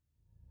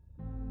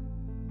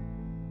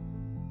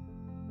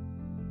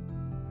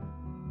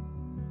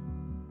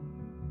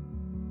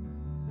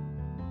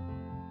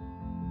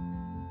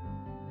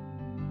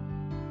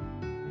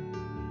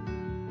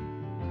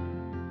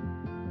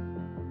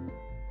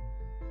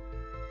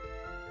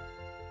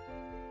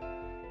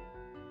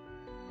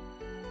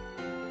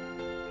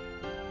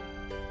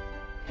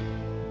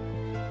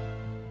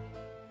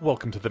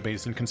Welcome to the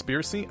Bayesian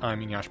Conspiracy. I'm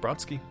Ignash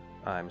Brodsky.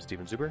 I'm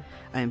Steven Zuber.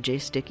 I'm Jay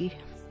Sticky.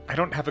 I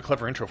don't have a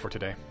clever intro for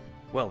today.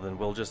 Well, then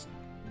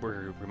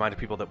we're reminding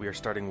people that we are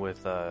starting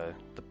with the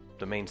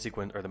main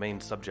sequence, or the main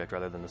subject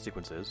rather than the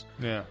sequences.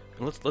 Yeah.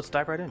 And let's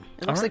dive right in.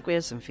 It looks like we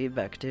had some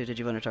feedback too. Did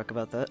you want to talk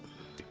about that?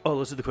 Oh,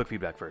 let's do the quick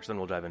feedback first, then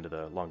we'll dive into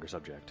the longer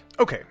subject.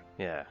 Okay.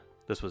 Yeah.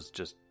 This was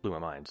just blew my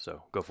mind,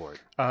 so go for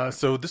it.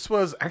 So this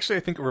was actually,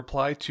 I think, a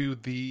reply to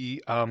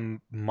the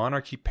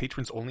Monarchy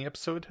Patrons Only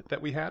episode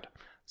that we had.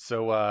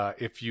 So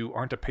if you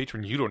aren't a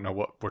patron, you don't know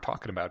what we're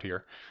talking about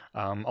here.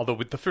 Although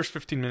with the first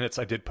 15 minutes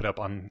I did put up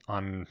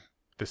on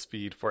this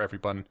feed for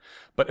everyone.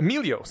 But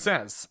Emilio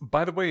says,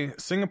 by the way,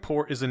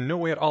 Singapore is in no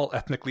way at all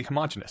ethnically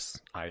homogenous.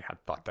 I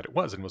had thought that it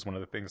was, and was one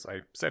of the things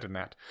I said in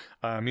that.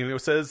 Emilio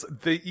says,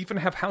 they even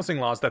have housing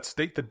laws that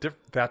state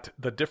that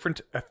the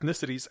different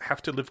ethnicities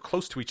have to live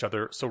close to each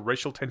other so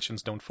racial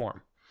tensions don't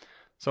form.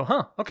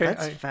 So, okay.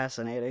 That's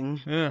fascinating.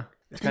 Yeah.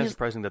 It's kind of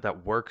surprising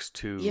that works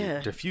to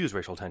diffuse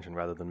racial tension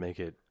rather than make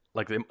it,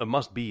 like, it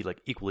must be,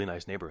 like, equally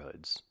nice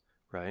neighborhoods,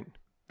 right?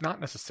 Not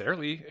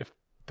necessarily. If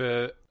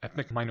the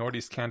ethnic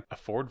minorities can't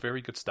afford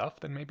very good stuff,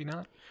 then maybe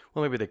not.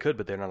 Well, maybe they could,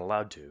 but they're not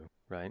allowed to,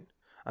 right?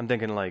 I'm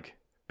thinking, like,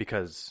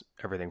 because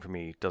everything for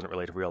me doesn't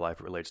relate to real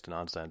life, it relates to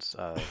nonsense.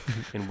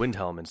 In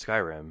Windhelm and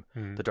Skyrim,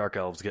 the Dark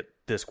Elves get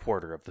this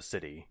quarter of the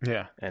city.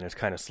 Yeah. And it's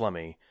kind of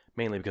slummy,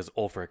 mainly because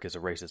Ulfric is a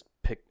racist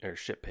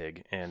shit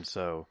pig, and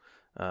so...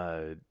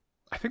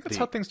 I think that's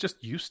how things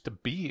just used to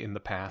be in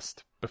the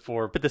past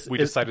before we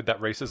decided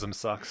that racism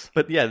sucks.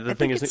 But yeah, the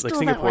thing is, like,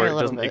 Singapore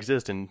doesn't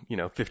exist in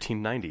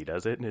 1590,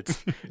 does it? And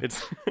it's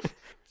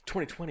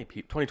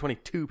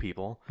 2022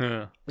 people.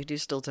 Yeah. We do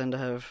still tend to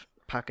have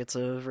pockets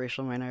of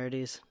racial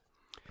minorities.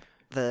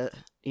 Oh,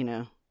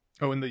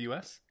 in the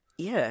U.S.?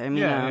 Yeah, I mean,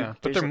 yeah,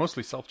 but they're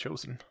mostly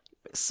self-chosen.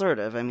 Sort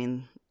of. I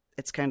mean,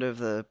 it's kind of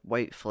the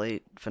white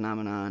flight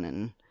phenomenon,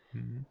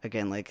 and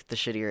again, like, the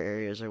shittier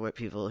areas are what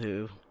people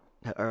who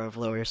are of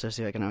lower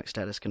socioeconomic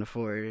status can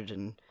afford.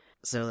 And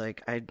so,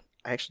 like, I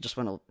actually just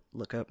want to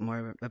look up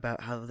more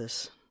about how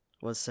this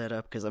was set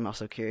up, because I'm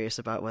also curious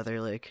about whether,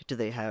 like, do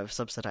they have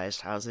subsidized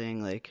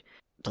housing? Like,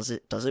 does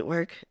it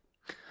work?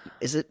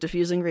 Is it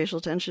diffusing racial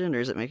tension, or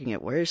is it making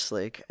it worse?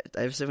 Like,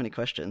 I have so many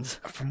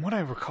questions. From what I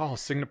recall,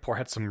 Singapore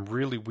had some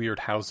really weird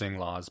housing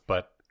laws,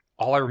 but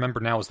all I remember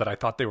now is that I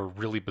thought they were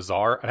really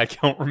bizarre, and I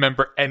don't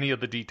remember any of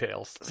the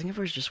details.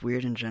 Singapore's just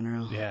weird in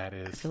general. Yeah, it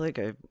is. I feel like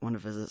I want to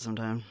visit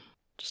sometime.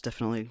 Just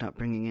definitely not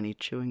bringing any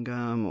chewing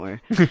gum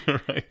or...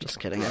 Right. Just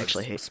kidding, I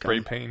actually hate spray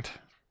gum. paint.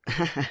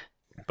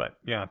 But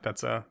yeah,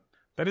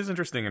 that is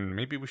interesting, and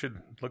maybe we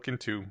should look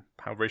into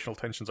how racial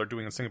tensions are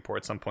doing in Singapore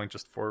at some point,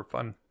 just for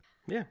fun.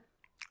 Yeah.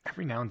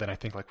 Every now and then I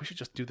think, like, we should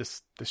just do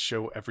this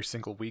show every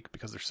single week,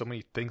 because there's so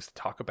many things to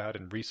talk about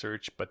and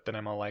research, but then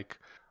I'm all like,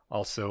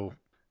 also,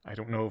 I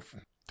don't know if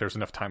there's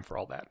enough time for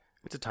all that.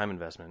 It's a time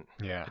investment.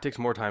 Yeah. It takes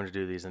more time to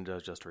do these than it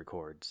does just to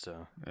record,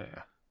 so...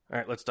 Yeah. All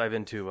right, let's dive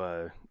into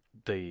one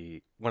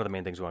of the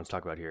main things we want to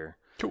talk about here.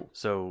 Cool.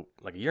 So,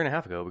 like, a year and a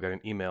half ago, we got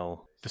an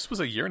email. This was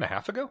a year and a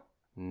half ago?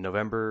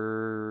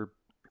 November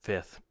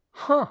 5th.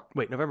 Huh.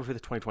 Wait, November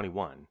 5th,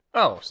 2021.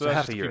 Oh, so that's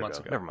half just a year months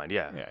ago. Never mind,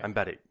 yeah. I'm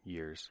bad at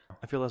years.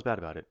 I feel less bad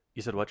about it.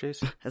 You said what,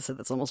 Chase? I said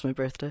that's almost my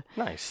birthday.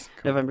 Nice.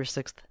 Cool. November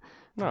 6th.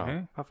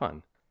 Oh, how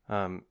fun.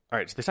 All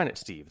right, so they signed it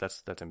Steve.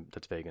 That's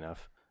vague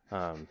enough.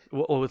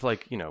 Well, with,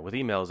 like, with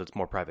emails, it's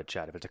more private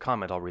chat. If it's a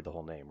comment, I'll read the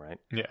whole name, right?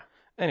 Yeah.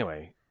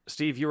 Anyway,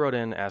 Steve, you wrote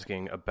in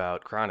asking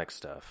about Cryonics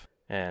stuff,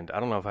 and I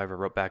don't know if I ever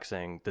wrote back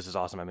saying this is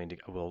awesome. I mean,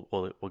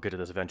 we'll get to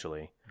this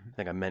eventually. I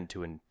think I meant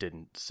to and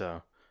didn't.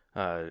 So,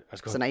 so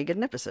now you get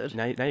an episode.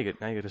 Now you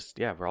get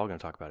yeah. We're all going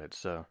to talk about it.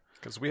 So,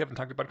 because we haven't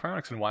talked about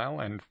Cryonics in a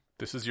while, and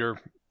this is your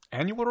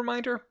annual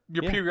reminder,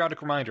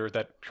 periodic reminder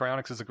that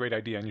Cryonics is a great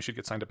idea, and you should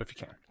get signed up if you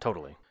can.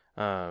 Totally.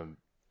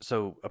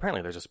 So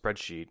apparently there's a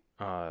spreadsheet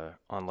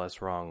on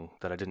Less Wrong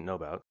that I didn't know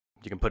about.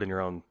 You can put in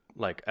your own,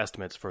 like,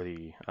 estimates for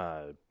the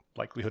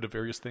likelihood of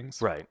various things,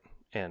 right,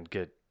 and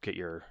get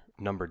your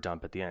number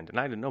dump at the end. And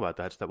I didn't know about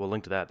that, so we'll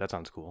link to that. That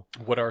sounds cool.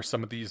 What are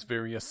some of these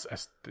various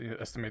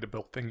estimated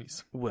built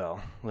thingies?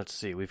 Well, let's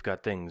see. We've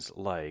got things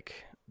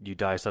like you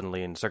die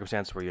suddenly in a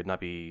circumstance where you'd not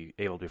be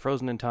able to be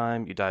frozen in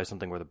time. You die of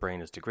something where the brain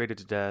is degraded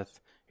to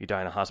death. You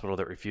die in a hospital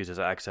that refuses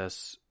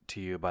access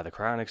to you by the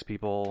Cryonics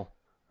people.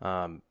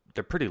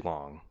 They're pretty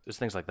long. There's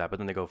things like that, but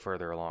then they go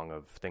further along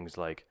of things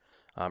like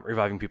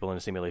reviving people in a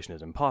simulation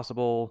is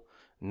impossible.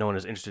 No one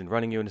is interested in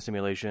running you in a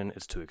simulation.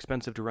 It's too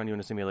expensive to run you in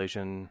a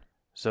simulation.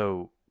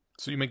 So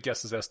you make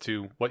guesses as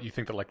to what you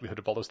think the likelihood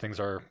of all those things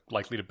are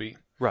likely to be.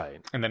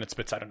 Right. And then it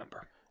spits out a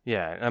number.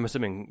 Yeah, I'm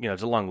assuming,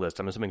 it's a long list.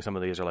 I'm assuming some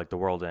of these are like the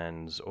world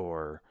ends,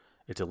 or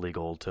it's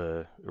illegal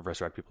to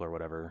resurrect people or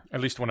whatever.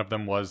 At least one of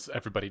them was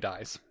everybody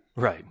dies.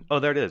 Right. Oh,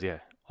 there it is,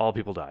 yeah. All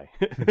people die.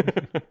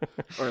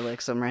 Or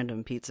like some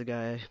random pizza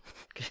guy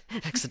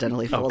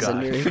accidentally falls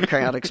into your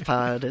Cryonics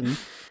pod and...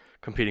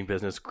 Competing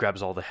business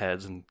grabs all the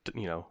heads and,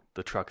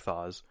 the truck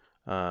thaws.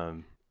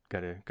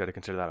 Gotta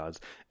consider that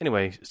odds.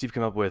 Anyway, Steve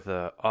came up with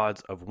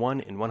odds of 1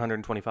 in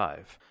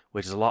 125,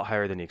 which is a lot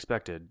higher than he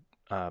expected,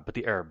 but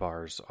the error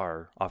bars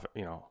are often,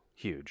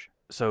 huge.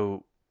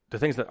 So the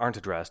things that aren't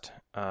addressed,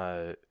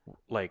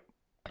 like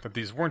That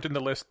these weren't in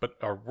the list, but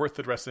are worth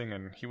addressing,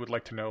 and he would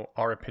like to know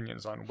our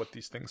opinions on what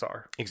these things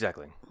are,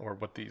 exactly. or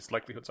what these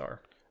likelihoods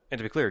are. And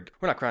to be clear,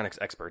 we're not Cryonics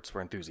experts.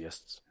 We're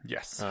enthusiasts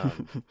Yes.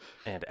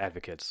 and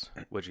advocates,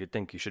 which you'd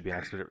think you should be an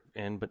expert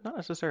in, but not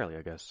necessarily,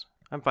 I guess.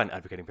 I'm fine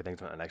advocating for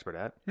things I'm not an expert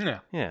at. Yeah.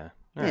 Yeah.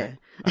 All Yeah. right.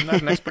 I'm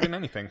not an expert in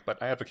anything,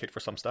 but I advocate for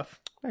some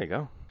stuff. There you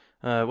go.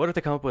 What if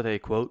they come up with a,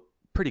 quote,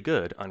 pretty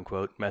good,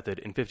 unquote, method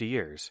in 50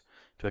 years?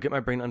 Do I get my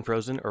brain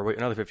unfrozen or wait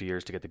another 50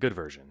 years to get the good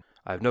version?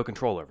 I have no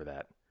control over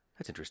that.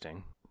 That's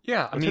interesting.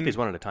 Yeah, Let's hit these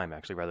one at a time,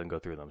 actually, rather than go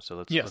through them. So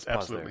let's pause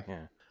absolutely.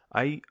 there.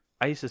 Yeah.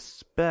 I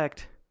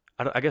suspect,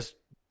 I guess,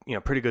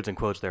 pretty good's in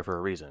quotes there for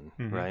a reason,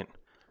 right?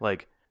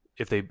 Like,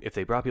 if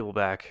they brought people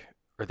back,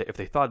 or if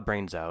they thawed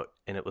brains out,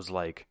 and it was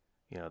like,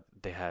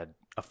 they had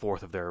a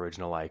fourth of their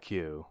original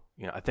IQ,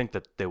 I think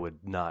that they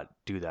would not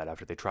do that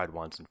after they tried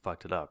once and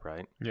fucked it up,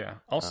 right? Yeah.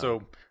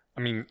 Also,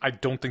 I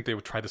don't think they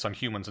would try this on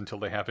humans until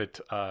they have it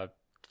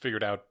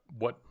figured out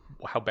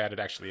how bad it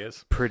actually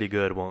is. Pretty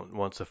good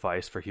won't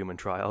suffice for human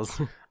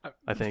trials,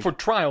 I think. For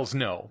trials,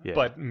 no. Yeah.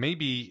 But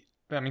maybe,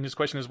 his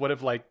question is, what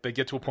if they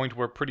get to a point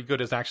where pretty good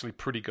is actually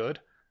pretty good?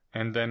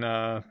 And then,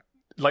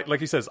 like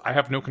he says, I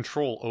have no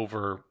control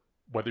over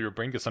whether your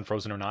brain gets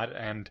unfrozen or not.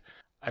 And,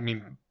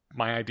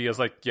 my idea is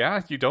like,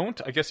 yeah, you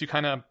don't. I guess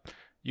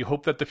you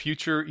hope that the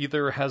future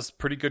either has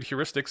pretty good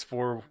heuristics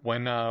for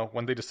when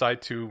they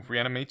decide to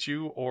reanimate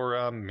you,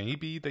 or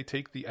maybe they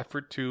take the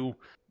effort to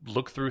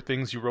look through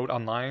things you wrote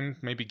online,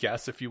 maybe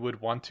guess if you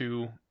would want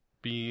to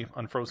be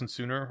unfrozen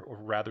sooner or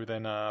rather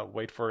than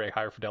wait for a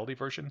higher fidelity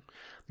version.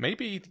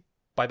 Maybe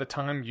by the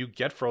time you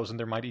get frozen,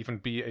 there might even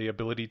be a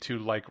ability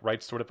to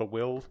write sort of a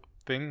will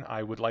thing.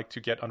 I would like to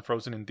get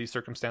unfrozen in these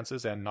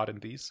circumstances and not in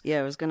these.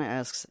 Yeah, I was gonna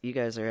ask. You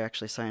guys are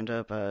actually signed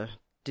up.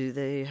 Do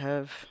they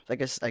have? I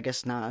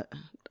guess not.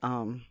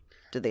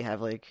 Do they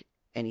have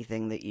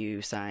anything that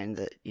you signed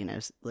that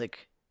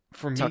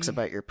for me, talks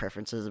about your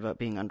preferences about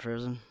being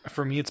unfrozen?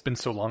 For me, it's been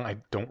so long I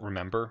don't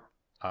remember.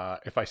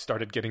 If I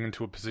started getting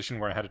into a position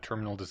where I had a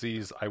terminal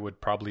disease, I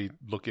would probably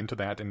look into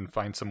that and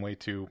find some way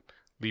to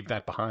leave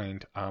that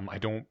behind.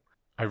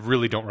 I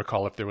really don't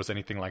recall if there was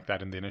anything like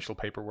that in the initial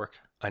paperwork.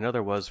 I know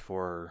there was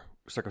for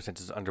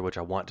circumstances under which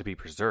I want to be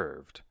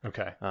preserved.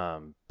 Okay.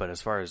 But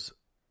as far as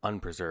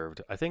unpreserved,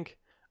 I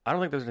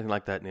don't think there's anything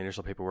like that in the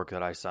initial paperwork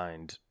that I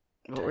signed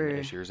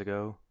 10-ish years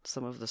ago.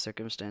 Some of the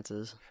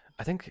circumstances.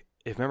 I think,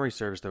 if memory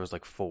serves, there was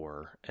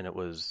 4, and it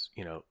was,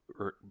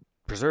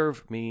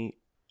 preserve me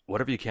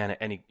whatever you can at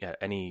any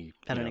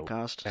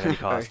cost. At any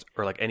cost,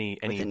 or any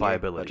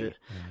viability.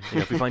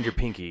 If we find your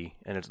pinky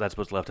and that's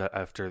what's left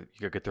after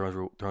you get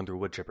thrown through a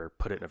wood chipper,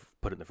 put it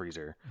in the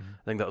freezer.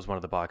 I think that was one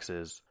of the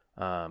boxes.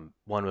 One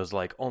was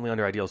only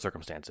under ideal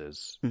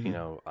circumstances.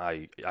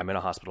 I'm in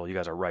a hospital. You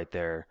guys are right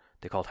there.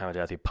 They call time of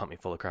death. You pump me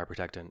full of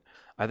cryoprotectant.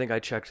 I think I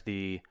checked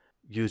the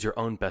use your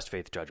own best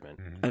faith judgment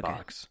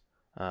box.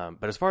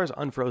 But as far as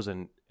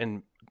unfrozen,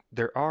 and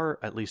there are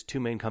at least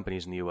 2 main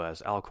companies in the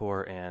U.S.,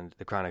 Alcor and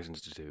the Cryonics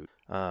Institute.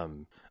 I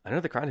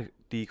know the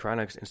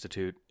Cryonics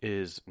Institute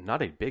is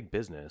not a big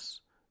business.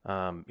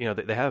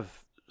 They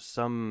have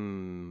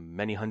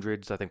many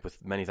hundreds, I think,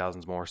 with many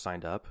thousands more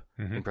signed up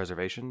in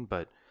preservation.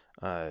 But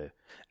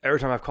every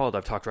time I've called,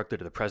 I've talked directly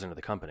to the president of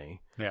the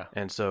company. Yeah.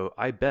 And so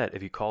I bet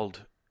if you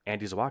called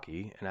Andy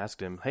Zawacki and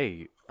asked him,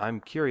 hey,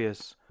 I'm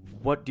curious,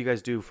 what do you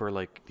guys do for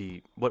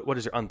what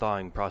is your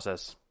unthawing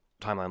process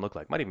timeline look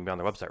like? Might even be on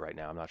their website right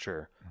now. I'm not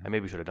sure. I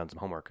maybe should have done some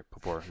homework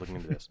before looking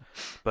into this.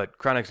 But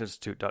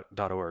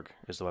cryonics.org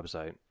is the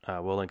website.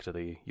 We'll link to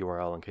the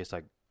URL in case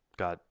I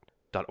got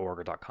 .org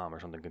or .com or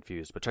something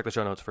confused. But check the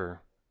show notes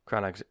for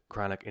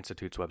Cryonic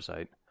Institute's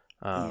website.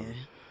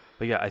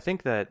 But yeah, I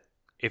think that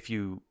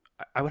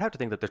I would have to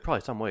think that there's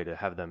probably some way to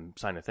have them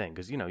sign a thing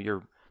because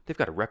they've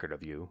got a record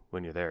of you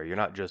when you're there. You're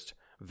not just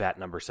VAT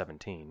number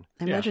 17.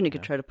 I imagine you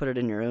could try to put it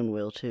in your own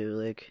will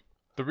too,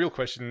 The real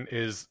question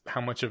is how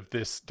much of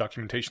this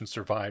documentation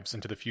survives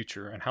into the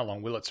future and how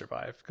long will it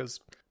survive? Because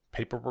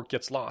paperwork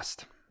gets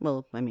lost.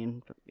 Well,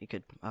 you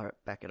could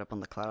back it up on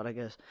the cloud, I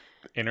guess.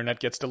 Internet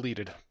gets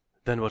deleted.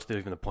 Then what's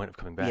even the point of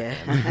coming back? Yeah.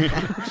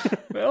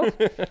 Well,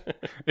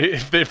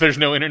 if there's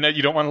no internet,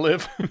 you don't want to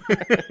live.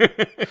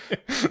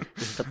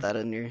 Just put that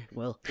in your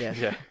will. Yeah.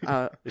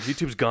 Yeah. If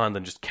YouTube's gone,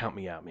 then just count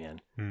me out,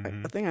 man.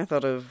 The thing I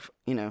thought of,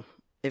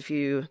 if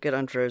you get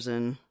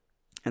unfrozen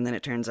and then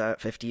it turns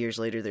out 50 years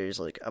later there's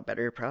a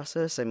better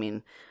process,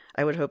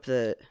 I would hope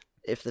that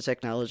if the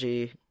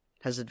technology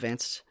has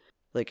advanced,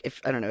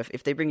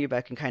 if they bring you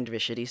back in kind of a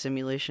shitty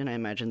simulation, I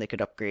imagine they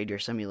could upgrade your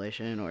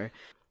simulation, or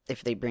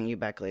if they bring you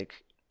back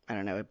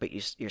but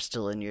you're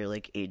still in your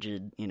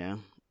aged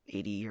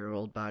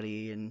 80-year-old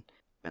body, and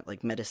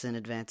medicine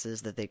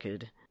advances that they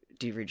could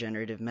do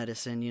regenerative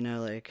medicine.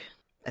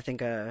 I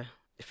think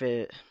if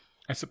it,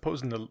 I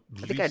suppose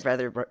I think I'd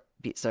rather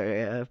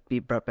be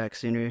brought back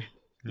sooner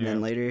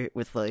than later,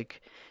 with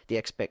the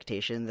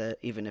expectation that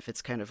even if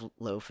it's kind of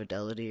low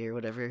fidelity or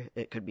whatever,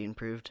 it could be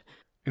improved.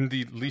 In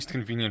the least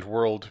convenient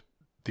world,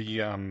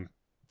 the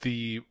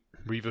the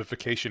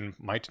revivification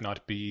might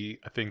not be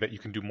a thing that you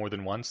can do more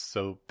than once,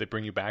 so they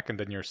bring you back and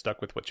then you're stuck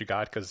with what you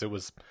got because it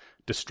was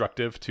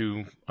destructive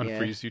to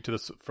unfreeze you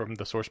from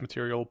the source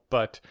material.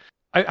 But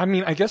I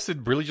mean, I guess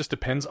it really just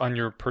depends on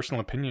your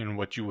personal opinion and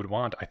what you would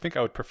want. I think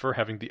I would prefer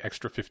having the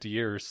extra 50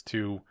 years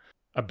to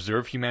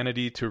observe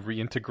humanity, to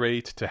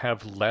reintegrate, to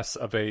have less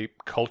of a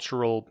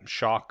cultural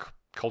shock,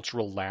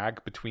 cultural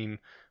lag between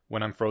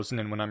when I'm frozen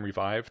and when I'm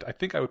revived. I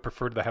think I would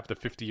prefer to have the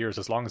 50 years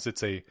as long as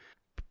it's a,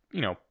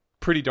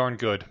 pretty darn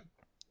good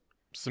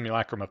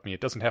simulacrum of me. It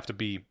doesn't have to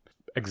be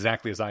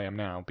exactly as I am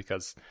now,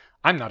 because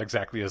I'm not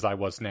exactly as I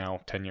was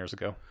now 10 years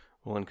ago.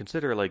 Well, and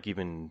consider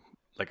even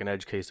an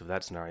edge case of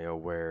that scenario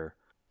where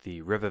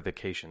the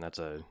revivification,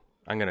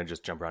 I'm going to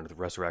just jump around to the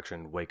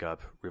resurrection, wake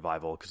up,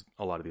 revival, because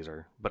a lot of these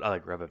are, but I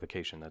like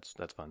revivification.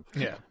 That's fun.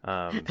 Yeah.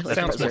 That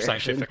sounds more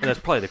scientific. That's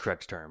probably the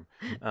correct term.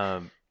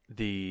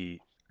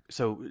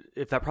 So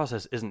if that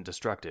process isn't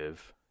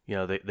destructive,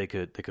 they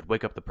could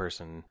wake up the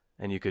person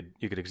and you could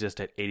exist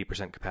at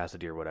 80%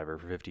 capacity or whatever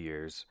for 50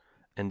 years.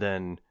 And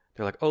then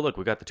they're like, oh, look,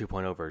 we got the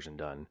 2.0 version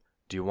done.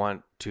 Do you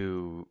want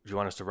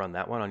us to run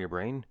that one on your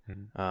brain?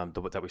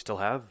 Mm-hmm. That we still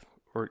have?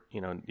 Or,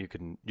 you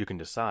can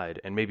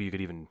decide, and maybe you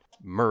could even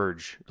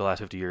merge the last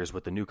 50 years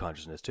with the new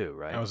consciousness too,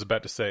 right? I was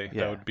about to say,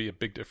 that would be a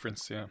big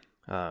difference, yeah.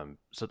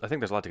 So I think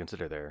there's a lot to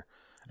consider there.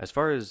 As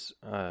far as,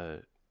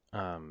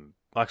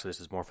 actually, this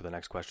is more for the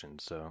next question,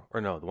 the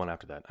one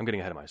after that. I'm getting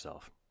ahead of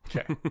myself.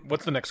 Okay,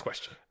 what's the next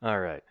question? All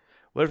right.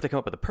 What if they come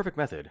up with the perfect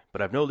method,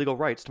 but I have no legal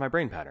rights to my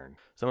brain pattern?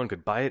 Someone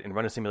could buy it and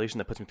run a simulation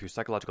that puts me through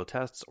psychological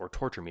tests or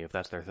torture me if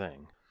that's their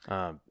thing.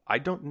 I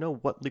don't know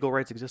what legal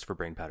rights exist for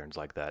brain patterns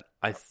like that.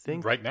 I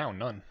think... Right now,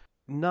 none.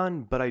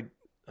 None, but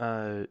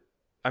so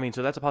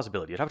that's a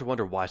possibility. You'd have to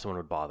wonder why someone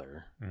would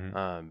bother.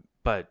 Mm-hmm.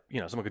 But,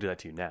 someone could do that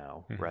to you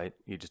now, mm-hmm. right?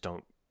 You just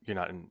don't... You're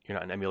not in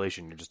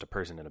emulation. You're just a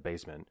person in a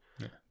basement.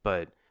 Yeah.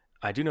 But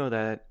I do know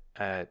that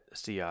at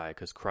CI,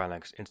 because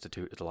Cryonics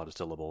Institute is a lot of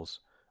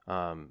syllables,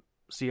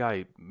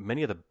 CI,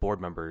 many of the board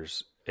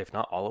members, if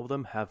not all of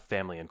them, have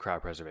family in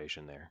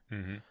cryopreservation there.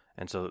 Mm-hmm.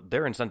 And so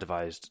they're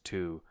incentivized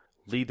to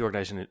lead the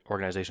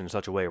organization in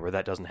such a way where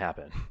that doesn't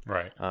happen.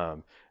 Right.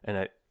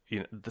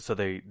 So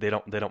they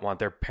don't want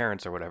their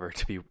parents or whatever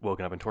to be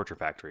woken up in torture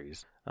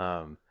factories.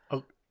 I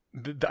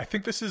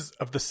think this is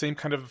of the same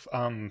kind of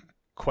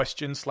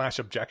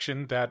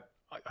question/objection that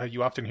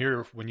you often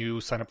hear when you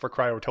sign up for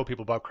cryo or tell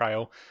people about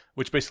cryo,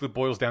 which basically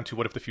boils down to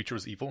what if the future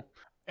is evil?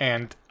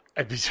 And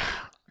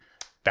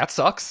that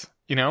sucks.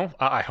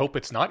 I hope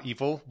it's not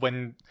evil.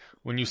 When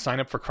you sign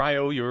up for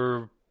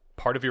cryo,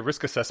 part of your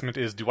risk assessment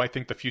is, do I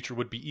think the future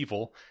would be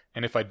evil?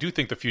 And if I do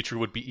think the future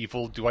would be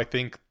evil, do I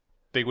think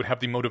they would have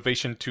the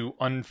motivation to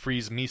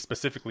unfreeze me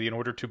specifically in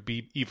order to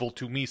be evil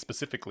to me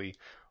specifically?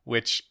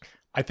 Which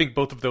I think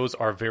both of those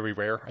are very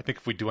rare. I think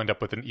if we do end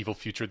up with an evil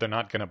future, they're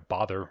not going to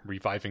bother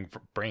reviving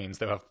brains.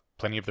 They'll have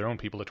plenty of their own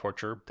people to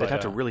torture. They'd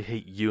have to really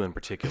hate you in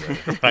particular.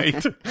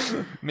 Right?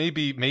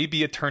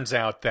 Maybe it turns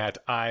out that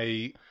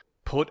I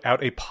put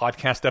out a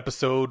podcast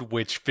episode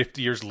which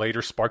 50 years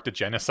later sparked a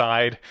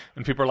genocide,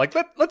 and people are like,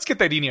 let's get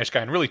that Eniash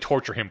guy and really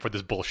torture him for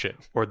this bullshit.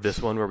 Or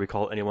this one where we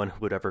call anyone who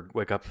would ever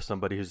wake up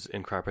somebody who's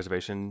in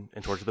cryopreservation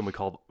and torture them, we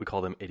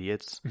call them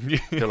idiots.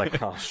 They're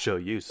like, I'll show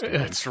you, Stan.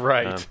 That's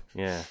right.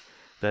 Yeah.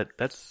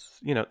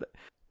 That's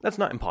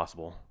not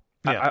impossible.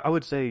 Yeah. I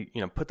would say,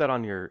 put that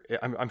on your,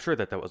 I'm sure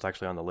that was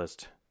actually on the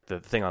list,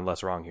 the thing on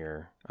Less Wrong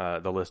here,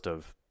 the list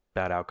of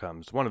bad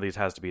outcomes. One of these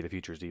has to be the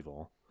future's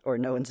evil. Or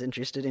no one's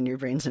interested in your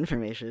brain's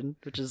information,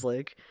 which is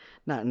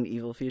not an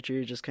evil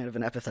future, just kind of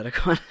an apathetic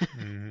one.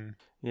 Mm-hmm.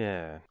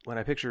 Yeah. When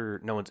I picture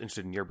no one's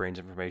interested in your brain's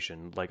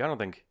information, I don't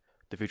think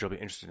the future will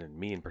be interested in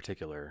me in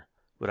particular.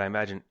 But I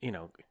imagine,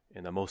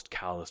 in the most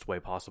calloused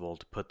way possible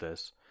to put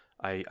this,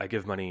 I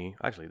give money.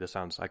 Actually, this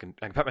sounds, I can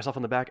pat myself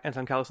on the back and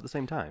sound callous at the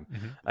same time.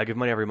 Mm-hmm. I give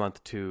money every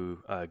month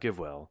to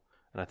GiveWell.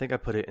 And I think I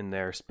put it in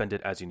their spend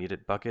it as you need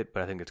it bucket,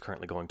 but I think it's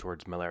currently going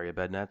towards malaria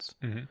bed nets.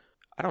 Mm-hmm.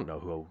 I don't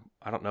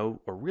know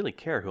or really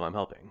care who I'm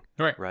helping.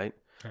 Right.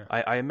 Yeah.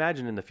 I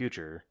imagine in the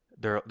future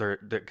there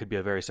could be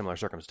a very similar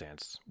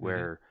circumstance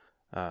where,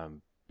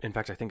 in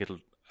fact, I think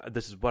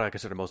this is what I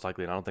consider most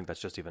likely, and I don't think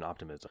that's just even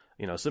optimism.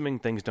 Assuming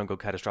things don't go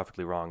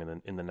catastrophically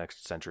wrong in the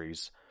next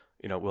centuries,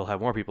 we'll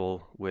have more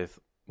people with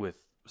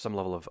some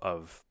level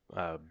of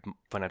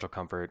financial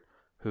comfort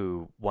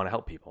who want to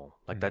help people.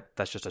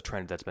 That's just a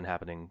trend that's been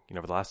happening,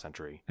 over the last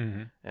century.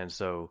 Mm-hmm. And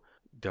so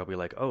they'll be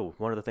like, oh,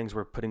 one of the things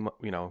we're putting,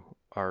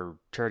 our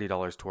charity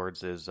dollars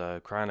towards is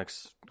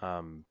Cryonics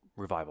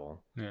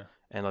revival. Yeah.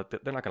 And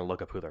they're not going to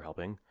look up who they're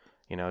helping.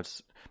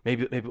 It's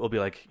maybe it will be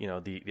like, the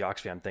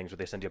Oxfam things where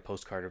they send you a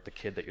postcard of the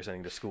kid that you're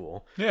sending to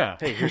school. Yeah.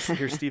 Hey,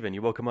 here's Steven.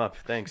 You woke him up.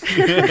 Thanks.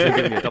 He's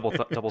giving you a double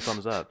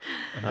thumbs up.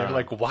 And they're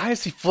like, why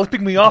is he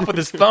flipping me off with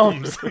his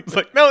thumbs? It's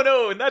like,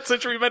 no, in that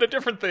century we meant a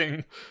different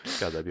thing.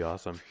 God, that'd be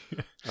awesome.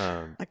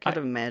 I could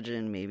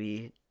imagine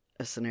maybe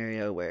a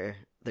scenario where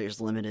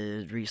there's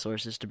limited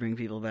resources to bring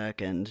people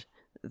back, and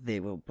they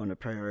will want to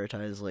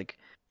prioritize,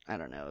 I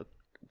don't know,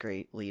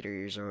 great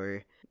leaders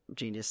or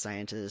genius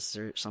scientists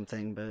or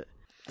something, but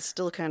it's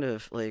still kind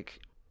of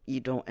you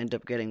don't end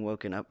up getting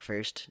woken up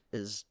first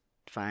is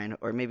fine.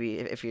 Or maybe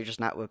if you're just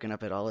not woken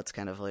up at all, it's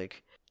kind of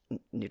like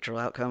neutral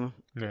outcome.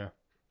 Yeah.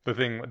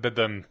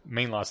 The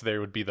main loss there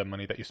would be the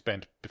money that you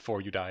spent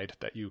before you died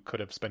that you could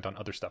have spent on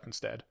other stuff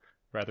instead,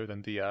 rather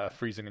than the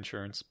freezing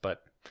insurance.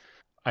 But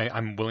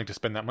I'm willing to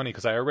spend that money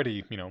because I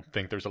already,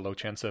 think there's a low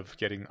chance of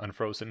getting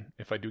unfrozen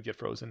if I do get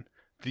frozen.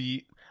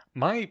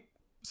 My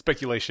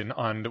speculation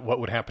on what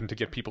would happen to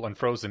get people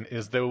unfrozen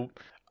is though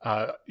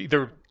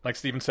either, like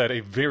Steven said, a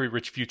very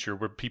rich future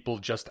where people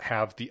just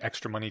have the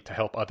extra money to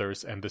help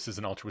others, and this is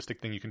an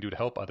altruistic thing you can do to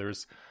help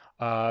others.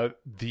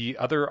 The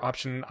other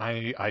option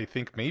I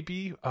think may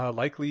be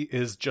likely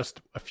is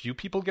just a few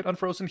people get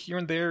unfrozen here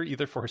and there,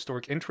 either for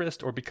historic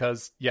interest or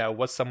because, it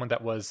was someone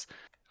that was,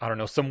 I don't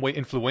know, some way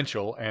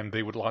influential, and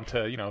they would want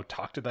to,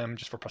 talk to them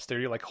just for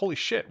posterity. Like, holy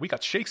shit, we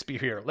got Shakespeare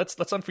here. Let's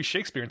unfreeze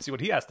Shakespeare and see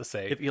what he has to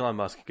say. If Elon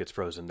Musk gets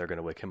frozen, they're going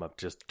to wake him up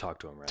just to talk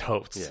to him, right?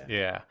 Totes,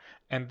 yeah.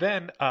 And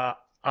then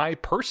I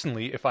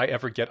personally, if I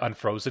ever get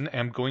unfrozen,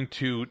 am going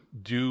to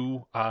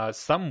do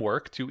some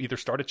work to either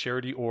start a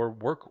charity or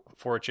work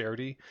for a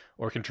charity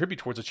or contribute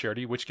towards a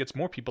charity which gets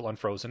more people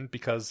unfrozen,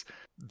 because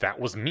that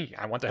was me.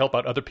 I want to help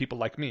out other people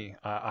like me.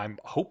 I'm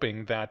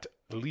hoping that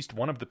at least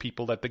one of the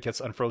people that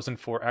gets unfrozen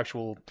for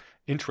actual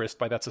interest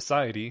by that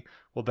society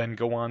will then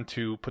go on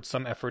to put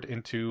some effort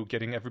into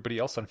getting everybody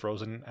else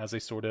unfrozen as a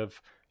sort of,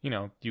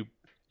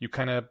 you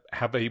kind of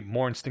have a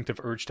more instinctive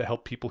urge to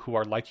help people who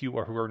are like you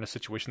or who are in a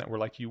situation that were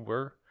like you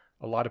were.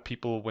 A lot of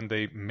people, when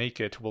they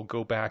make it, will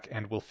go back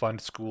and will fund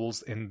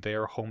schools in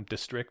their home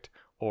district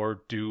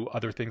or do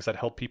other things that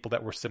help people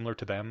that were similar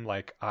to them.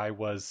 Like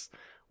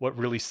what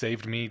really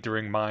saved me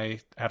during my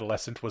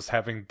adolescence was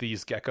having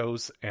these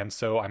geckos. And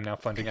so I'm now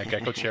funding a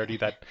gecko charity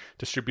that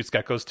distributes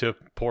geckos to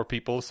poor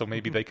people. So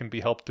maybe they can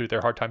be helped through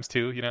their hard times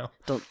too,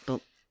 Don't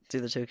do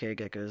the 2K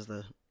geckos,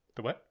 though.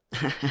 The what?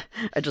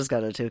 I just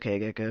got a 2K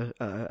gecko.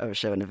 I was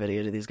showing a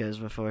video to these guys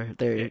before.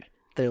 They're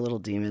little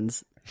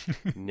demons.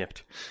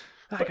 Nipped.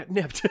 I got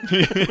nipped.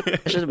 I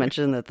should have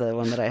mentioned that the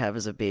one that I have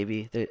is a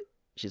baby.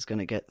 She's going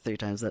to get 3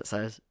 times that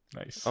size.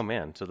 Nice. Oh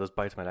man, so those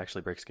bites might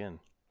actually break skin.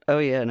 Oh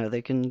yeah, no,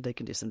 they can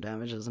do some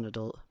damage as an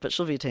adult, but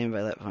she'll be tamed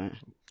by that point.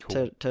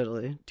 Cool.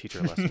 Totally. Teach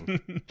her a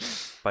lesson.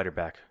 Bite her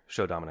back.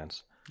 Show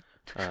dominance.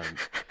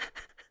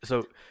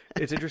 So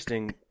it's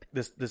interesting.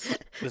 This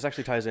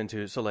actually ties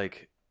into, so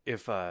like,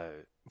 if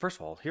first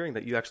of all, hearing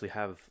that you actually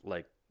have,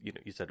 like,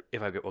 you said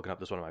if I get woken up,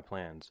 this is one of my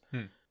plans.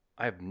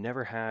 I've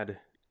never had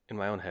in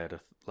my own head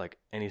like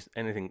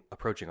anything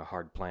approaching a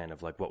hard plan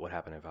of like what would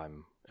happen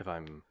if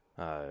I'm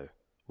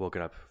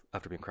woken up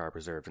after being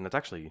cryopreserved, and that's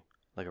actually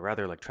like a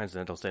rather like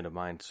transcendental state of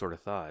mind sort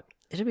of thought.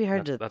 It'd be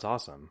hard that's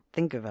awesome.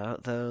 Think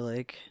about though,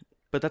 like,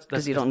 but that's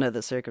because you don't know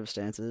the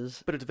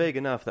circumstances. But it's vague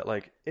enough that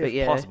like,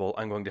 if possible,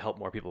 I'm going to help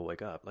more people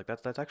wake up. Like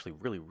that's actually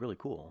really really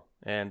cool,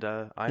 and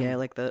I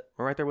like that.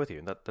 We're right there with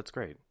you. That's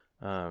great.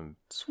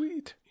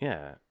 Sweet.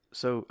 Yeah.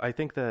 So I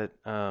think that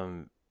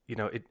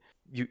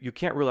you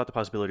can't rule out the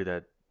possibility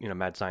that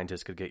mad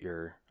scientists could get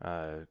your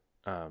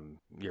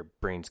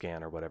brain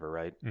scan or whatever,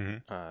 right?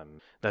 Mm-hmm.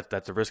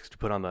 That's a risk to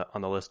put on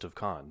the list of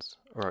cons,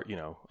 or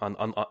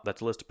on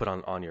that's a list to put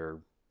on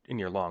in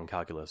your long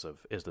calculus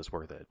of, is this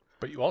worth it?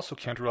 But you also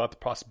can't rule out the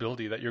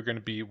possibility that you're going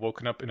to be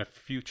woken up in a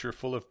future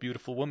full of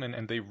beautiful women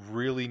and they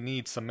really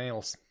need some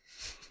males.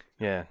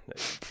 Yeah,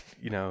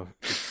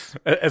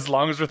 as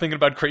long as we're thinking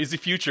about crazy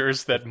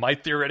futures that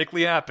might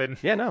theoretically happen.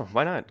 Yeah, no,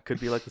 why not? Could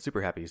be like the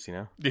super happies,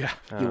 Yeah.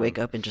 You wake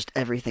up and just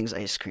everything's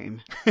ice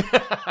cream.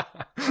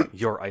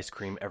 Your ice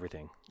cream,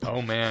 everything.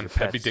 Oh man,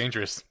 that'd be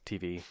dangerous.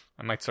 TV.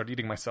 I might start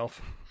eating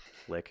myself.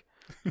 Lick.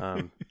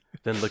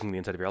 Then licking the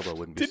inside of your elbow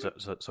wouldn't be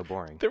so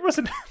boring. There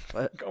wasn't.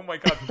 What? Oh my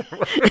god.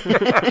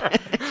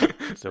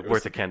 It's a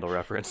worth a candle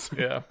reference.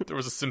 Yeah, there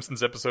was a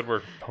Simpsons episode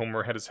where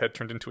Homer had his head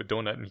turned into a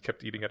donut and he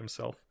kept eating it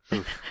himself.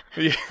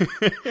 Yeah.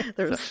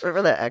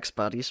 Remember that Axe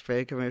body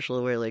spray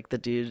commercial where like the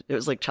dude, it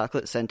was like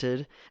chocolate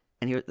scented,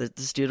 and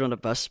this dude on a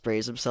bus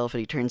sprays himself and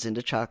he turns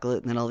into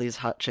chocolate, and then all these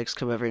hot chicks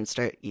come over and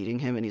start eating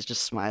him and he's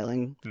just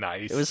smiling.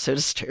 Nice. It was so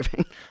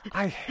disturbing.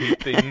 I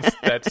hate things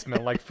that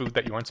smell like food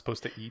that you aren't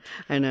supposed to eat.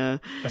 I know.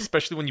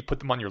 Especially when you put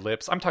them on your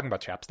lips. I'm talking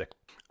about chapstick.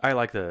 I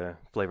like the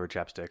flavored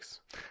chapsticks.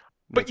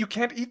 But you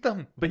can't eat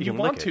them. But you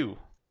want to.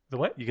 The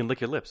what? You can lick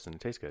your lips and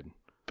it tastes good.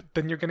 But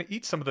then you're going to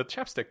eat some of the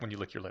chapstick when you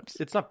lick your lips.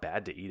 It's not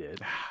bad to eat it.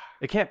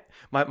 It can't.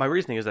 My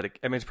reasoning is that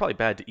it's probably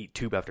bad to eat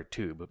tube after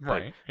tube. But,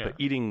 right. Yeah. But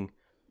eating,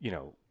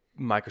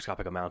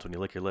 microscopic amounts when you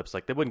lick your lips,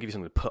 like they wouldn't give you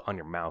something to put on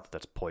your mouth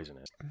that's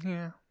poisonous.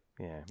 Yeah.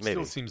 Yeah. Maybe.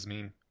 Still seems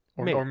mean.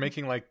 Or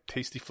making like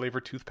tasty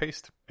flavored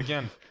toothpaste.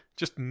 Again,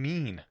 just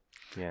mean.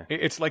 Yeah.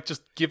 It's like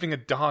just giving a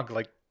dog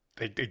like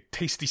a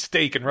tasty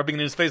steak and rubbing it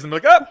in his face and be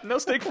like, no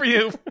steak for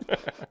you.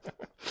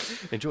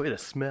 Enjoy the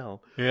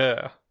smell.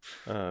 Yeah.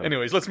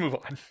 Anyways, let's move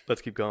on.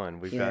 Let's keep going.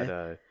 We've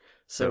got...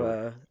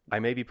 So I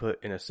may be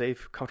put in a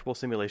safe, comfortable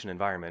simulation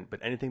environment, but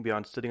anything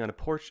beyond sitting on a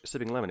porch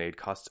sipping lemonade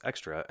costs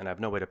extra, and I have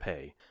no way to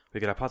pay. We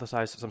could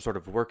hypothesize some sort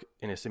of work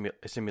in a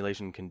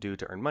simulation can do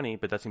to earn money,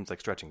 but that seems like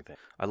stretching things.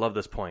 I love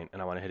this point,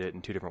 and I want to hit it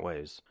in 2 different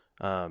ways.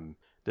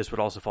 This would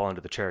also fall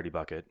into the charity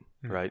bucket,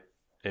 right?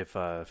 if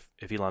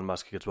Elon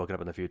Musk gets woken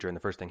up in the future and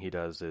the first thing he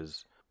does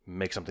is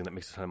make something that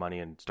makes a ton of money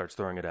and starts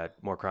throwing it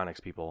at more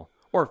Cryonics people,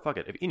 or fuck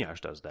it, if Eneasz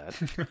does that,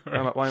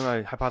 why am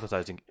I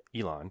hypothesizing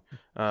Elon?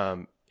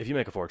 If you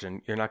make a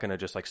fortune, you're not going to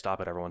just like stop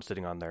at everyone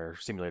sitting on their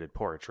simulated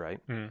porch, right?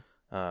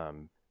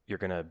 You're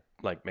going to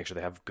like make sure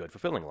they have good,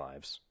 fulfilling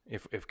lives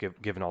if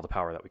given all the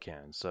power that we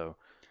can. So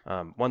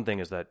one thing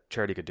is that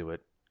charity could do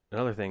it.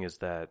 Another thing is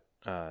that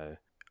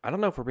I don't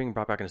know if we're being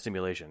brought back in a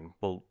simulation.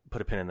 We'll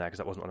put a pin in that because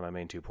that wasn't one of my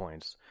main 2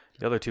 points.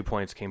 The other 2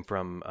 points came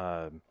from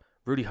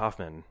Rudy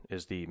Hoffman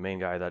is the main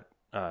guy that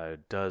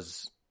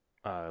does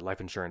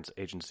life insurance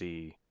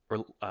agency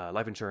or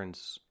life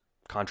insurance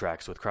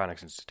contracts with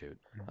Cryonics Institute.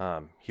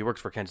 He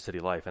works for Kansas City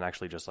Life and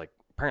actually just like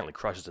apparently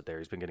crushes it there.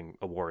 He's been getting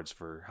awards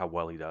for how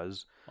well he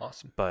does.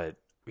 Awesome. But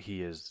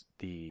he's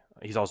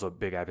also a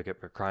big advocate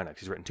for Cryonics.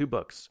 He's written 2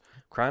 books,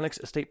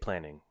 Cryonics Estate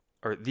Planning,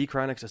 or the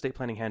Cryonics Estate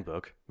Planning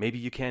Handbook. Maybe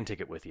you can take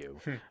it with you.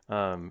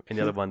 And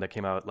the other one that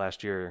came out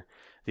last year,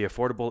 The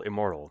Affordable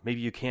Immortal.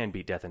 Maybe you can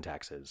beat death and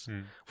taxes.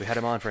 We had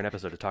him on for an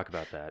episode to talk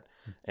about that.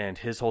 And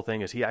his whole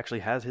thing is he actually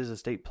has his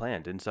estate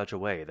planned in such a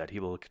way that he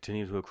will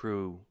continue to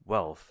accrue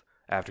wealth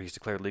after he's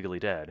declared legally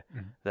dead.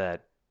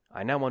 That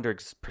I now wonder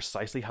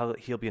precisely how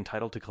he'll be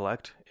entitled to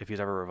collect if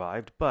he's ever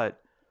revived.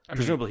 But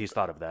presumably he's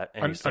thought of that.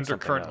 And he's under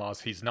current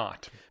laws, he's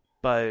not.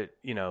 But,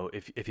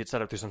 if it's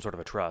set up through some sort of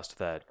a trust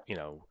that,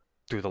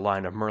 through the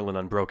line of Merlin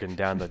Unbroken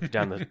down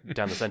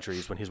the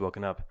centuries when he's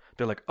woken up,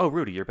 they're like, "Oh,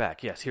 Rudy, you're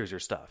back. Yes, here's your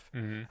stuff."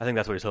 I think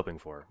that's what he's hoping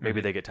for. Maybe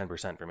they get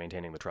 10% for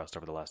maintaining the trust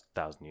over the last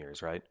 1,000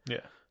 years, right?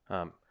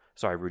 Yeah.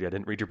 Sorry, Rudy, I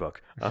didn't read your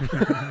book,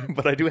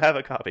 but I do have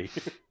a copy.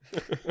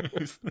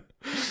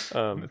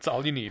 That's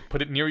all you need.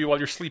 Put it near you while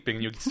you're sleeping,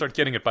 and you start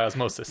getting it by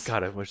osmosis.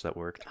 God, I wish that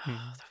worked. Oh,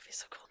 that would be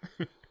so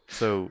cool.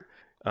 So,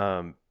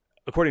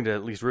 according to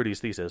at least Rudy's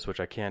thesis, which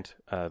I can't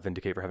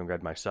vindicate for having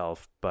read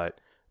myself, but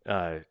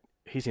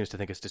he seems to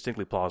think it's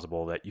distinctly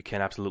plausible that you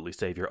can absolutely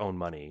save your own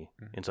money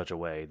in such a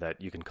way that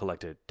you can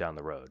collect it down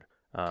the road.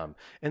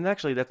 And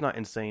actually, that's not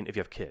insane if you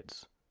have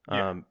kids.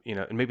 And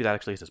maybe that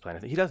actually is his plan. I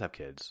think he does have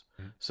kids.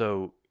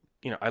 So,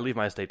 I leave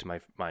my estate to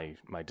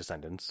my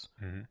descendants,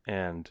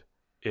 and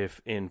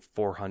if in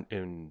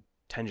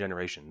 10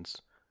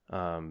 generations,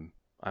 I'm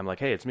like,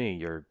 "Hey, it's me,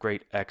 your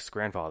great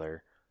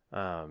ex-grandfather.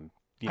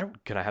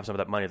 Can I have some of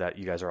that money that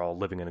you guys are all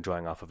living and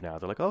enjoying off of now?"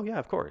 They're like, "Oh yeah,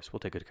 of course, we'll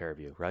take good care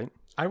of you," right?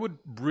 I would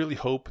really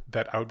hope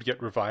that I would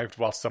get revived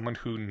while someone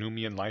who knew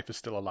me in life is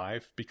still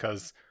alive,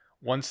 because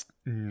once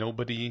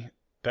nobody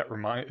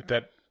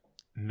that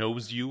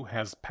knows you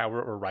has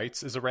power or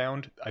rights is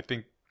around, I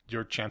think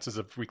your chances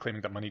of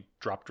reclaiming that money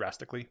drop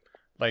drastically.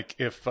 Like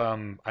if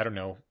I don't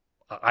know,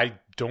 I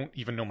don't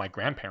even know my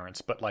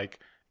grandparents, but like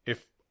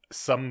if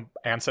some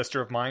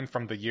ancestor of mine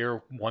from the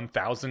year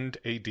 1000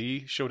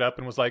 AD showed up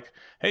and was like,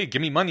 "Hey,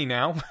 give me money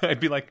now," I'd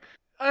be like,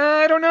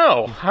 "I don't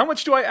know. How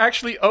much do I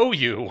actually owe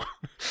you?"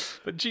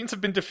 The genes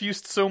have been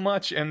diffused so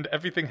much and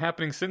everything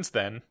happening since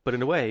then. But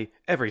in a way,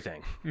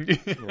 everything.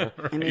 Right.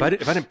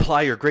 If I didn't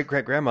ply your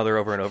great-great-grandmother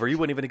over and over, you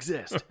wouldn't even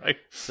exist. Right.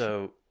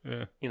 So,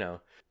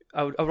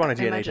 I would want a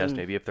DNA test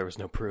maybe if there was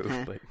no proof.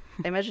 But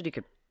I imagine you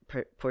could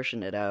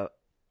portion it out,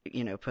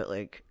 put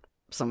like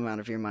some amount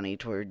of your money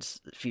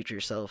towards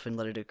future self and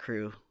let it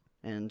accrue,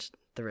 and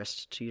the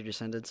rest to your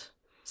descendants,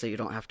 so you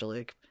don't have to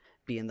like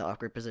be in the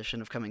awkward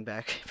position of coming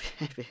back.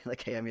 Be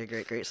like, "Hey, I'm your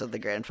great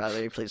something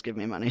grandfather. Please give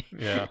me money."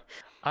 Yeah,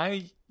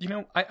 I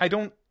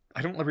don't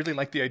really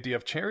like the idea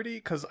of charity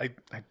because I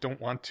don't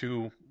want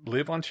to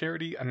live on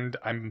charity, and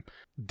I'm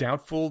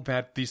doubtful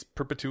that these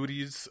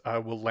perpetuities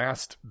will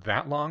last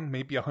that long.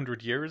 Maybe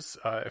 100 years.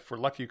 If we're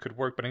lucky, it could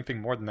work, but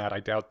anything more than that, I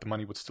doubt the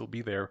money would still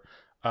be there.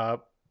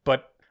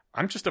 But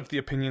I'm just of the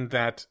opinion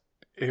that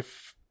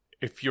if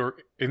you're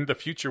in the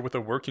future with a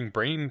working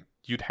brain,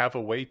 you'd have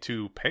a way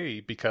to pay,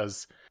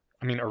 because,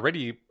 I mean,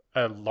 already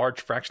a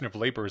large fraction of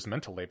labor is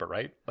mental labor,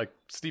 right? Like,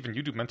 Stephen,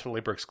 you do mental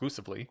labor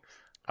exclusively.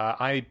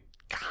 I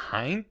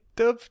kind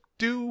of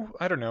do.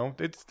 I don't know.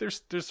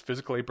 There's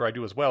physical labor I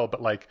do as well,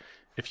 but like,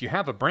 if you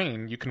have a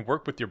brain, you can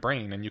work with your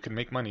brain and you can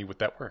make money with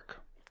that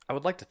work. I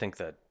would like to think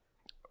that,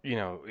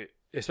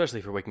 especially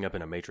if you're waking up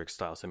in a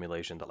Matrix-style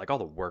simulation, that like all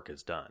the work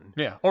is done.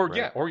 Yeah, or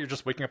you're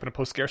just waking up in a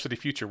post-scarcity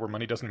future where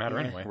money doesn't matter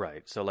anyway.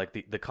 Right. So like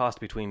the cost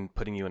between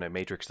putting you in a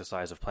Matrix the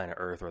size of planet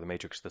Earth or the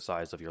Matrix the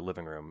size of your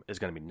living room is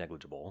going to be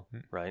negligible,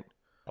 right?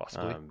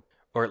 Possibly.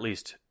 Or at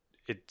least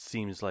it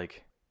seems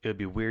like it would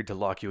be weird to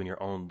lock you in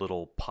your own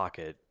little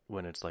pocket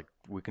when it's like,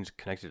 we can just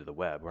connect you to the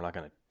web. We're not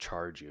going to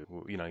charge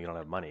you. You don't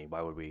have money.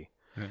 Why would we?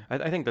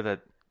 I think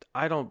that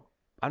I'm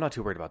not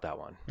too worried about that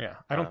one. Yeah,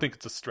 I don't think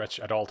it's a stretch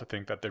at all to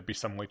think that there'd be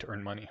some way to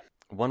earn money.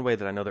 One way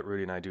that I know that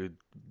Rudy and I do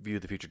view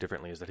the future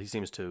differently is that he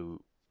seems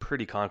to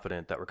pretty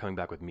confident that we're coming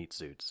back with meat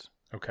suits.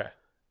 Okay.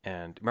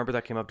 And remember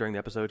that came up during the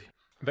episode?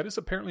 That is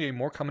apparently a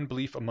more common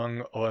belief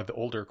among the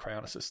older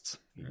cryonicist.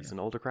 He's an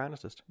older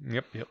cryonicist.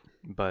 Yep.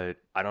 But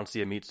I don't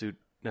see a meat suit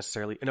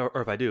necessarily,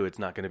 or if I do, it's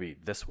not going to be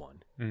this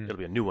one. It'll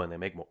be a new one they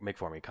make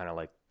for me, kind of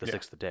like the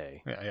Sixth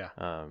Day.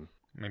 Yeah.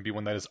 Maybe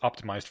one that is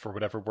optimized for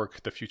whatever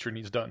work the future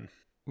needs done.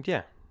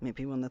 Yeah.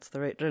 Maybe one that's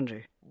the right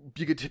gender.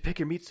 You get to pick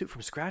your meat suit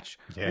from scratch?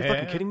 Yeah. Are you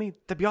fucking kidding me?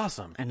 That'd be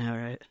awesome. I know,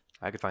 right?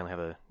 I could finally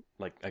have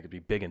I could be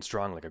big and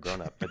strong like a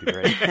grown-up. That'd be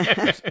great.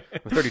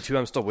 I'm 32.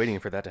 I'm still waiting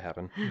for that to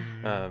happen.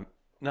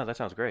 No, that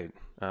sounds great.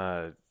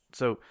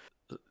 So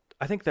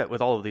I think that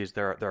with all of these,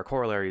 there are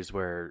corollaries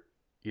where,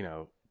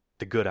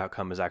 the good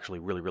outcome is actually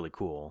really, really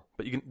cool.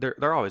 But there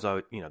are always,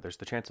 there's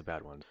the chance of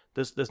bad ones.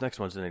 This next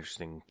one's an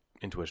interesting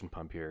intuition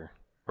pump here,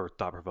 or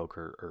thought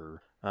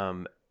provoker,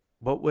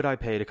 what would I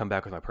pay to come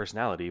back with my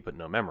personality but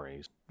no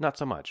memories? Not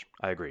so much.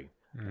 I agree.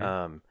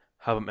 How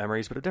about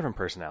memories but a different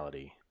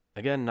personality?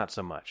 Again, not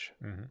so much.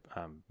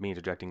 Me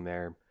interjecting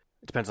there,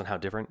 it depends on how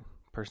different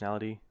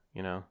personality,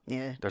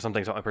 Yeah. There's some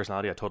things about my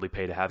personality I totally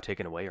pay to have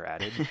taken away or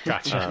added.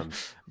 Gotcha.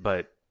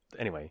 But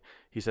anyway,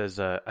 he says,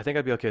 I think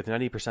I'd be okay with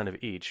 90% of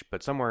each,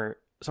 but somewhere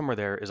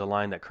there is a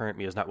line that current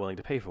me is not willing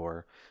to pay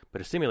for,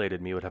 but a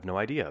simulated me would have no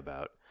idea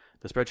about.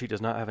 The spreadsheet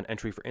does not have an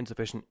entry for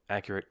insufficiently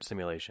accurate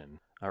simulation.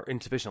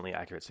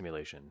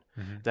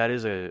 That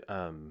is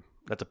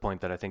that's a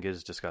point that I think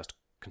is discussed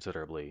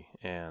considerably,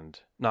 and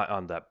not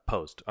on that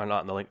post, or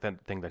not in the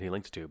that thing that he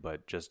linked to,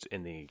 but just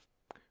in the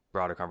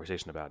broader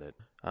conversation about it.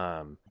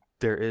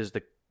 There is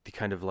the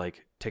kind of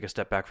take a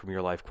step back from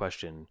your life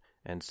question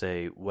and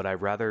say, would I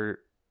rather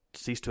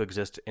cease to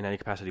exist in any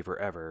capacity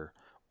forever,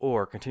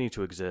 or continue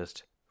to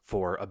exist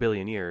for a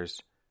billion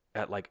years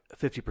at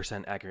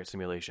 50% accurate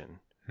simulation?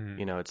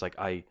 It's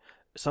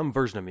some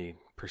version of me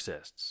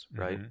persists,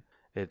 right?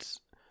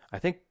 I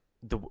think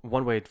the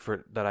one way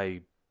that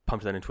I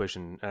pumped that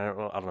intuition, and I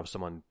don't know if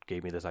someone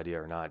gave me this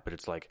idea or not, but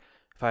it's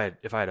if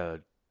I had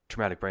a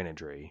traumatic brain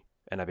injury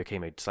and I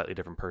became a slightly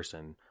different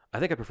person, I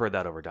think I preferred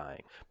that over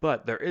dying.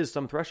 But there is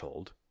some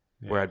threshold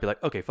where I'd be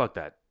like, okay, fuck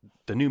that.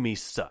 The new me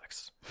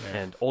sucks. Yeah.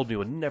 And old me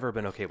would never have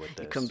been okay with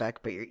this. You come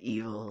back, but you're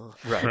evil.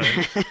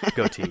 Right.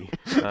 Goatee.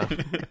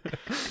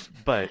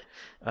 But,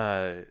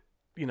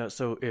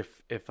 so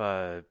if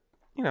I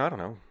don't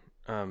know,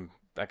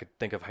 I could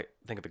think of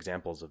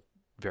examples of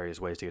various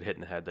ways to get hit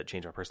in the head that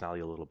change my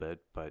personality a little bit,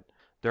 but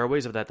there are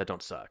ways of that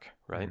don't suck,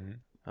 right?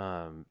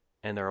 And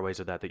there are ways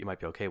of that you might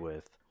be okay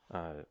with.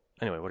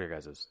 Anyway, what are your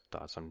guys'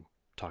 thoughts? I'm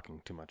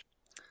talking too much.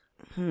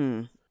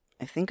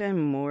 I think I'm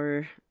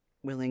more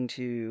willing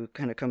to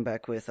kind of come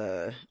back with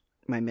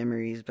my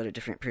memories but a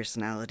different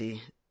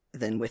personality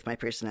than with my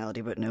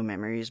personality but no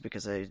memories,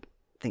 because I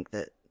think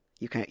that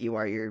you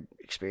are your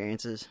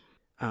experiences.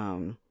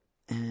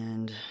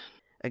 And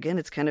again,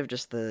 it's kind of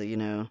just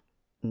the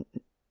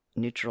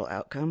neutral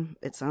outcome.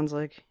 It sounds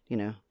like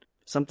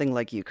something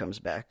like you comes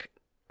back,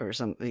 or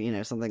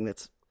something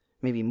that's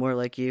maybe more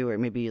like you, or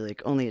maybe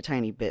only a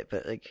tiny bit,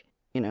 but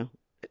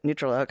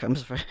neutral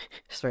outcomes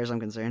as far as I'm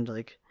concerned.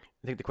 I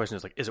think the question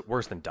is it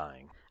worse than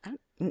dying?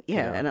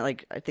 Yeah, and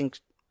I think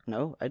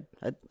no.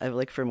 I'd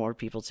like for more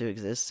people to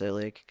exist. So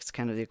it's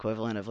kind of the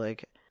equivalent of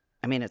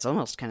it's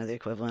almost kind of the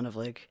equivalent of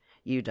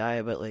you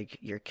die,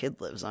 but your kid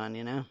lives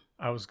on.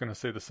 I was gonna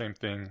say the same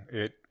thing.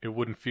 It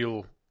wouldn't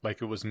feel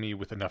like it was me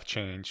with enough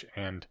change.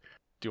 And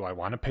do I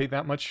want to pay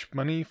that much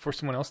money for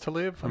someone else to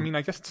live? I mean,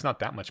 I guess it's not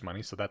that much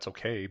money, so that's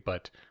okay.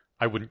 But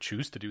I wouldn't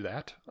choose to do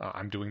that.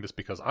 I'm doing this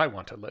because I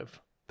want to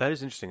live. That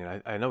is interesting,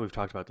 and I know we've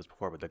talked about this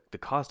before, but the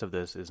cost of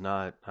this is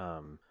not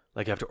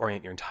you have to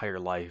orient your entire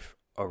life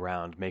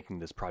around making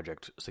this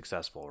project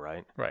successful,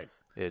 right? Right.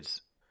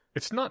 It's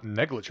not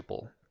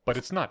negligible, but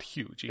it's not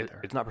huge either.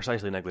 It's not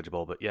precisely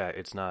negligible, but yeah,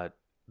 it's not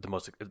the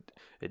most.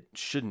 It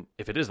shouldn't.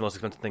 If it is the most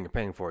expensive thing you're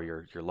paying for,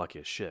 you're lucky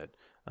as shit.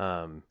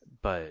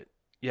 But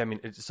yeah, I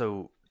mean,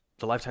 so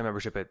the lifetime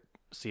membership at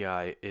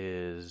CI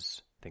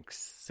is I think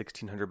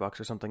 $1,600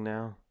 or something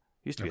now.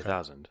 It used to be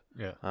 $1,000.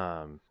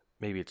 Yeah.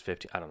 Maybe it's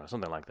 $50. I don't know,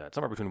 something like that.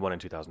 Somewhere between $1,000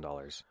 and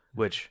 $2,000,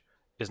 which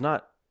is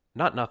not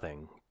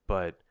nothing.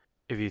 But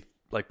if you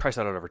price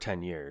that out over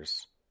 10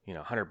 years,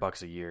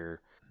 $100 a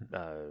year,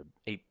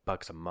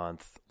 $8 a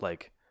month,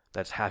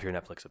 that's half your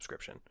Netflix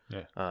subscription.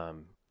 Yeah.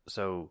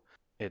 So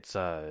it's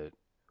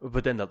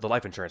but then the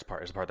life insurance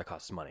part is the part that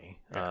costs money.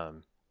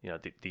 Yeah.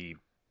 The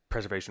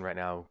preservation right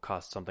now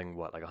costs something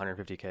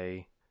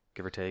 $150K,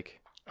 give or take.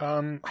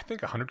 I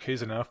think 100K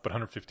is enough, but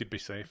 150 to be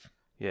safe.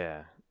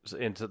 Yeah. So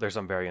there's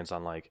some variance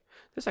on this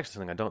is actually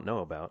something I don't know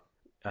about.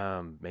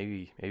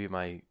 Maybe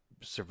my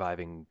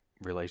surviving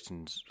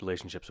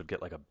relationships would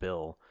get a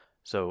bill.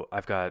 So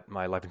I've got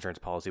my life insurance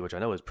policy, which I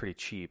know is pretty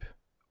cheap.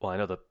 Well, I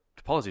know the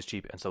policy is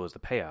cheap, and so is the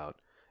payout.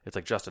 It's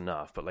just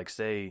enough. But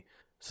say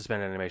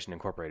Suspended Animation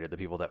Incorporated, the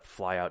people that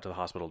fly out to the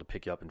hospital to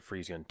pick you up and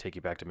freeze you and take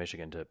you back to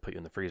Michigan to put you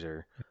in the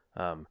freezer,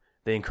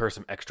 they incur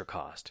some extra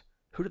cost.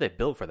 Who do they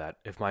bill for that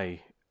if my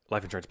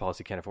life insurance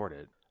policy can't afford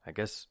it? I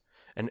guess.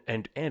 And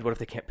what if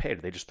they can't pay?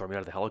 Do they just throw me out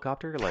of the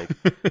helicopter?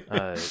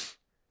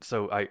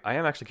 So I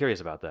am actually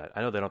curious about that.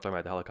 I know they don't throw me out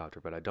of the helicopter,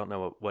 but I don't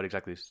know what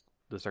exactly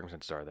the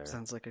circumstances are there.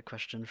 Sounds like a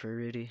question for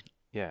Rudy.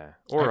 Yeah.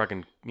 Or I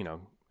can,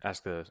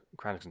 ask the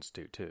Cryonics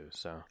Institute too.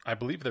 So I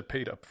believe they're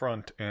paid up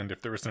front, and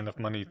if there isn't enough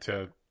money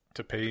to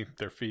pay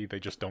their fee, they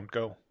just don't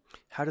go.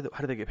 How do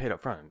they get paid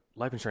up front?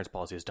 Life insurance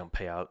policies don't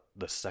pay out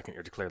the second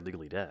you're declared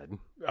legally dead.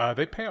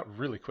 They pay out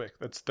really quick.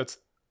 That's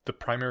the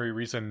primary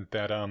reason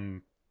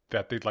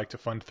that they'd like to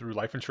fund through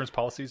life insurance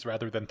policies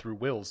rather than through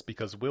wills,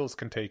 because wills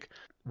can take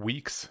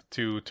weeks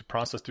to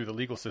process through the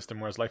legal system,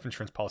 whereas life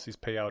insurance policies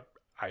pay out,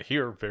 I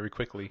hear, very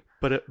quickly.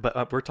 But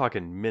we're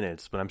talking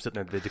minutes. When I'm sitting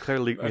there, they declare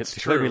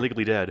me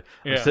legally dead.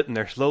 Yeah. I'm sitting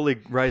there slowly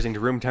rising to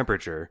room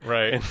temperature.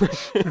 Right.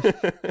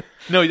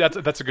 No,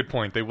 that's a good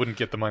point. They wouldn't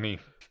get the money.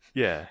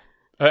 Yeah.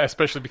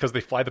 Especially because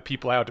they fly the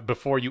people out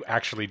before you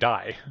actually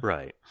die.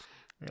 Right.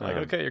 You're like,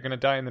 okay, you're going to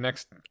die in the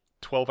next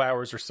 12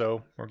 hours or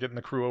so. We're getting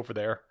the crew over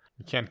there.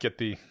 You can't get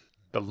the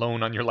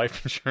loan on your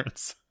life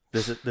insurance.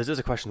 This is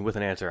a question with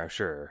an answer, I'm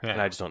sure, yeah.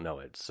 and I just don't know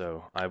it.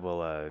 So I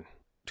will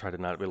try to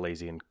not be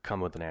lazy and come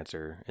with an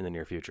answer in the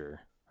near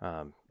future.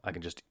 I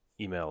can just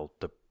email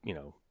the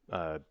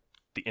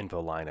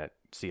info line at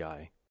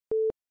CI.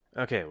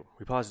 Okay,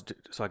 we paused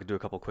so I could do a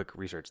couple quick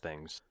research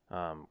things.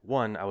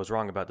 One, I was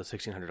wrong about the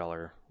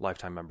 $1,600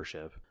 lifetime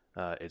membership.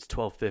 It's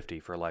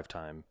 $1,250 for a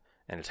lifetime,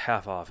 and it's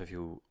half off if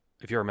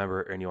you're a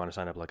member and you want to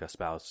sign up like a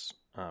spouse.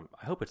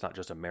 I hope it's not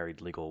just a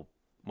married legal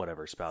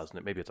whatever spouse.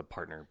 Maybe it's a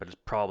partner, but it's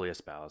probably a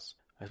spouse.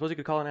 I suppose you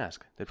could call and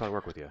ask. They'd probably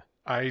work with you.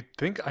 I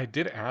think I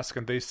did ask,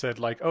 and they said,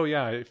 like, oh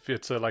yeah, if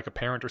it's like a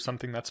parent or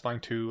something, that's fine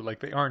too. Like,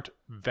 they aren't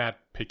that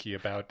picky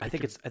about. I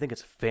think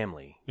it's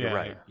family. Yeah, you're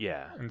right.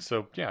 Yeah. And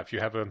so yeah, if you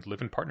have a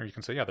live-in partner, you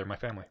can say, yeah, they're my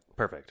family.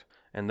 Perfect.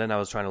 And then I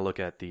was trying to look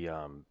at the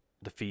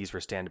fees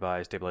for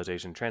standby,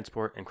 stabilization,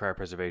 transport, and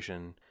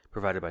cryopreservation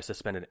provided by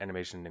Suspended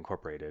Animation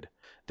Incorporated.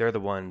 They're the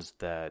ones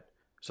that,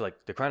 so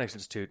like the Cryonics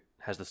Institute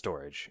has the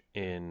storage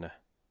in,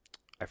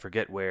 I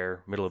forget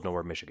where, middle of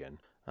nowhere, Michigan.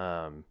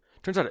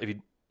 Turns out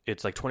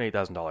it's like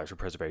 $28,000 for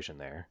preservation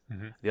there.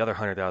 Mm-hmm. The other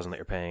 $100,000 that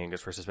you're paying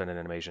is for suspended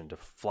animation to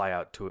fly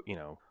out to,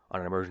 on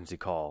an emergency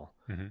call.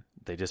 Mm-hmm.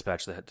 They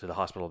dispatch to the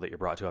hospital that you're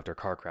brought to after a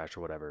car crash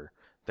or whatever.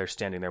 They're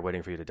standing there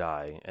waiting for you to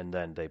die, and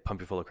then they pump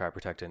you full of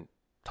cryoprotectant,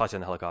 toss you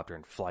in the helicopter,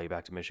 and fly you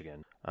back to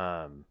Michigan.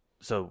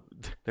 So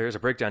there is a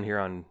breakdown here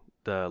on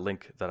the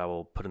link that I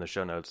will put in the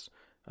show notes.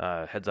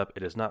 Heads up,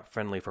 it is not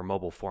friendly for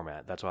mobile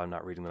format. That's why I'm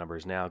not reading the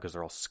numbers now, because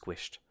they're all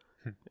squished.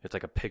 It's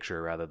like a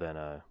picture rather than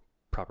a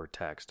proper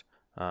text.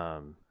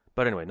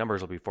 But anyway,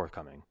 numbers will be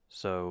forthcoming.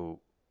 So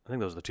I think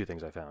those are the two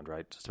things I found,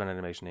 right? Suspended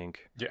Animation Inc.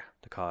 Yeah.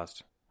 The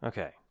cost.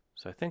 Okay.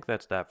 So I think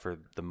that's that for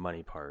the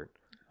money part.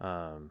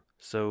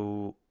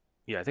 So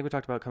yeah, I think we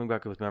talked about coming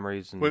back with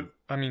memories. And... Well,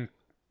 I mean,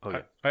 oh,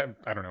 yeah.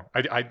 I don't know.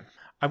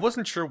 I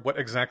wasn't sure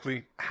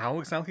how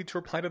exactly to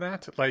reply to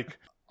that. Like,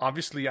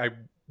 obviously I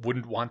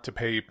wouldn't want to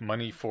pay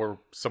money for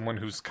someone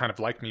who's kind of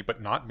like me,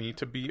 but not me,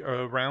 to be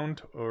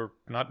around, or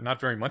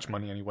not very much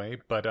money anyway.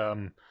 But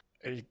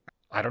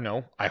I don't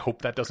know. I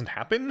hope that doesn't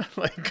happen.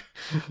 Like,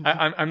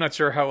 I'm not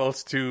sure how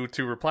else to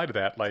reply to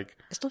that. Like,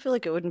 I still feel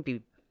like it wouldn't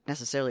be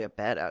necessarily a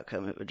bad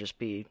outcome. It would just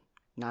be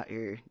not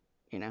your,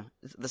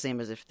 the same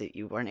as if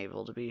you weren't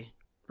able to be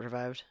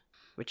revived,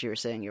 which you were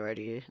saying you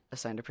already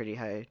assigned a pretty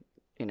high,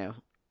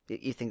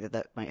 you think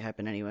that might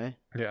happen anyway.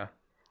 Yeah.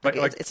 Like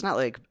it's not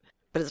like,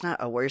 but it's not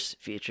a worse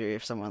feature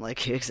if someone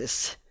like you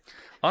exists.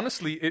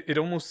 Honestly, it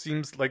almost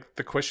seems like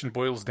the question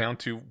boils down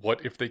to,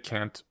 what if they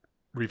can't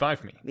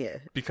revive me? Yeah.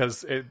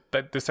 Because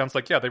this sounds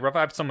like, yeah, they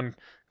revived someone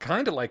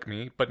kind of like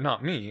me, but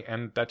not me,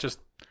 and that just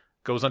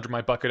goes under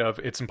my bucket of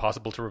it's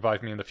impossible to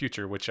revive me in the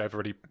future, which I've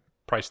already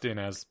priced in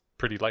as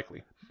pretty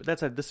likely. But that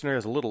said, this scenario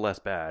is a little less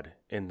bad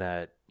in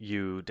that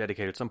you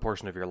dedicated some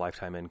portion of your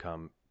lifetime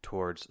income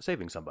towards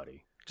saving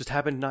somebody. Just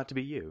happened not to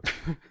be you.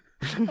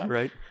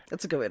 Right?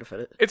 That's a good way to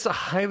put it. It's a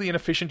highly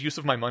inefficient use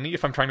of my money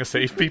if I'm trying to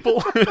save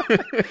people.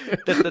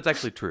 That's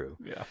actually true.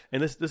 Yeah.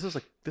 And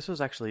this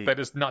was actually, that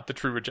is not the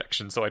true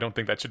rejection, so I don't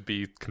think that should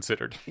be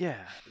considered.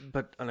 Yeah.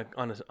 But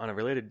on a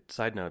related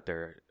side note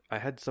there, I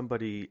had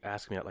somebody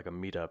ask me at like a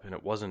meetup, and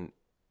it was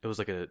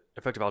like a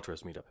effective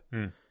altruist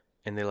meetup.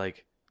 And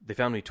they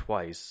found me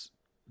twice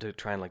to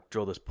try and like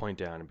drill this point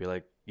down and be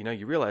like,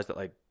 you realize that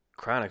like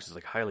Cryonics is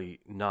like highly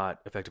not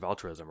effective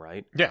altruism,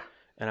 right? Yeah.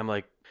 And I'm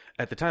like,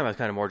 at the time I was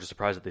kind of more just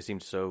surprised that they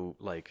seemed so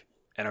like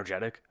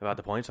energetic about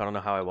the point. So I don't know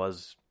how I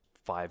was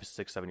 5,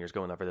 6, 7 years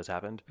ago whenever this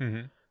happened.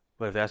 Mm-hmm.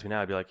 But if they asked me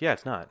now, I'd be like, yeah,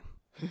 it's not.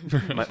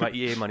 my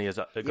EA money goes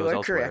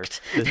elsewhere.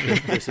 Correct.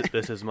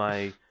 This is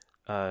my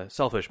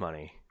selfish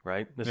money,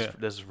 right? This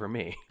is for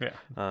me.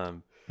 Yeah.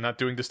 Not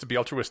doing this to be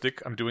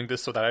altruistic. I'm doing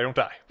this so that I don't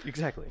die.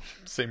 Exactly.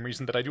 Same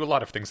reason that I do a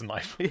lot of things in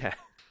life. Yeah.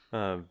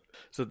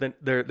 So then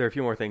there are a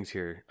few more things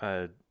here.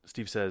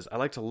 Steve says, I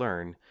like to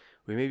learn.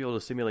 We may be able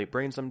to simulate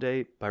brains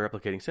someday by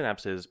replicating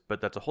synapses,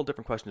 but that's a whole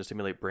different question to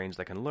simulate brains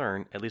that can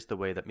learn, at least the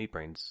way that meat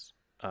brains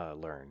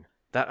learn.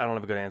 That I don't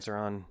have a good answer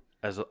on,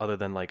 other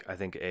than like I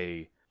think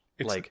a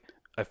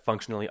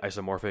functionally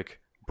isomorphic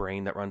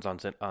brain that runs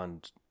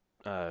on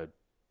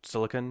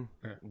silicon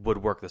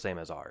would work the same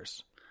as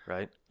ours,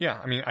 right? Yeah,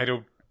 I mean,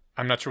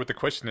 I'm not sure what the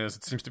question is.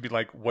 It seems to be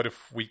like, what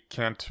if we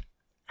can't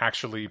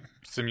actually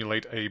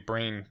simulate a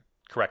brain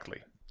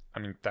correctly? I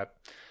mean, that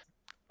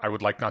I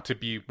would like not to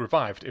be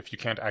revived if you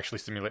can't actually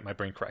simulate my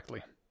brain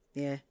correctly.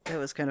 Yeah, that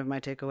was kind of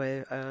my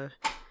takeaway.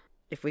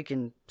 If we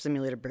can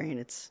simulate a brain,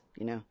 it's,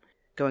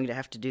 going to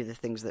have to do the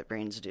things that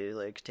brains do,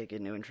 like take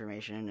in new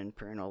information and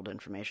put in old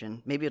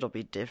information. Maybe it'll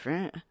be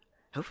different.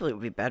 Hopefully it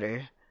will be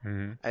better.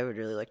 Mm-hmm. I would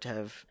really like to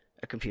have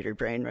a computer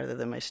brain rather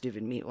than my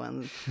stupid meat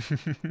one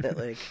that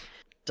like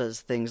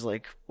does things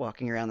like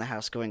walking around the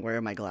house going, where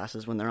are my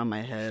glasses, when they're on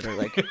my head, or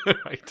like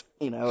Right.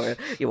 or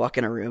you walk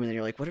in a room and then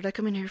you're like, what did I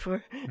come in here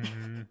for?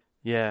 Mm-hmm.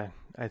 Yeah,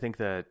 I think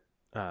that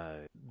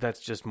that's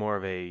just more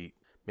of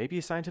maybe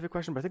a scientific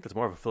question, but I think that's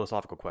more of a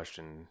philosophical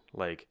question.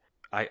 Like,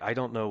 I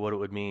don't know what it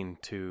would mean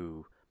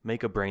to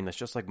make a brain that's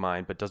just like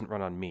mine but doesn't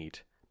run on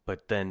meat,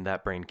 but then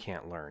that brain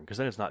can't learn, because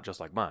then it's not just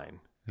like mine.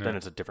 Yeah. Then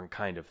it's a different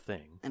kind of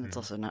thing. And it's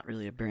also not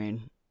really a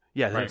brain.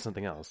 Yeah, then Right. it's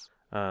something else.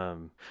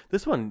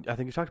 This one, I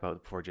think you talked about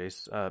it before,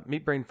 Jace.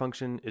 Meat-brain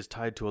function is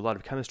tied to a lot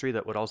of chemistry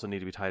that would also need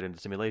to be tied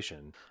into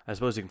simulation. I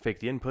suppose you can fake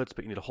the inputs,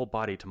 but you need a whole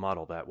body to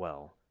model that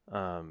well.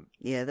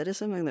 Yeah, that is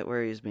something that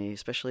worries me,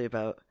 especially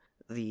about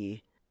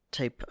the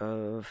type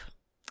of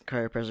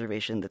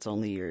cryopreservation that's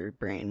only your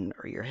brain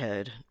or your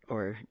head,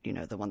 or,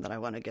 the one that I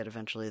want to get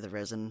eventually, the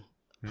resin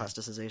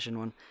plasticization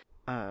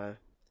one.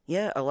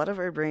 Yeah, a lot of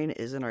our brain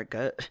is in our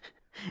gut,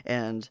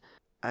 and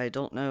I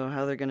don't know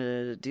how they're going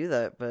to do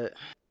that, but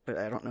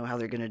I don't know how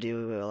they're going to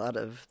do a lot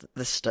of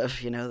this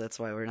stuff, that's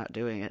why we're not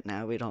doing it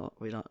now. We don't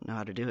know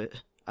how to do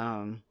it.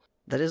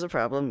 That is a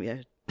problem,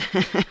 yeah.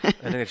 I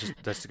think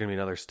that's going to be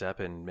another step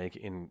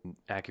in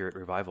accurate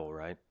revival,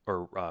 right?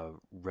 Or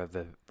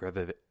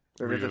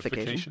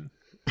Revivification.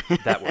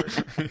 That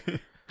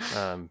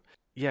word.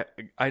 Yeah,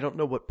 I don't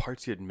know what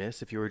parts you'd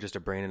miss if you were just a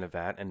brain in a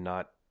vat and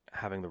not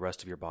having the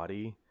rest of your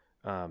body.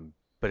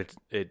 But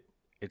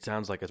it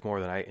sounds like it's more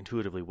than I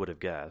intuitively would have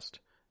guessed.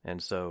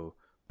 And so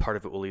part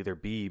of it will either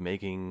be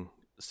making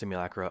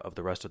simulacra of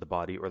the rest of the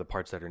body, or the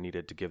parts that are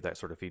needed to give that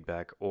sort of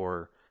feedback,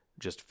 or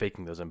just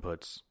faking those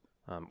inputs,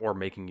 or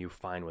making you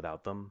fine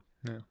without them.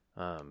 Yeah.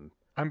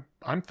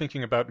 I'm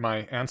thinking about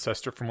my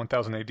ancestor from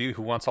 1000 AD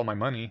who wants all my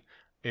money.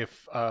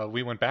 If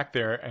we went back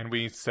there and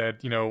we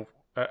said,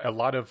 a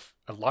lot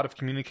of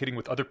communicating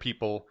with other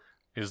people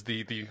is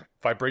the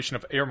vibration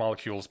of air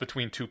molecules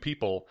between two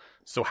people.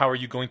 So how are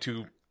you going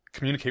to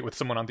communicate with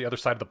someone on the other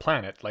side of the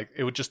planet? Like,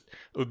 it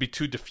would be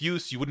too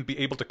diffuse. You wouldn't be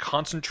able to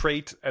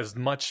concentrate as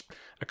much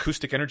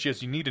acoustic energy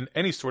as you need in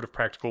any sort of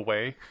practical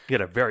way. You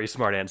had a very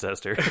smart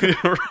ancestor.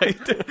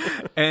 Right?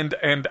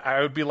 And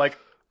I would be like,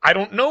 I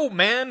don't know,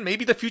 man.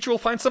 Maybe the future will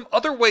find some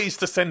other ways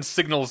to send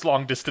signals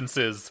long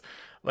distances.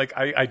 Like,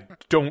 I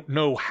don't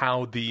know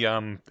how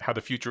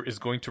the future is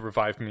going to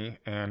revive me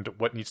and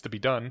what needs to be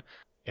done.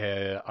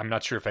 I'm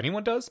not sure if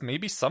anyone does.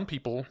 Maybe some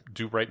people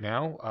do right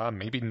now.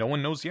 Maybe no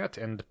one knows yet,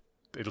 and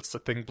it's a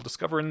thing we'll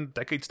discover in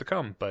decades to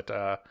come. But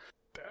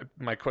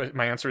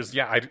my answer is,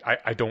 yeah,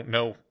 I don't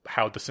know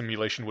how the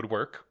simulation would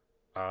work.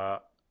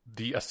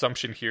 The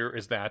assumption here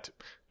is that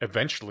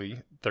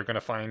eventually they're going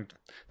to find,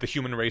 the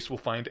human race will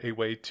find a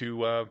way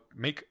to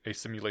make a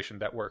simulation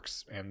that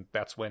works, and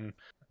that's when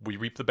we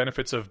reap the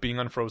benefits of being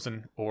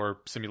unfrozen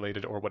or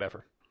simulated or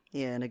whatever.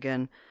 Yeah, and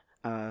again,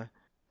 I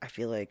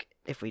feel like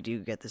if we do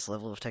get this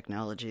level of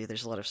technology,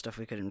 there's a lot of stuff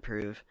we could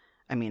improve.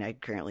 I mean, I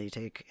currently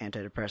take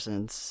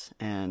antidepressants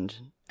and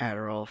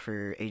Adderall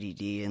for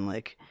ADD, and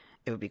like,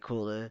 it would be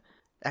cool to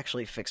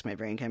actually fix my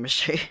brain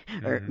chemistry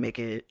or make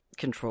it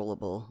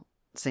controllable.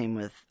 Same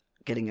with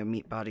getting a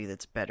meat body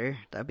that's better.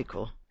 That'd be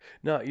cool.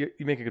 No, you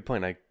make a good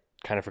point. I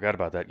kind of forgot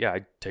about that. Yeah,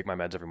 I take my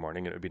meds every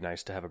morning, and it would be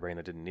nice to have a brain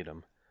that didn't need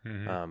them.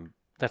 Mm-hmm.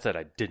 That said,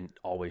 I didn't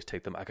always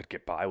take them. I could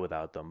get by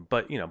without them.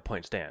 But,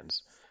 point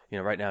stands.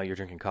 Right now you're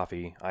drinking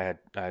coffee. I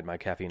had my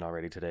caffeine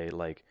already today.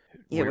 Like,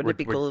 yeah, wouldn't it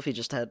be cool if you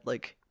just had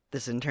like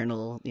this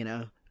internal,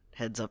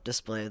 heads-up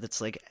display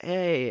that's like,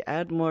 hey,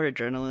 add more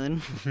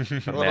adrenaline,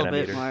 a little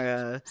bit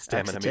more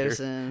stamina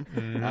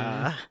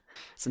oxytocin,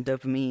 some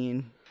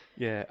dopamine.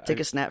 Yeah.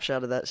 Take a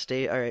snapshot of that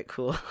state. All right,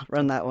 cool.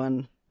 Run that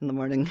one in the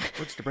morning.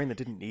 Or just a brain that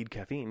didn't need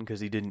caffeine because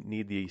he didn't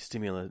need the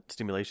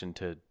stimulation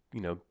to,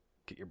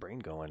 get your brain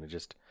going. It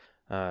just,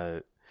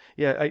 so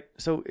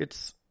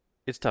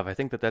it's tough. I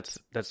think that's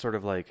sort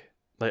of like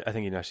I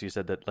think you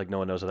said that like no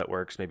one knows how that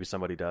works. Maybe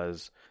somebody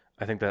does.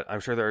 I think that I'm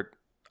sure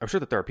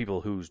that there are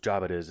people whose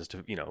job it is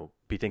to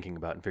be thinking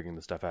about and figuring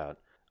this stuff out.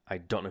 I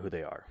don't know who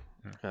they are.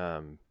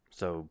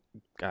 So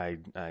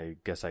I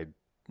guess I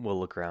will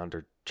look around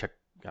or check.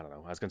 I don't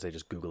know. I was gonna say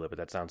just Google it, but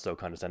that sounds so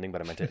condescending.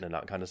 But I meant it in a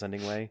not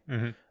condescending way.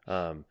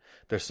 Mm-hmm.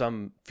 There's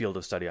some field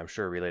of study I'm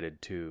sure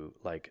related to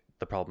like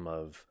the problem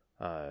of.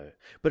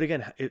 But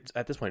again, it's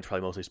at this point it's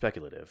probably mostly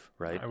speculative,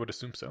 right? I would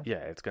assume so. Yeah,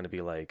 it's going to be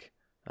like,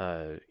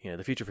 the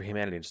Future for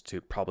Humanity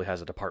Institute probably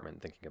has a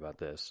department thinking about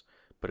this,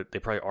 but they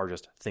probably are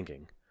just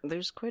thinking.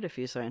 There's quite a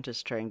few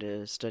scientists trying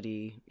to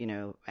study,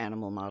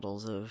 animal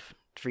models of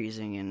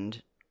freezing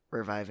and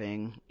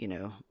reviving,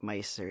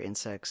 mice or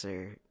insects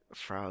or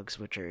frogs,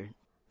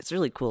 it's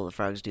really cool that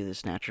frogs do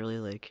this naturally,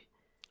 like...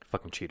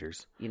 Fucking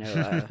cheaters.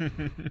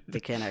 They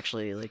can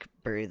actually, like,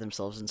 bury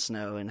themselves in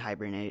snow and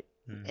hibernate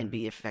and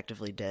be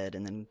effectively dead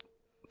and then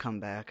come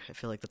back. I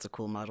feel like that's a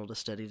cool model to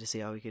study to see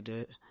how we could do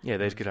it. Yeah,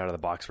 they just get out of the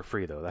box for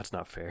free, though. That's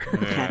not fair.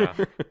 Yeah.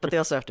 But they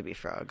also have to be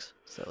frogs,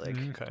 so like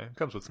Okay.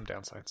 Comes with some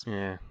downsides.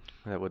 Yeah,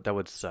 that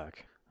would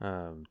suck.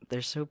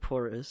 they're so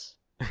porous.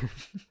 All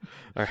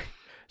right,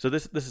 so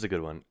this is a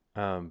good one.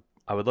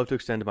 I would love to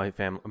extend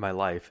my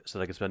life so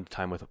that I can spend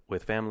time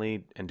with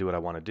family and do what I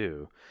want to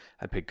do.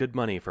 I'd pay good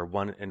money for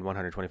 1 in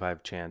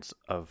 125 chance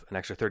of an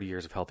extra 30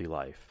 years of healthy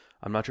life.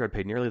 I'm not sure I'd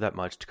pay nearly that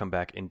much to come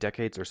back in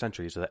decades or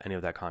centuries without any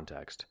of that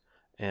context.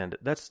 And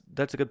that's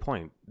a good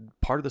point.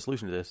 Part of the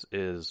solution to this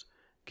is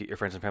get your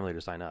friends and family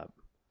to sign up.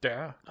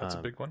 Yeah, that's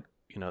a big one.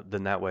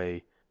 Then that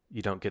way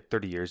you don't get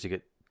 30 years, you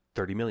get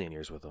 30 million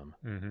years with them.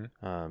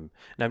 Mm-hmm.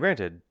 Now,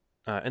 granted,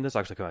 and this will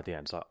actually come at the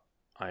end, so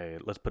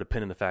let's put a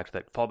pin in the fact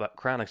that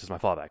Cryonics is my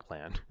fallback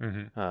plan.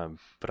 Mm-hmm.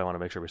 But I want to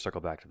make sure we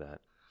circle back to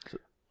that. So,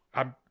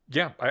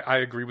 I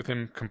agree with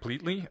him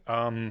completely.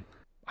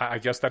 I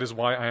guess that is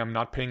why I am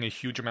not paying a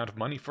huge amount of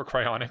money for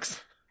cryonics.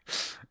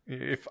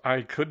 If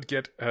I could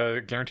get a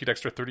guaranteed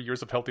extra 30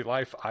 years of healthy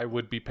life, I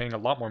would be paying a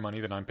lot more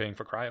money than I'm paying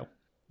for cryo.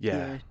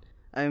 yeah.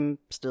 I'm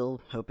still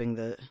hoping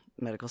that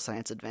medical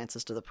science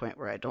advances to the point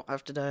where I don't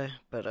have to die,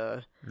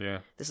 but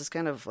this is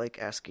kind of like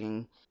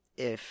asking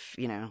if,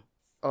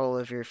 all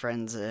of your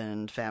friends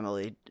and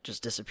family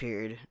just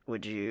disappeared,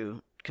 would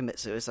you commit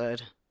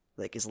suicide?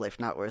 Like, is life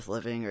not worth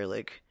living? Or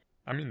like,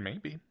 I mean,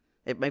 maybe.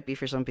 It might be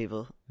for some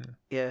people.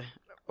 Yeah.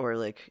 Or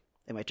like,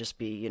 it might just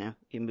be,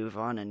 you move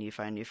on and you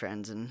find new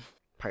friends and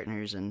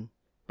partners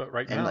But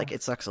right now, and like,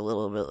 it sucks a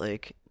little bit,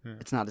 like,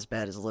 it's not as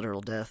bad as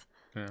literal death.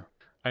 Yeah.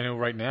 I know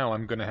right now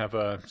I'm going to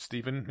have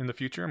Steven in the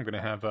future. I'm going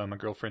to have my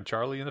girlfriend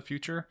Charlie in the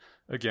future.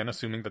 Again,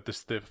 assuming that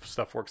this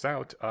stuff works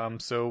out.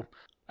 So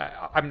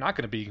I'm not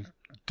going to be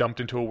dumped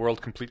into a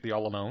world completely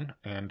all alone.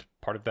 And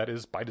part of that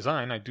is by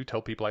design. I do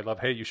tell people I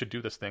love, hey, you should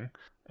do this thing.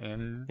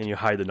 And you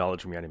hide the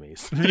knowledge from your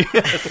enemies.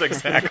 Yes,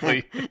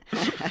 exactly.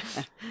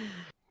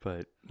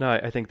 But no,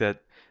 I think that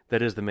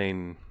is the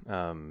main,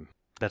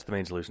 that's the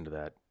main solution to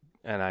that.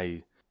 And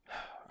I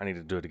need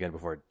to do it again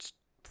before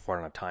I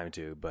don't have time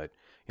to, but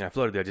I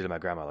floated the idea to my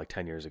grandma like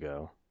 10 years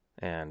ago,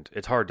 and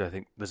it's hard to, I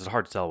think this is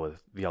hard to sell with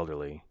the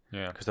elderly.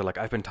 Yeah. Because they're like,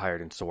 I've been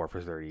tired and sore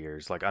for 30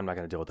 years. Like, I'm not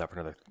going to deal with that for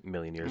another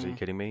million years. Are you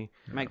kidding me?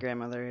 My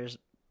grandmother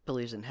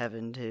believes in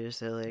heaven too,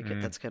 so like,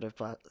 that's kind of,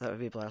 that would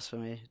be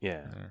blasphemy.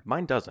 Yeah.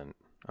 Mine doesn't.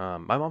 My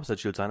mom said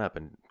she would sign up,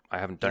 and I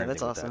haven't done anything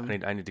that's with awesome.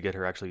 that. I need to get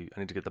her I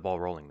need to get the ball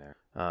rolling there.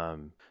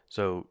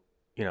 So,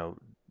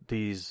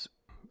 these,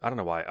 I don't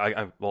know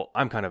why.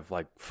 I'm kind of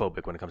like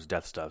phobic when it comes to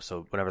death stuff.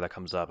 So whenever that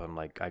comes up, I'm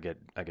like, I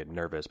get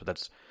nervous.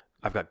 But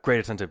I've got great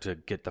incentive to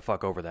get the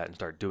fuck over that and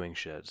start doing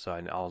shit. So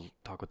I'll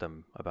talk with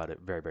them about it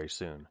very, very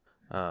soon.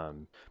 But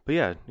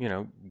yeah,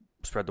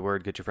 spread the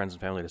word, get your friends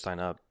and family to sign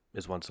up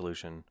is one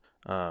solution.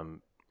 All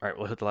right,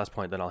 we'll hit the last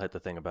point, then I'll hit the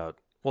thing about.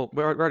 Well,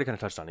 we already kind of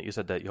touched on it. You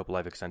said that you hope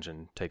life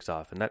extension takes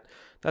off, and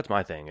that's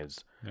my thing.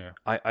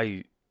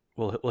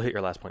 We'll hit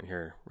your last point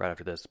here right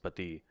after this. But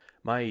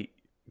my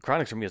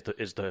Cryonics for me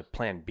is the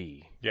plan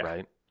B,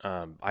 right?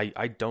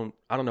 I don't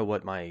know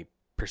what my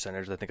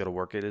percentage I think it'll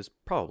work. It is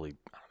probably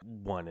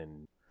 1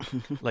 in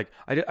like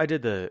I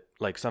did the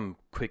some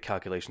quick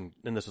calculation,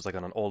 and this was like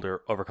on an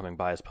older overcoming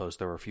bias post.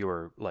 There were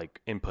fewer like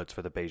inputs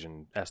for the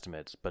Bayesian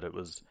estimates, but it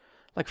was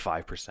like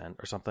 5%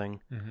 or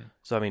something.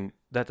 So I mean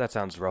that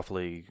sounds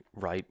roughly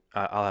right.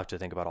 I'll have to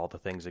think about all the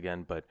things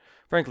again, but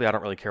frankly I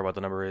don't really care what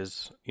the number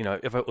is.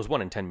 If it was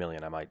 1 in 10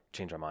 million I might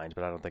change my mind,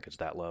 but I don't think it's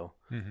that low.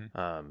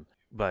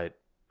 But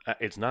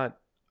it's not,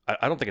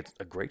 I don't think it's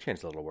a great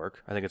chance that it'll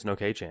work. I think it's an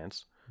okay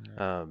chance.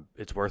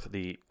 It's worth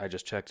I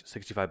just checked,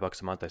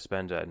 $65 a month I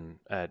spend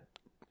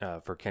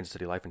for Kansas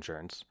City life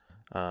insurance.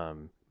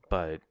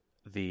 But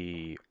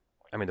the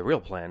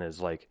real plan is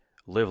like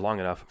live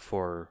long enough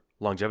for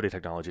longevity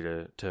technology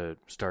to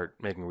start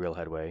making real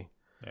headway.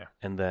 Yeah.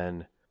 And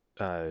then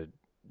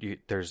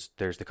there's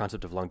the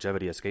concept of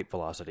longevity escape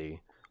velocity,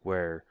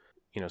 where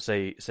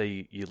say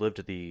you lived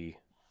to the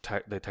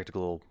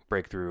technical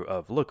breakthrough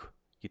of, look,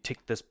 you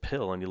take this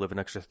pill and you live an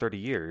extra 30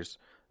 years.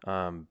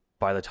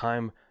 By the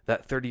time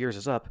that 30 years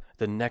is up,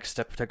 the next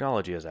step of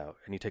technology is out,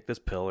 and you take this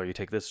pill or you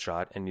take this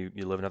shot and you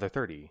live another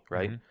 30,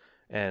 right?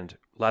 And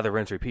lather,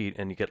 rinse, repeat,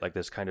 and you get like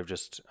this kind of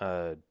just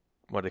what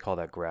do they call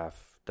that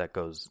graph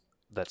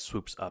that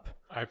swoops up?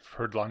 I've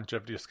heard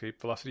longevity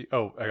escape velocity.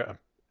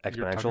 Exponential.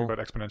 You're talking about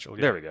exponential.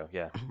 Yeah. There we go.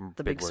 Yeah,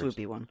 the big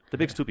swoopy one. The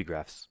big swoopy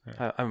graphs.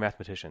 Yeah. I'm a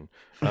mathematician.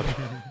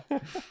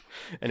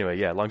 Anyway,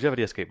 yeah,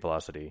 longevity escape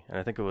velocity, and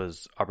I think it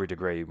was Aubrey de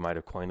Grey who might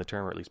have coined the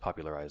term, or at least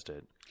popularized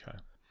it. Okay.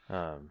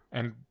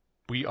 And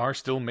we are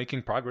still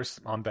making progress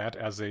on that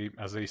as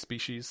a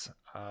species.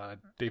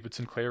 David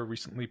Sinclair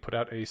recently put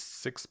out a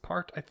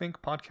 6-part, I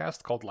think,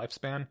 podcast called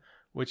Lifespan,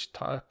 which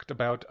talked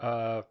about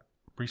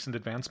recent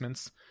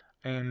advancements,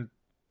 and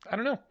I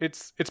don't know,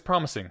 it's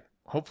promising.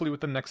 Hopefully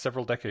within the next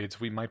several decades,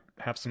 we might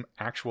have some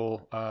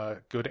actual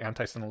good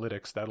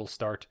anti-senolytics that'll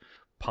start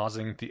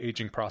pausing the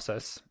aging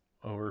process,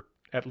 or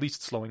at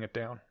least slowing it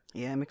down.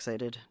 Yeah, I'm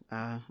excited.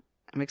 I'm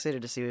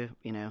excited to see,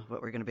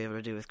 what we're going to be able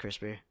to do with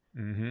CRISPR.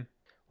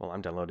 Well,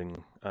 I'm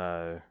downloading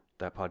the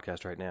that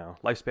podcast right now.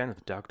 Lifespan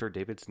with Dr.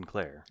 David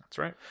Sinclair. That's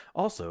right.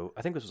 Also,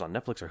 I think this was on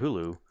Netflix or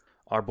Hulu.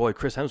 Our boy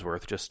Chris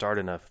Hemsworth just starred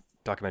in a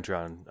documentary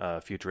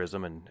on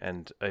futurism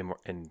and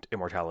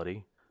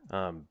immortality.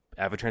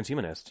 Avid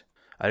transhumanist.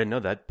 I didn't know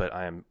that, but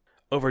I am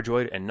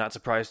overjoyed and not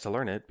surprised to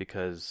learn it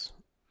because,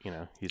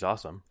 he's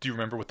awesome. Do you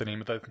remember what the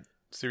name of the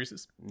series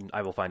is?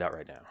 I will find out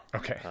right now.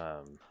 Okay.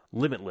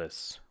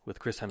 Limitless with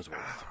Chris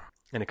Hemsworth.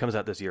 And it comes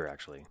out this year,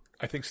 actually.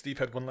 I think Steve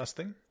had one last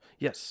thing.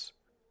 Yes.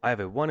 I have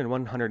a 1 in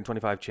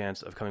 125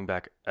 chance of coming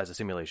back as a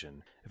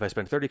simulation. If I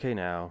spend $30K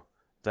now,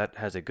 that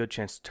has a good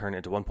chance to turn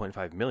into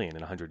 1.5 million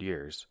in 100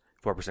 years.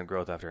 4%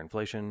 growth after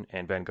inflation,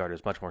 and Vanguard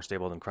is much more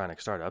stable than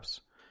Cryonics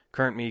startups.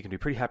 Current me can be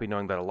pretty happy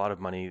knowing that a lot of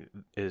money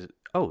is...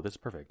 Oh, this is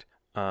perfect.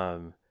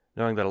 Knowing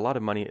that a lot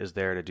of money is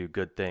there to do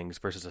good things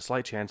versus a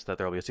slight chance that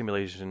there will be a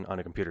simulation on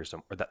a computer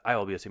or that I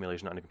will be a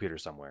simulation on a computer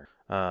somewhere.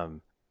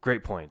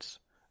 Great points.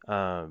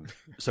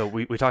 So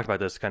we talked about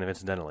this kind of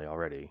incidentally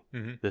already.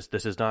 Mm-hmm.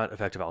 This is not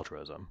effective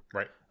altruism.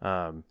 Right.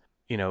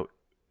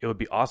 It would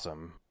be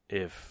awesome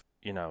if,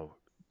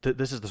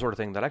 this is the sort of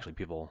thing that actually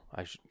people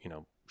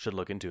should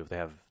look into if they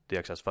have the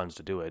excess funds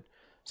to do it.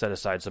 Set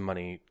aside some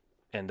money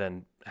and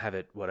then have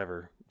it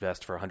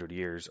vest for 100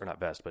 years, or not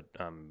vest, but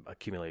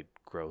accumulate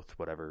growth,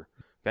 whatever.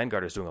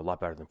 Vanguard is doing a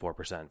lot better than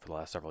 4% for the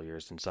last several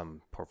years in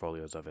some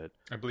portfolios of it.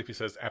 I believe he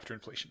says after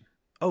inflation.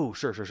 Oh,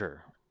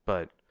 sure.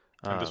 But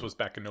and this was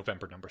back in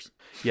November numbers.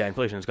 Yeah,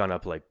 inflation has gone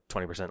up like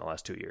 20% in the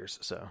last 2 years.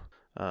 So,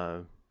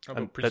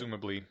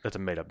 presumably that's a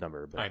made-up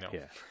number. But I know.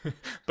 Yeah,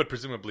 but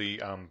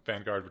presumably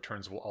Vanguard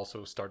returns will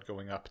also start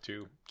going up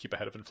to keep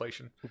ahead of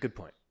inflation. Good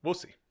point. We'll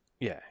see.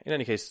 Yeah. In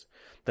any case,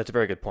 that's a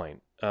very good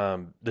point.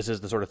 This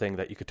is the sort of thing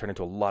that you could turn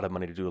into a lot of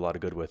money to do a lot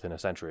of good with in a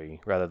century,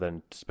 rather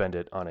than spend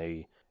it on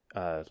a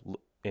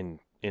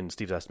in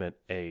Steve's estimate,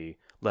 a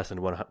less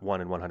than 1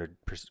 in 100%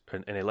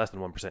 and a less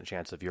than 1%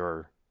 chance of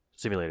your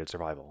simulated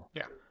survival.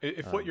 Yeah.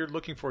 If what you're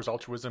looking for is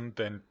altruism,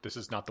 then this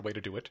is not the way to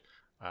do it.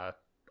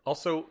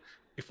 Also,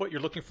 if what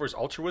you're looking for is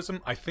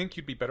altruism, I think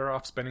you'd be better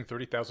off spending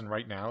 $30,000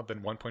 right now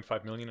than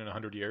 1.5 million in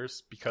 100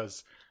 years,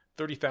 because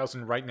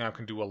 $30,000 right now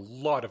can do a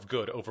lot of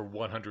good over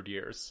 100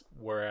 years,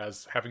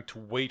 whereas having to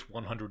wait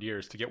 100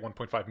 years to get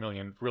 1.5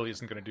 million really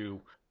isn't going to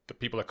do the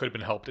people that could have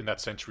been helped in that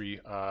century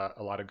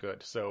a lot of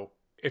good. So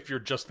if you're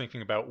just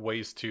thinking about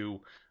ways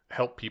to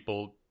help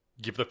people,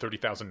 give the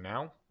 $30,000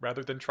 now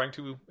rather than trying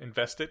to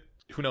invest it.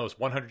 Who knows?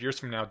 100 years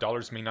from now,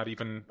 dollars may not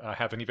even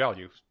have any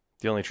value.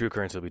 The only true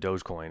currency will be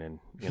Dogecoin, and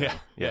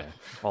yeah,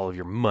 all of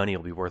your money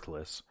will be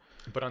worthless.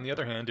 But on the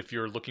other hand, if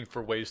you're looking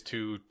for ways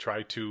to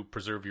try to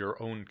preserve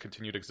your own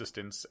continued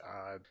existence,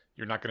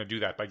 you're not going to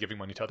do that by giving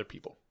money to other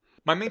people.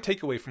 My main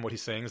takeaway from what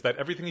he's saying is that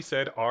everything he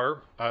said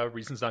are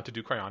reasons not to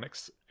do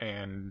cryonics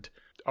and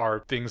are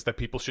things that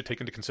people should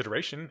take into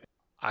consideration.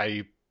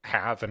 I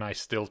have, and I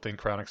still think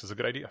cryonics is a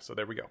good idea. So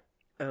there we go.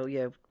 Oh,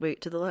 yeah.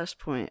 Wait, to the last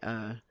point,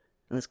 and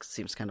this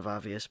seems kind of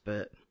obvious,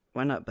 but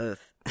why not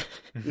both?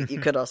 you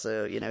could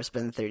also,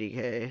 spend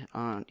 $30K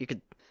on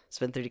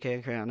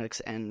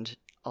cryonics and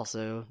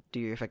also do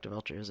your effective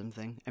altruism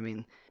thing. I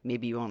mean,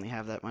 maybe you only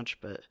have that much,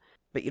 but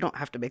you don't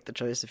have to make the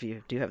choice if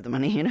you do have the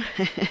money,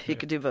 You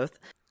could do both.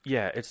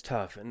 Yeah, it's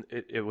tough, and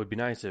it would be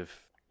nice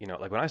if,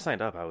 like when I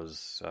signed up, I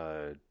was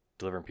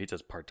delivering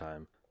pizzas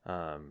part-time.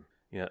 I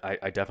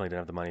definitely didn't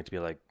have the money to be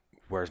like,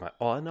 where's my...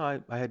 Oh,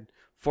 no, I had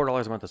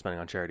 $4 a month of spending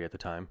on charity at the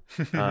time.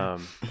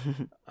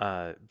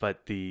 But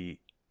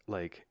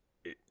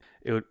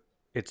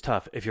it's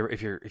tough if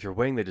you're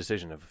weighing the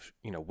decision of,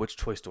 which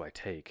choice do I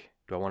take?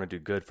 Do I want to do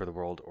good for the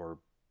world or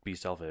be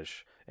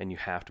selfish? And you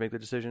have to make the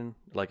decision,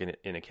 and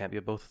it can't be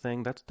a both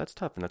thing. That's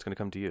tough, and that's going to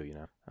come to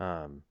you.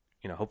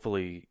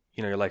 Hopefully,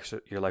 your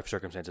life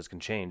circumstances can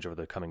change over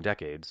the coming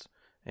decades,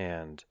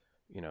 and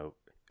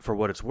for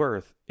what it's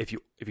worth, if you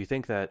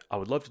think that I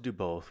would love to do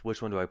both,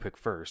 which one do I pick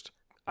first?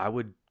 I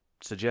would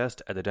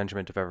suggest, at the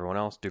detriment of everyone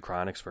else, do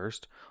cryonics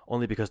first,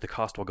 only because the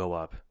cost will go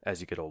up as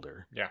you get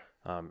older. Yeah.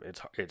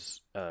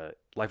 It's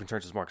life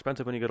insurance is more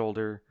expensive when you get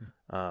older,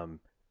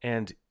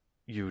 and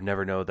you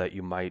never know that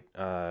you might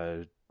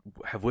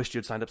have wished you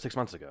had signed up 6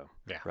 months ago.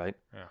 Yeah. Right.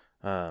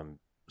 Yeah.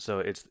 So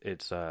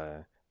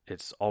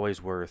it's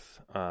always worth,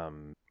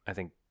 I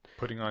think,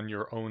 putting on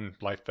your own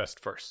life vest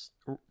first.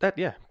 Attach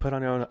your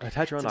own That's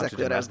oxygen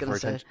exactly what I was mask gonna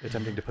before say.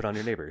 attempting to put on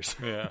your neighbors.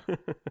 Yeah.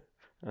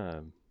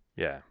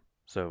 Yeah.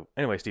 So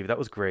anyway, Steve, that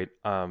was great.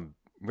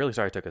 Really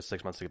sorry it took us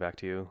 6 months to get back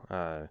to you.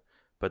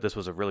 But this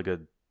was a really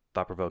good,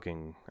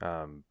 thought-provoking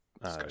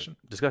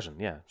discussion.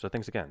 Yeah. So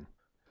thanks again.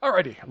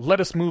 Alrighty,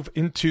 let us move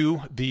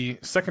into the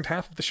second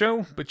half of the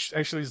show, which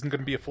actually isn't going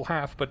to be a full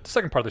half, but the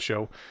second part of the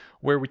show,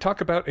 where we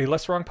talk about a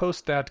less wrong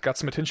post that got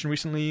some attention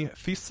recently,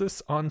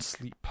 Thesis on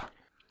Sleep.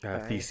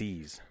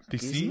 Theses.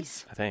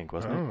 Theses? I think,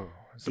 wasn't it? Oh,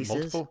 is it Thesis?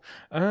 multiple?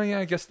 Yeah,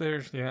 I guess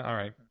there's, all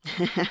right.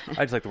 I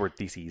just like the word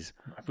theses.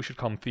 We should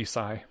call them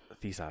Thesi,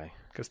 Thesi.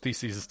 because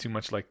theses is too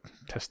much like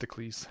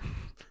testicles.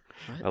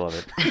 I love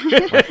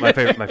it. my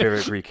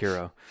favorite Greek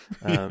hero.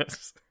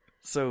 Yes.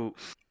 So...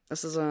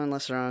 This is on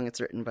Less Wrong.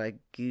 It's written by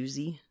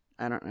Guzey.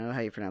 I don't know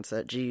how you pronounce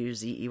that.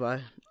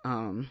 Guzey.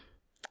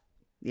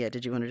 Yeah,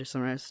 did you want to just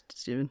summarize,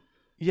 Steven?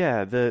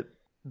 Yeah, the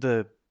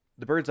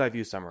bird's eye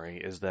view summary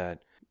is that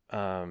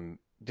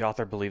the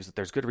author believes that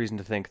there's good reason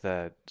to think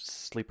that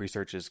sleep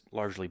research is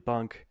largely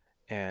bunk,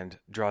 and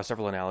draws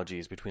several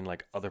analogies between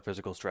like other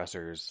physical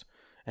stressors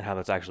and how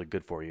that's actually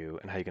good for you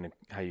and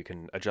how you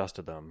can adjust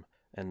to them,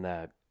 and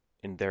that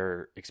in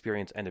their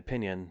experience and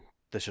opinion,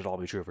 this should all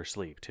be true for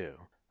sleep too.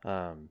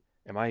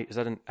 Is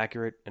that an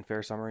accurate and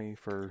fair summary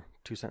for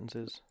 2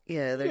 sentences?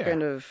 Yeah, they're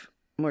kind of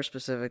more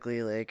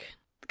specifically like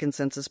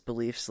consensus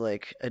beliefs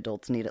like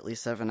adults need at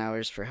least 7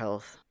 hours for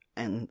health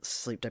and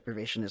sleep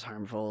deprivation is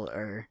harmful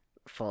are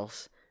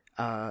false.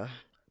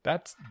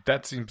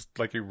 That seems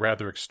like a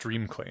rather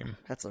extreme claim.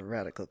 That's a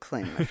radical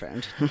claim, my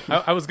friend.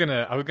 I was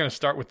gonna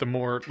start with the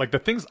more like the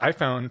things I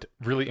found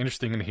really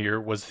interesting in here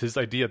was his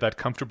idea that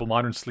comfortable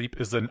modern sleep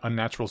is an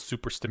unnatural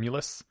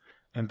superstimulus,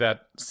 and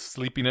that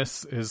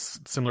sleepiness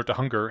is similar to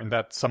hunger, and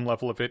that some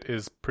level of it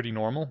is pretty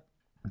normal.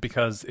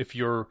 Because if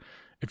you're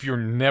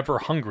never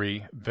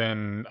hungry,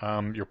 then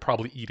you're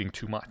probably eating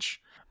too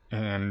much,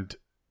 and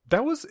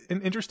that was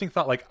an interesting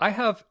thought. Like, I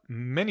have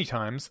many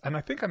times, and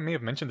I think I may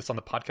have mentioned this on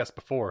the podcast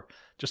before,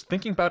 just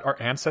thinking about our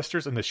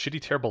ancestors and the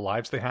shitty, terrible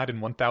lives they had in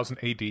 1000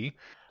 AD.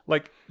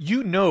 Like,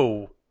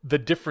 the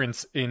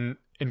difference in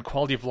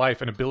quality of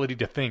life and ability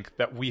to think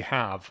that we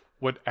have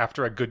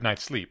after a good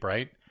night's sleep,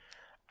 right?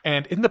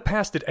 And in the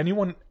past, did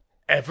anyone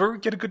ever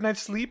get a good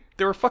night's sleep?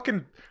 They were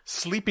fucking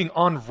sleeping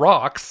on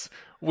rocks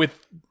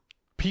with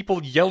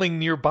people yelling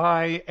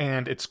nearby,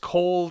 and it's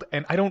cold,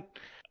 and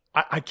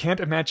I can't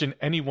imagine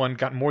anyone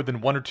got more than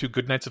 1 or 2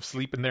 good nights of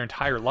sleep in their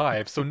entire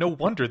lives, so no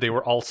wonder they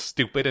were all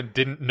stupid and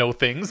didn't know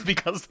things,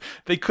 because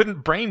they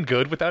couldn't brain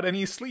good without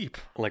any sleep.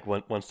 Like,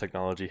 once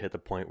technology hit the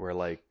point where,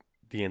 like,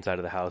 the inside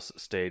of the house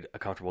stayed a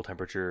comfortable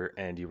temperature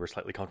and you were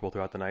slightly comfortable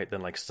throughout the night,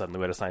 then, like, suddenly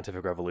we had a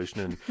scientific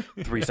revolution,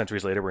 and 3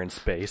 centuries later we're in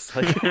space.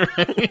 Like,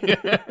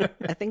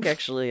 I think,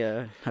 actually,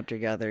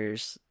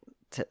 hunter-gatherers,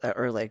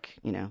 or, like,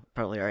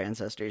 probably our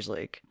ancestors,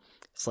 like,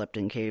 slept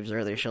in caves or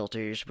other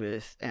shelters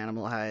with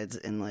animal hides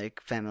in like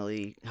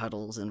family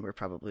huddles and were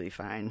probably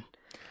fine.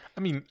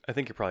 I mean, I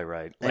think you're probably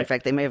right. In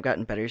fact, they may have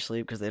gotten better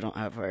sleep because they don't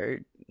have our,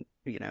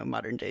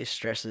 modern day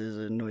stresses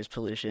and noise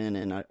pollution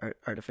and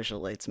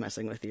artificial lights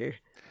messing with your.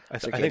 I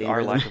think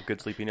our lack of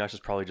good sleeping is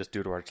probably just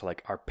due to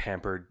our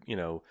pampered,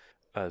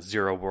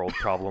 zero world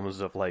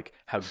problems of like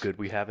how good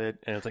we have it,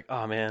 and it's like,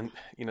 oh man,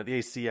 the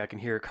AC, I can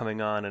hear it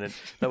coming on, and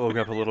that woke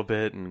me up a little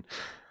bit, and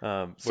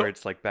where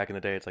it's like back in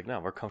the day, it's like, no,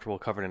 we're comfortable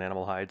covered in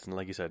animal hides, and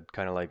like you said,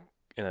 kind of like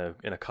in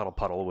a cuddle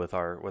puddle with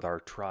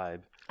our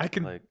tribe. I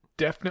can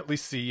definitely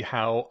see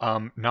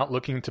how not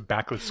looking into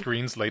backlit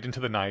screens late into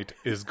the night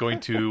is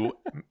going to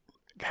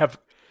have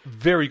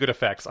very good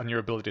effects on your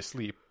ability to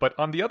sleep. But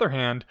on the other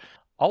hand,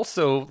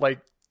 also,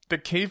 like, the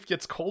cave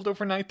gets cold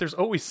overnight. There's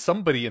always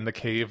somebody in the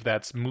cave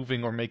that's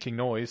moving or making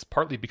noise,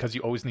 partly because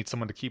you always need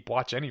someone to keep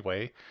watch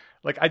anyway.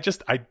 Like,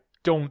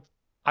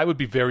 I would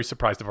be very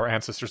surprised if our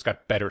ancestors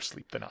got better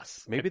sleep than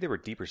us. Maybe they were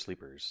deeper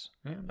sleepers.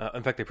 Yeah.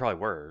 In fact, they probably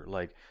were.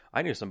 Like,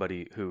 I knew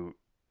somebody who,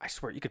 I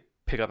swear, you could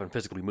pick up and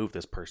physically move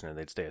this person and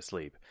they'd stay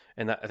asleep.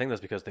 And I think that's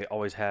because they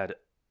always had,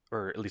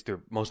 or at least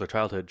most of their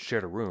childhood,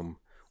 shared a room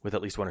with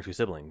at least 1 or 2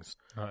 siblings.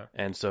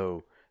 And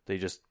so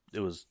it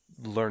was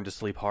learn to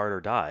sleep hard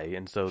or die.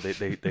 And so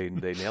they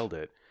nailed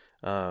it.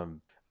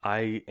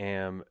 I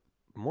am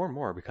more and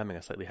more becoming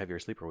a slightly heavier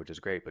sleeper, which is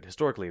great, but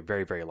historically a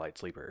very, very light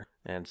sleeper.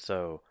 And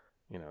so,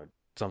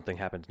 something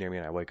happens near me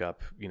and I wake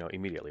up,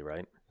 immediately,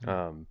 right?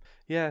 Mm-hmm.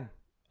 Yeah,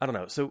 I don't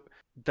know. So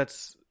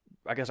that's,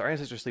 I guess, our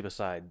ancestors sleep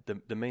aside,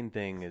 the main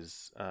thing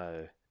is,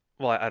 I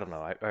don't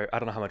know. I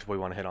don't know how much we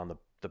want to hit on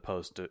the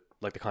post,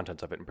 like the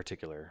contents of it in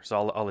particular.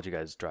 So I'll let you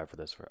guys drive for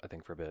this for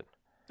a bit.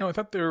 No, I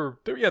thought there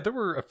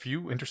were a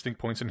few interesting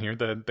points in here.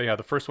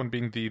 The first one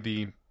being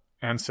the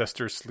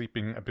ancestor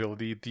sleeping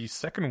ability. The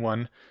second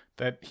one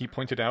that he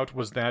pointed out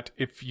was that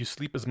if you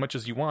sleep as much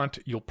as you want,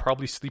 you'll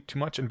probably sleep too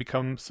much and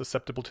become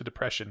susceptible to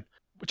depression,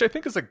 which I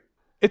think is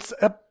it's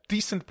a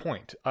decent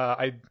point.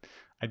 I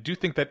do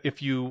think that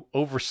if you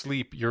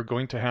oversleep, you're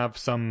going to have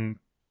some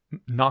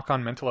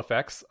knock-on mental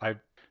effects. I've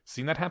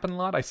seen that happen a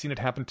lot. I've seen it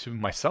happen to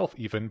myself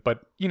even,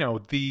 but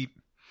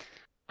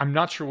I'm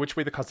not sure which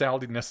way the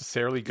causality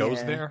necessarily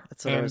goes there.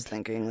 That's what I was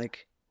thinking.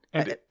 Like,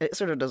 it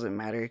sort of doesn't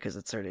matter because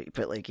it's sort of,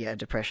 but like, yeah,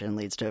 depression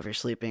leads to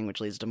oversleeping, which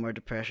leads to more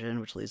depression,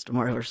 which leads to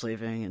more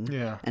oversleeping,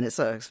 and it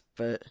sucks.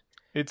 But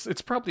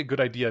it's probably a good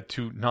idea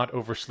to not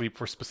oversleep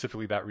for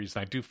specifically that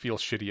reason. I do feel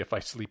shitty if I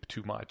sleep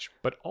too much,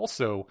 but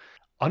also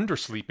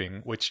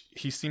undersleeping, which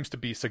he seems to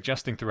be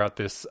suggesting throughout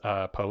this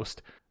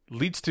post,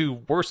 leads to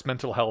worse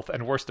mental health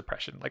and worse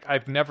depression. Like,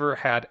 I've never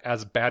had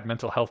as bad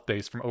mental health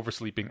days from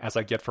oversleeping as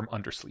I get from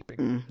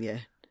undersleeping. Yeah.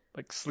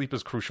 Like, sleep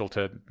is crucial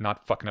to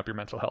not fucking up your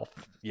mental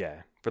health.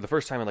 Yeah. For the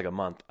first time in like a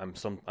month, I'm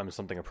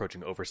something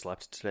approaching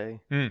overslept today.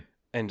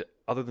 And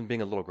other than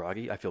being a little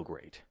groggy, I feel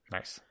great.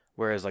 Nice.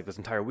 Whereas like this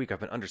entire week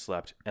I've been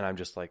underslept and I'm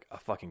just like a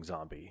fucking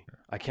zombie.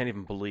 I can't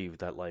even believe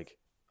that, like,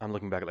 I'm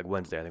looking back at like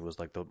Wednesday, I think was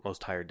like the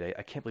most tired day.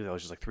 I can't believe that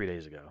was just like 3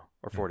 days ago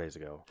or 4 days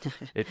ago.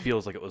 It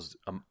feels like it was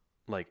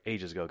like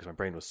ages ago because my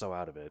brain was so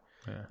out of it.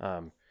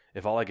 Yeah.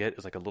 If all I get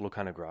is like a little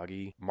kind of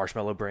groggy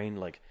marshmallow brain,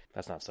 like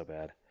that's not so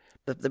bad.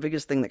 The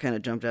biggest thing that kind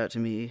of jumped out to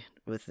me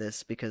with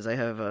this, because I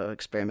have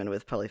experimented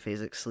with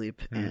polyphasic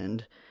sleep,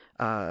 and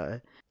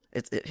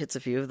it hits a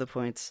few of the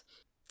points.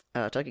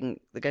 The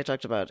guy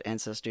talked about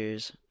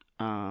ancestors,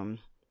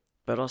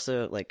 but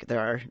also like there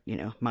are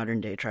modern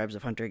day tribes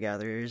of hunter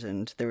gatherers,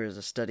 and there was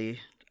a study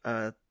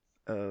of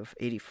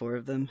 84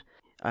 of them,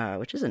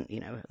 which isn't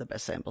the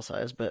best sample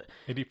size, but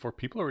 84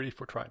 people or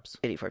 84 tribes?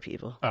 84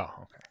 people. Oh,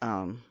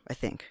 okay. I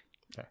think.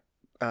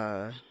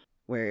 Okay.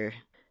 Where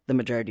the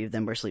majority of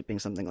them were sleeping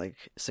something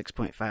like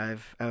 6.5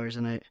 hours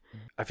a night.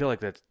 I feel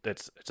like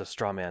it's a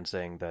straw man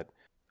saying that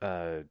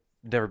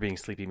never being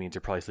sleepy means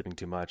you're probably sleeping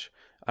too much.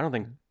 I don't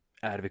think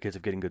advocates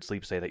of getting good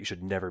sleep say that you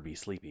should never be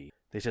sleepy.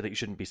 They say that you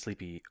shouldn't be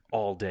sleepy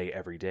all day,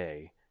 every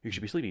day. You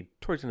should be sleepy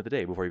towards the end of the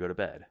day before you go to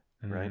bed,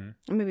 right?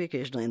 Maybe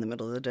occasionally in the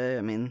middle of the day.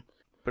 I mean,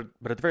 but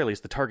at the very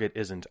least, the target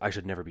isn't I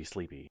should never be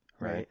sleepy,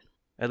 right?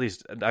 At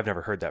least I've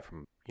never heard that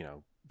from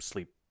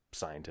sleep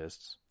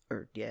scientists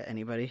or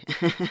anybody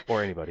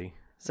or anybody.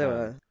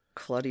 So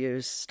Claudio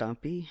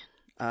Stampi,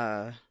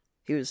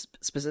 he was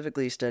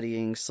specifically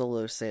studying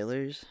solo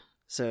sailors.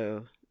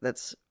 So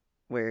that's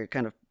where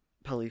kind of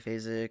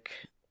polyphasic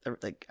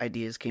like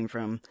ideas came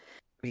from,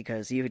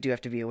 because you do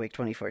have to be awake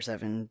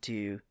 24/7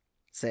 to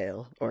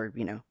sail or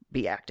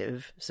be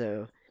active.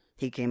 So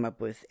he came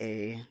up with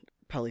a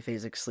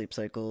polyphasic sleep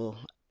cycle.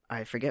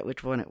 I forget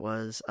which one it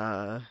was.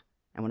 I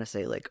want to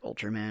say like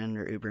Ultraman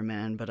or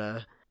Uberman, but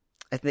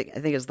I think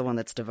it's the one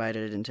that's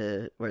divided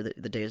into where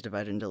the day is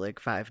divided into like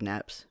 5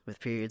 naps with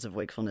periods of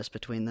wakefulness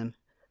between them,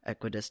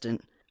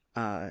 equidistant.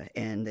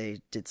 And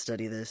they did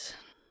study this.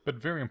 But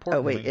very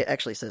importantly, oh wait, it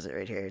actually says it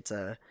right here. It's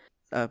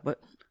what?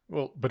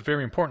 Well, but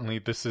very importantly,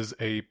 this is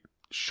a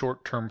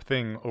short-term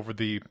thing over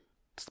the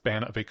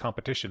span of a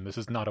competition. This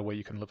is not a way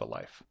you can live a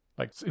life.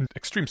 Like in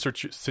extreme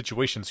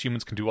situations,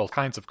 humans can do all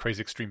kinds of crazy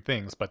extreme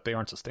things, but they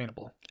aren't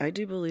sustainable. I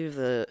do believe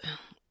that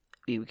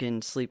you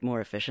can sleep more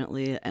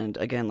efficiently, and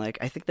again, like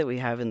I think that we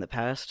have in the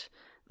past.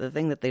 The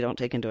thing that they don't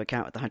take into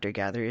account with the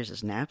hunter-gatherers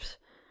is naps.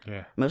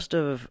 Yeah. Most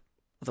of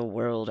the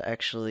world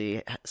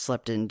actually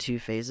slept in 2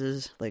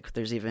 phases. Like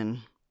there's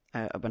even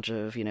a bunch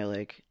of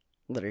like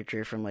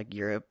literature from like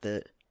Europe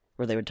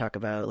where they would talk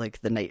about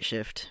like the night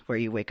shift, where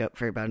you wake up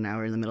for about an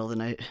hour in the middle of the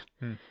night,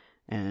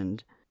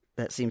 and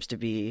that seems to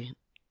be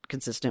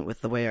consistent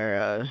with the way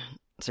our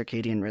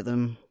circadian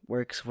rhythm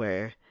works,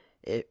 where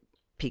it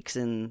peaks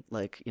in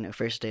like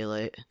first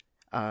daylight,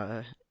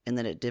 and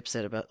then it dips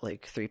at about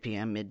like 3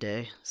 p.m.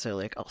 midday. So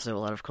like also a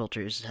lot of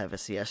cultures have a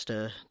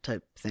siesta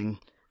type thing.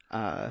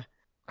 I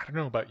don't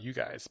know about you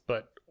guys,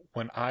 but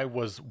when I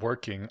was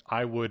working,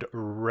 I would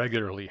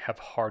regularly have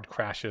hard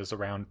crashes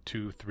around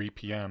 2-3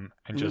 p.m.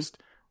 and just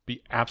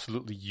be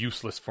absolutely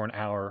useless for an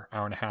hour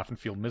and a half and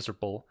feel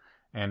miserable.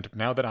 And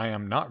now that I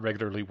am not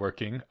regularly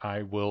working,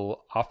 I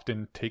will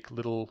often take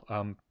little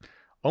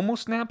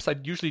almost naps. I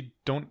usually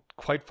don't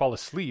quite fall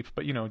asleep,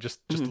 but just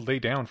lay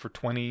down for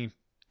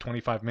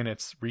 20-25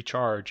 minutes,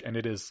 recharge, and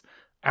it is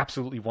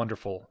absolutely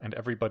wonderful, and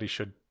everybody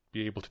should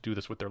be able to do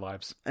this with their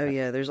lives. Oh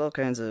yeah, there's all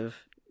kinds of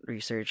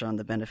research on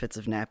the benefits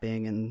of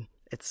napping, and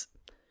it's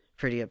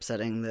pretty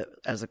upsetting that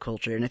as a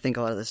culture, and I think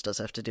a lot of this does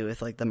have to do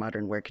with like the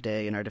modern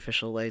workday and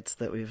artificial lights,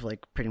 that we've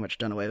like pretty much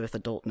done away with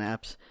adult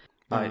naps.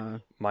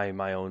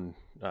 My own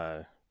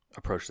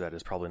approach to that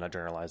is probably not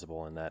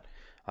generalizable in that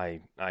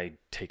I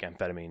take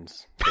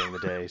amphetamines during the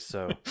day,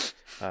 so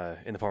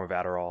in the form of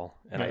Adderall,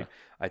 and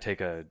I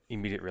take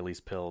immediate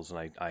release pills,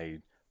 and I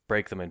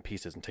break them in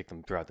pieces and take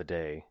them throughout the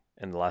day.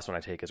 And the last one I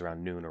take is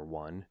around noon or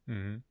 1,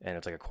 and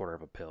it's like a quarter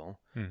of a pill.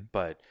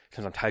 But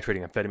since I'm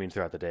titrating amphetamines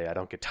throughout the day, I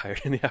don't get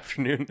tired in the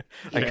afternoon.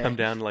 I come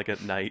down like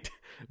at night,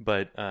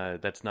 but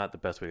that's not the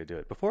best way to do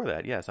it. Before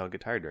that, yes, I would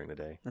get tired during the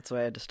day. That's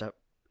why I had to stop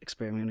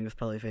experimenting with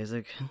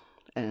polyphasic,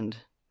 and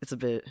it's a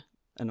bit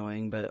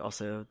annoying, but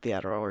also the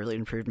Adderall really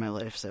improved my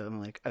life, so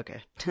I'm like,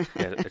 okay.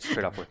 Yeah, it's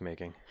straight off worth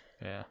making.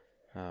 Yeah.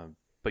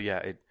 But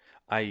yeah,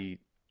 I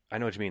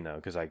know what you mean though,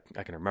 because I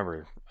can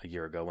remember a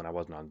year ago when I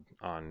wasn't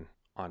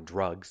on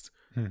drugs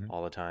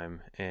all the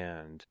time,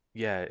 and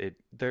yeah,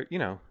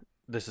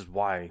 this is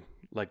why,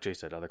 like Jay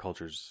said, other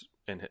cultures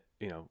and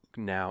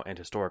now and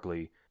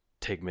historically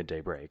take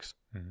midday breaks.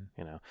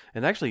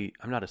 And actually,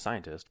 I'm not a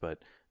scientist, but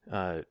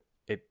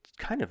it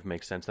kind of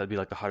makes sense. That'd be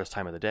like the hottest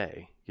time of the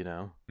day.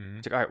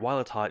 It's like, all right, while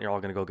it's hot and you're all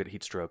gonna go get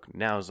heat stroke,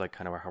 now is like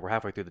kind of we're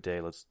halfway through the day.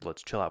 Let's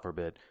chill out for a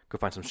bit, go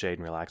find some shade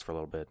and relax for a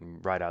little bit,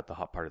 and ride out the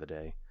hot part of the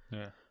day.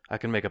 Yeah, I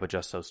can make up a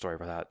Just So story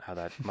for that, how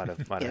that might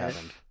have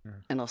happened.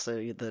 And also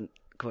the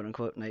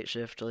quote-unquote night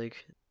shift,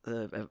 like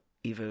the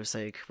Evo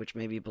psych, which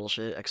may be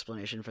bullshit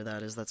explanation for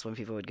that is that's when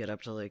people would get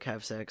up to like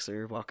have sex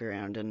or walk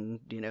around and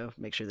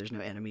make sure there's no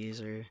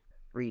enemies or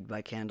read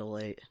by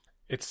candlelight.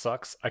 It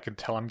sucks. I can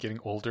tell I'm getting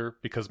older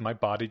because my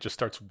body just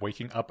starts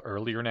waking up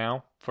earlier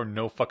now for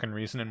no fucking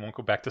reason and won't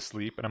go back to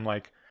sleep, and I'm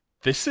like,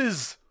 this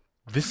is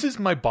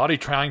my body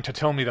trying to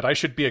tell me that I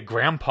should be a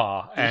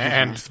grandpa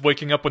and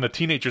waking up when the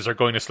teenagers are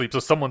going to sleep so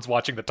someone's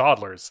watching the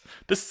toddlers.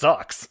 This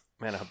sucks.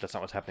 Man, I hope that's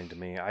not what's happening to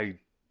me.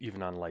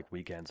 Even on like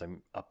weekends,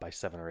 I'm up by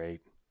 7 or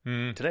 8.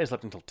 Mm. Today I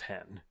slept until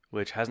 10,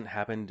 which hasn't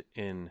happened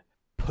in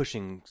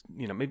pushing,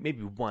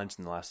 maybe once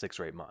in the last 6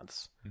 or 8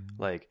 months.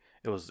 Like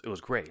it was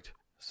great.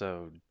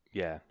 So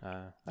yeah,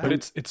 but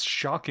it's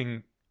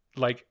shocking,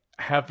 like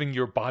having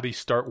your body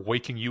start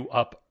waking you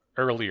up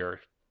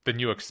earlier than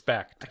you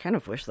expect. I kind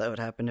of wish that would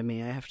happen to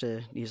me. I have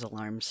to use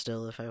alarms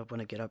still if I want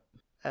to get up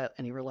at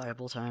any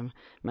reliable time.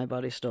 My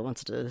body still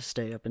wants to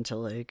stay up until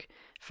like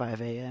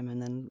 5 a.m.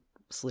 and then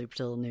sleep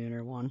till noon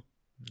or 1.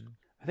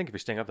 I think if you're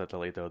staying up that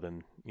late though,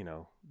 then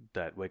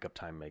that wake up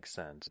time makes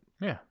sense.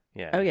 Yeah.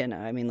 Yeah. Oh yeah, no,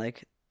 I mean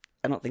like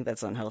I don't think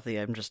that's unhealthy.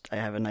 I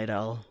have a night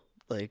owl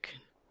like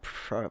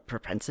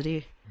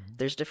propensity.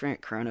 There's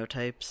different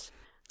chronotypes.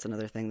 It's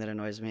another thing that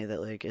annoys me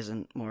that like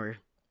isn't more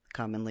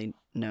commonly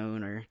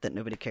known or that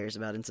nobody cares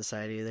about in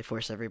society. They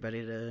force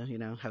everybody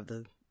to have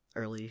the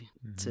early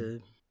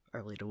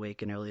to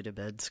wake and early to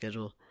bed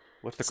schedule.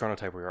 What's the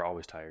chronotype where you're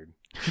always tired?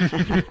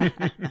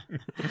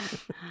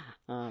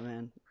 Oh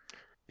man.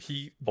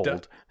 He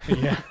Old.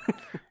 Yeah.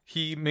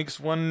 He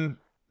makes one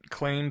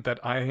claim that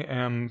I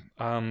am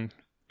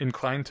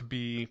inclined to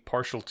be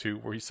partial to,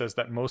 where he says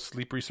that most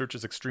sleep research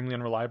is extremely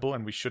unreliable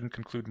and we shouldn't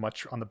conclude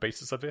much on the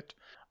basis of it.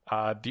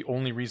 The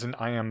only reason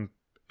I am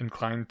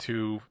inclined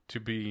to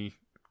be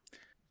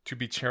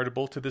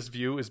charitable to this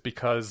view is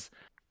because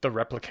the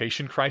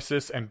replication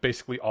crisis and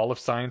basically all of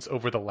science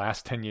over the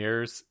last 10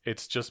 years,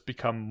 it's just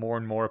become more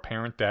and more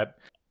apparent that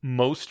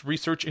most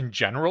research in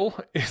general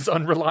is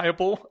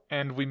unreliable,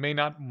 and we may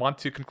not want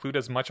to conclude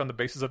as much on the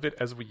basis of it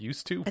as we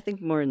used to. I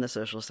think more in the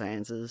social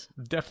sciences.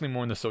 Definitely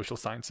more in the social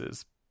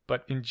sciences.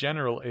 But in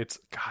general, it's,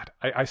 God,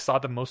 I saw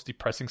the most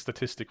depressing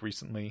statistic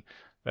recently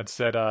that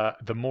said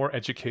the more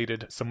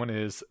educated someone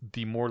is,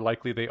 the more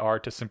likely they are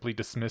to simply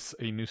dismiss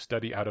a new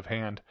study out of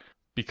hand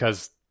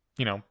because,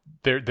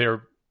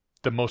 they're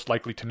the most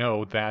likely to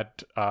know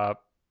that a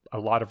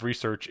lot of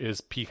research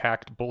is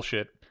p-hacked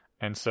bullshit.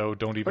 And so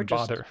don't even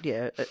bother.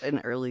 Yeah,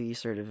 an early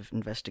sort of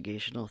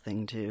investigational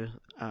thing too.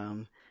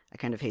 I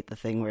kind of hate the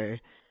thing where,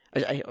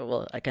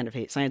 I kind of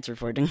hate science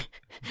reporting,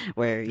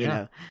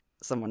 where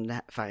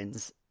someone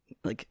finds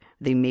like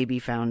they maybe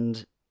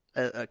found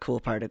a cool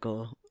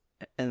particle,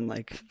 and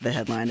like the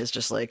headline is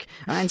just like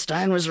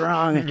Einstein was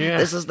wrong. Yeah.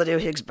 This is the new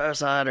Higgs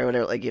boson or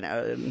whatever. Like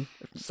and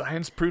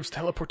science proves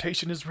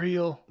teleportation is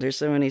real. There's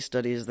so many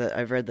studies that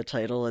I've read the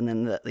title and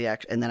then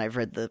and then I've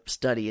read the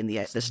study, and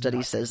the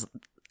study says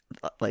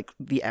like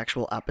the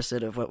actual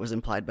opposite of what was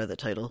implied by the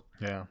title.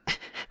 Yeah.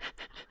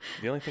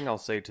 The only thing I'll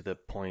say to the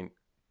point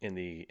in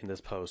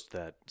this post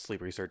that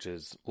sleep research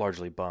is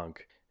largely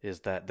bunk is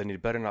that then you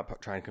better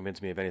not try and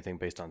convince me of anything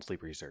based on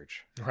sleep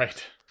research.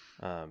 Right.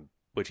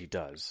 Which he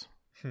does.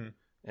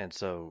 And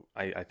so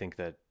I think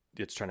that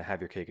it's trying to have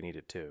your cake and eat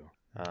it too.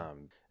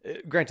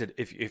 Granted,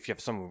 if you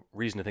have some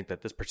reason to think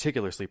that this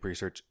particular sleep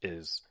research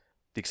is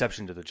the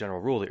exception to the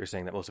general rule that you're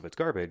saying that most of it's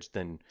garbage,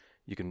 then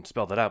you can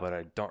spell that out, but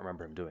I don't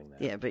remember him doing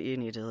that. Yeah, but you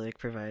need to like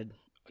provide,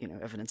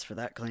 evidence for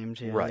that claim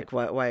too. Right.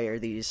 Like why are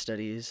these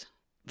studies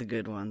the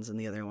good ones and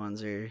the other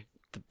ones are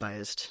the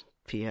biased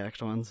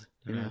p-hacked ones,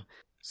 you know?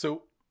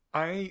 So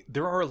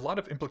there are a lot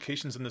of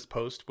implications in this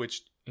post,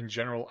 which in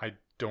general I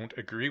don't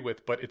agree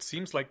with, but it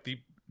seems like the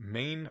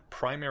main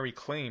primary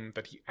claim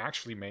that he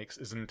actually makes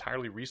is an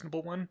entirely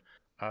reasonable one.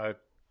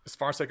 As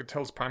far as I could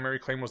tell, his primary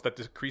claim was that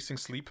decreasing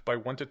sleep by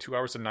 1 to 2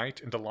 hours a night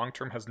in the long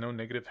term has no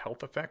negative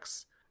health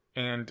effects.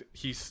 And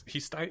he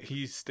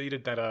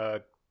stated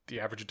that the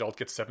average adult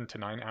gets 7 to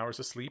 9 hours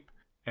of sleep.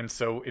 And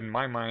so in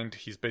my mind,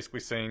 he's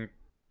basically saying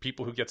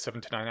people who get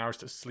 7 to 9 hours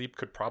to sleep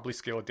could probably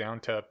scale it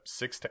down to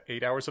 6 to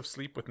 8 hours of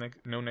sleep with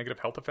no negative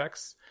health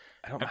effects.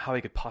 I don't know how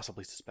he could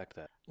possibly suspect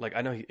that. Like,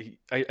 I know and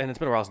it's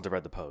been a while since I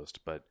read the post,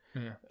 but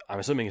I'm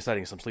assuming he's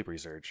citing some sleep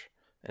research.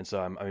 And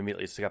so I'm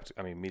immediately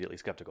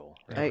skeptical.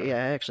 I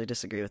actually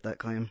disagree with that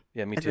claim.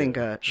 Yeah, me too. I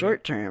think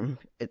short term,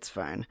 it's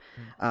fine.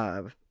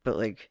 But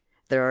like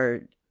there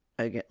are,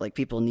 like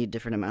people need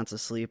different amounts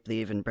of sleep. They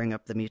even bring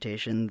up the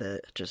mutation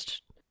that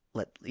just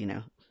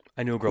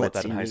I knew a girl like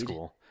that in high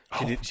school.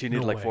 She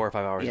needed like 4 or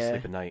 5 hours of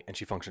sleep a night, and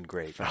she functioned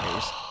great.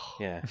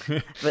 Yeah.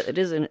 But it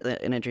is an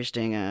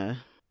interesting,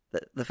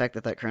 the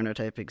fact that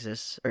chronotype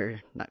exists,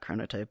 or not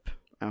chronotype,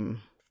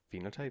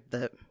 phenotype?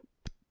 That,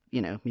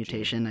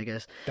 mutation, I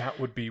guess. That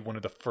would be one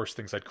of the first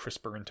things I'd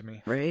CRISPR into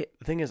me. Right?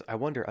 The thing is, I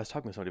wonder, I was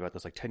talking to somebody about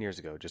this like 10 years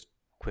ago, just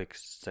quick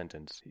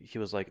sentence. He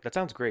was like, that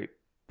sounds great,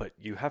 but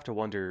you have to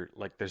wonder,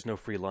 like, there's no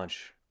free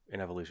lunch in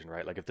evolution,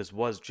 right? Like, if this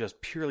was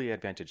just purely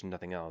advantage and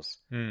nothing else,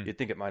 you'd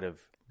think it might have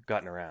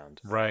gotten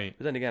around. Right.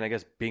 But then again, I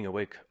guess being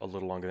awake a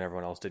little longer than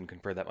everyone else didn't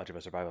confer that much of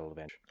a survival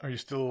advantage. Are you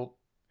still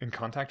in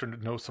contact or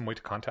know some way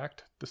to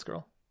contact this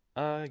girl?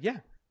 Yeah.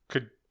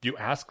 Could you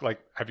ask,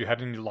 like, have you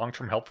had any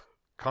long-term health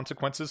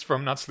consequences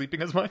from not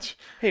sleeping as much?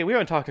 Hey, we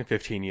haven't talked in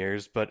 15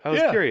 years, but I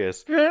was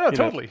curious. Yeah,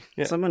 totally.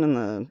 Someone in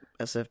the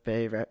SF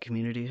Bay rat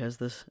community has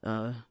this,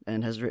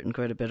 and has written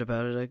quite a bit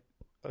about it.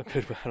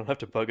 Good, I don't have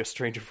to bug a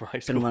stranger from high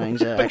school. Been wanting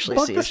to actually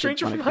Bug see the if she'd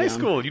stranger wanna from be high on.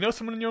 school. You know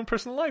someone in your own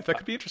personal life. That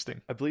could be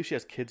interesting. I believe she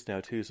has kids now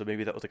too, so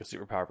maybe that was like a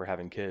superpower for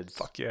having kids.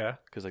 Fuck yeah.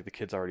 Because like the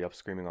kid's already up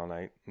screaming all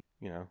night.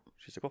 You know,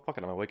 she's like, well, fuck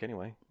it, I'm awake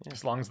anyway. Yeah.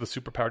 As long as the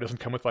superpower doesn't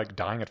come with like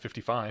dying at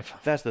 55.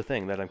 That's the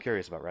thing that I'm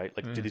curious about, right?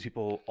 Like, do these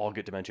people all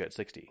get dementia at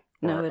 60,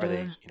 or No, are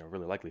they,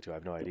 really likely to? I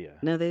have no idea.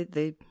 No,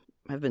 they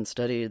have been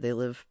studied.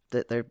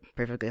 They're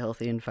perfectly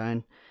healthy and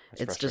fine.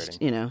 That's It's just,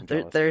 frustrating. I'm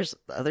jealous. there's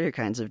other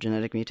kinds of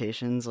genetic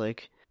mutations,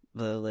 like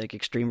the like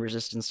extreme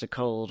resistance to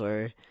cold,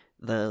 or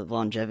the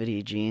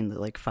longevity gene, the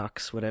like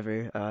Fox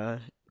whatever.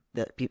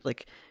 That people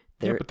like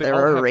there but they there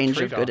all are a have range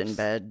of good and trade-offs.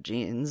 bad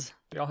genes.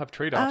 They all have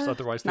trade-offs,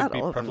 otherwise they'd not be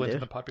all of them prevalent do. in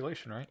the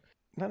population, right?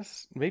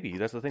 Maybe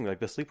that's the thing. Like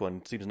the sleep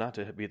one seems not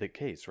to be the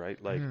case,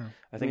 right? Like I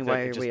I think mean, that why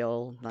it are just, we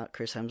all not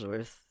Chris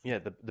Hemsworth? yeah,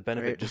 the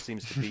benefit Right. just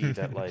seems to be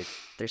that like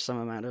There's some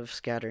amount of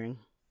scattering.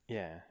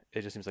 yeah,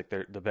 it just seems like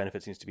the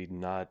benefit seems to be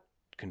not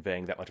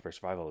conveying that much of a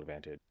survival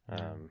advantage.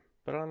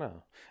 But I don't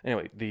know.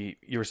 Anyway,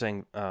 you were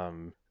saying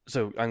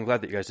so I'm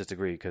glad that you guys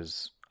disagree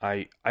because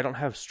I don't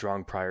have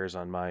strong priors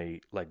on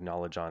my like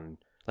knowledge on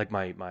like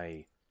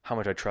my how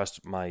much I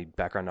trust my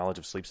background knowledge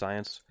of sleep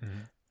science.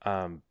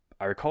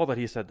 I recall that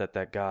he said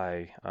that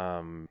guy,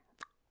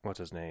 what's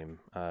his name,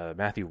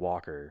 Matthew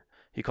Walker.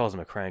 He calls him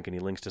a crank, and he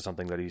links to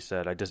something that he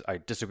said. I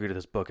disagreed with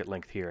this book at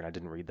length here, and I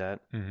didn't read that.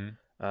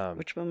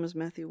 Which one was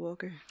Matthew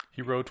Walker?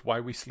 He wrote Why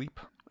We Sleep.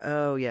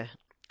 Oh yeah,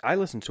 I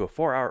listened to a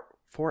 4-hour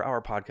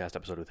podcast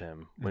episode with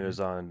him when he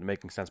was on the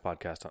Making Sense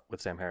podcast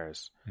with Sam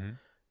Harris.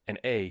 And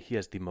he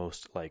has the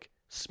most like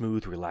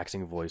smooth,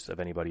 relaxing voice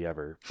of anybody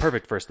ever.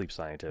 Perfect for a sleep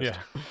scientist.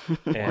 Yeah.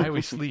 And- Why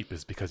We Sleep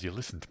is because you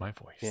listen to my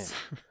voice. Yeah.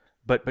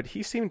 But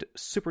he seemed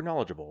super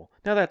knowledgeable.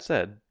 Now that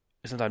said,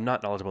 since I'm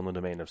not knowledgeable in the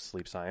domain of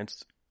sleep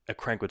science, a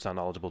crank would sound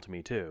knowledgeable to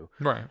me too.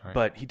 Right.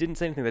 But he didn't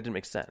say anything that didn't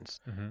make sense.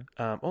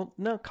 Well,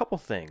 no, a couple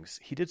things.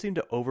 He did seem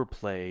to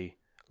overplay,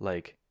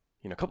 like,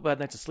 a couple bad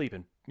nights of sleep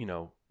and,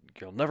 you'll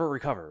never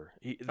recover.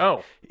 He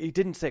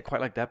didn't say it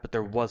quite like that, but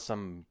there was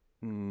some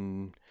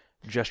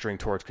gesturing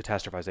towards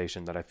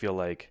catastrophization that I feel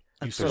like...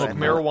 You That's what smoke I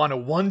thought.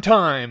 marijuana one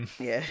time.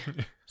 yeah.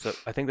 So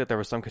I think that there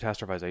was some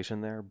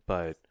catastrophization there,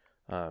 but...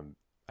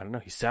 I don't know.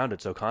 He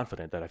sounded so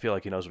confident that I feel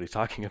like he knows what he's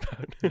talking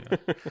about.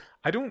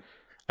 I don't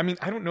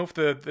know if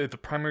the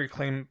primary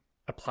claim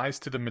applies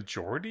to the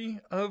majority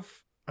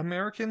of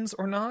Americans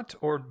or not,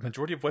 or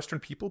majority of Western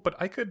people, but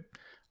I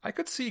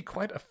could see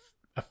quite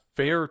a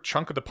fair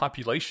chunk of the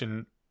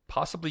population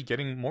possibly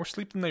getting more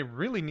sleep than they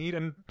really need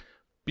and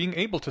being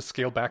able to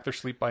scale back their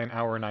sleep by an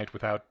hour a night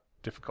without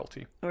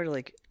difficulty. Or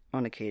like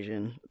on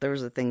occasion, there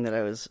was a thing that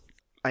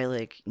I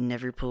like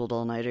never pulled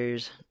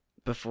all-nighters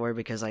before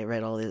because I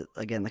read all the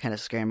kind of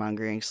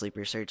scaremongering sleep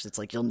research. It's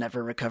like, you'll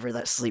never recover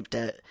that sleep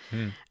debt.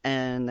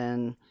 And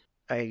then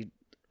I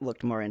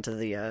looked more into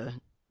the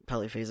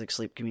polyphasic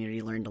sleep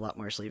community, learned a lot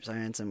more sleep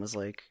science, and was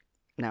like,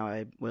 now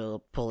I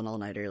will pull an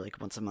all-nighter like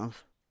once a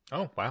month.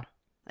 Oh, wow.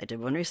 I did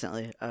one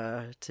recently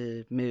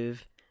to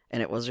move,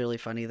 and it was really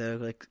funny though.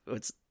 Like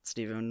what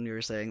Steven, you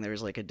were saying, there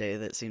was like a day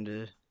that seemed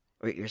to,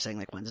 or you were saying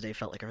like Wednesday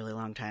felt like a really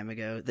long time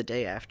ago. The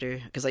day after,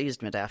 because I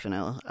used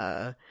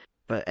modafinil,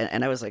 but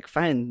I was like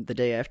fine the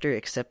day after,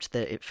 except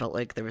that it felt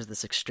like there was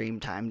this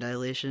extreme time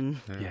dilation.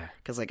 Yeah.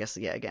 Because I guess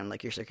again,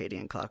 like your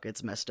circadian clock,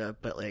 it's messed up.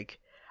 But like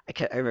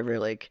I remember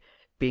like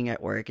being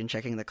at work and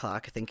checking the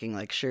clock, thinking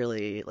like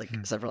surely like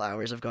several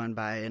hours have gone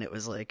by, and it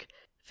was like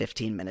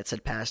 15 minutes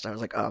had passed. I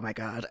was like, oh my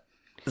god,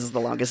 this is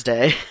the longest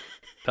day.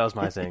 That was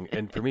my thing.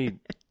 And for me,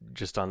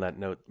 just on that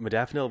note,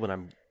 modafinil, when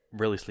I'm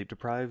really sleep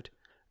deprived,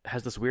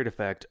 has this weird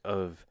effect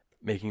of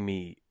making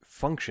me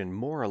function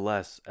more or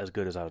less as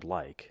good as I would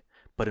like.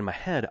 But in my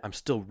head, I'm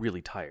still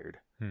really tired.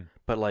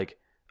 But like,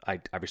 I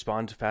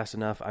respond fast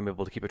enough. I'm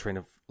able to keep a train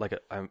of, like,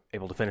 I'm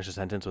able to finish a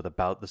sentence with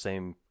about the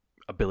same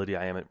ability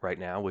I am at right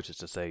now, which is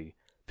to say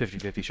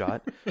 50-50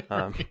 shot.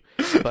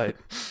 But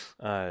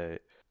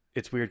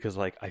it's weird because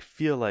like, I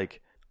feel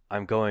like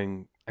I'm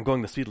going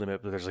the speed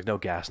limit, but there's like no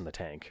gas in the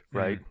tank,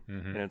 right?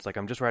 And it's like,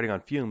 I'm just riding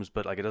on fumes,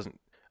 but like, it doesn't,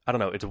 I don't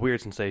know. It's a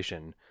weird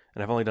sensation.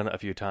 And I've only done it a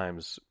few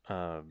times.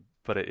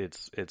 But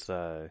it's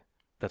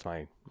that's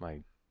my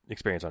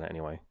experience on it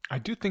anyway. I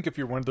do think if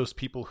you're one of those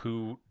people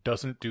who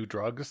doesn't do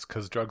drugs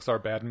because drugs are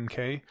bad in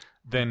K,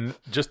 then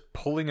just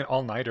pulling an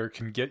all-nighter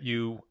can get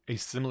you a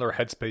similar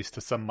headspace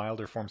to some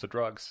milder forms of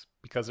drugs,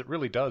 because it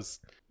really does.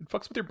 It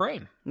fucks with your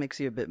brain. Makes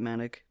you a bit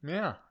manic.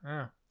 Yeah.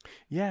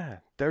 Yeah,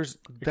 It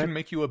can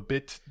make you a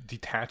bit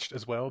detached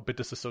as well, a bit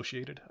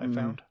disassociated, I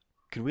found.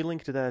 Can we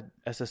link to that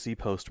SSC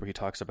post where he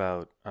talks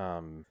about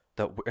and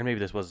maybe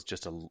this was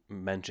just a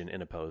mention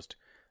in a post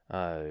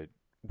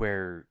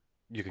where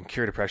you can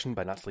cure depression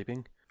by not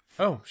sleeping?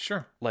 Oh,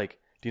 sure. Like,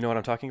 do you know what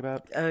I'm talking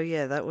about? Oh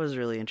yeah, that was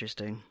really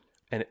interesting.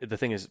 And the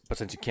thing is, but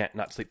since you can't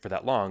not sleep for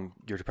that long,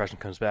 your depression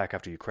comes back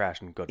after you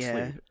crash and go to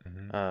Yeah.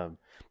 sleep.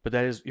 But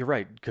that is, you're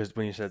right, because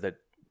when you said that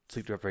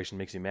sleep deprivation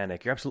makes you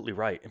manic, you're absolutely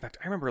right. In fact,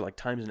 I remember like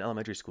times in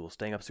elementary school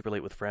staying up super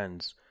late with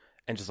friends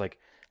and just like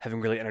having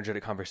really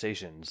energetic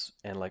conversations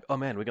and like, oh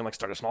man, we can like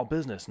start a small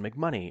business and make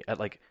money at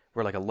like,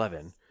 we're like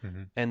 11.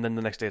 And then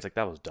the next day it's like,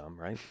 that was dumb,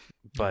 right?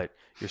 But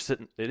you're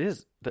sitting,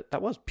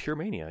 that was pure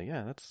mania.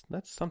 Yeah,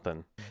 that's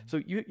something. So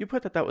you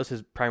put that was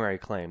his primary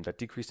claim, that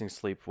decreasing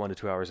sleep 1 to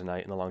 2 hours a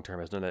night in the long term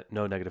has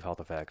no negative health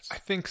effects. I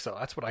think so.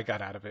 That's what I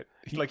got out of it.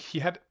 He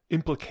had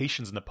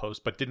implications in the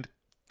post, but didn't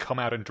come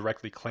out and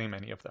directly claim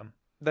any of them.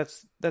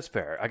 That's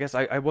fair. I guess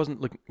I wasn't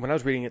looking, when I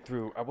was reading it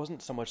through, I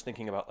wasn't so much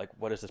thinking about like,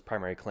 what is his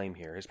primary claim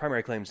here? His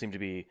primary claim seemed to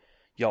be,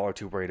 y'all are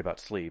too worried about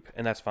sleep,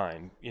 and that's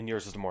fine. And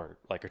yours is a more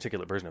like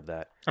articulate version of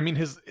that. I mean,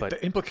 the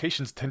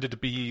implications tended to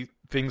be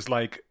things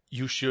like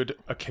you should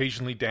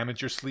occasionally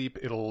damage your sleep.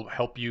 It'll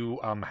help you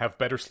have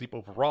better sleep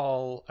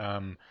overall.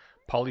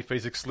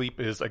 Polyphasic sleep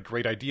is a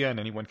great idea, and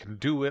anyone can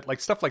do it. Like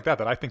stuff like that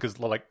I think is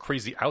like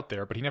crazy out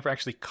there, but he never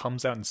actually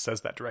comes out and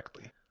says that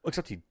directly.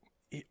 Except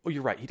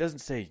you're right. He doesn't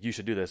say you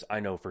should do this.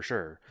 I know for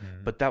sure.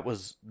 But that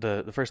was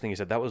the first thing he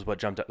said. That was what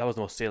jumped out. That was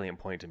the most salient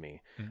point to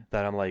me.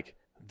 That I'm like,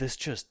 this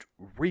just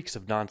reeks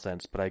of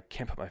nonsense, but I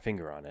can't put my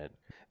finger on it.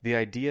 The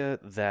idea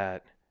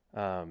that,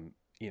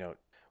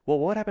 well,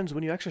 what happens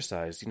when you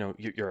exercise?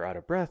 You're out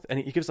of breath, and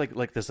he gives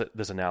like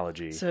this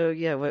analogy. So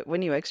yeah,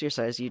 when you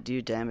exercise, you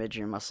do damage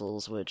your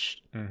muscles,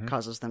 which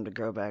causes them to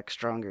grow back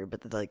stronger.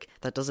 But like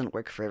that doesn't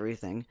work for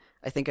everything.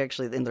 I think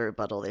actually in the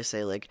rebuttal they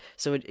say like,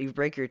 so you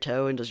break your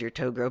toe, and does your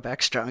toe grow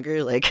back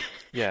stronger? Like,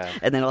 yeah.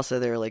 And then also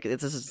they're like,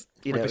 this is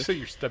or they say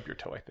you stub your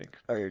toe, I think.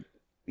 Or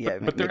yeah,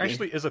 but there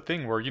actually is a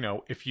thing where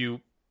if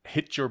you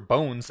hit your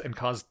bones and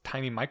cause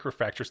tiny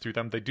microfractures through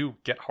them, they do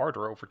get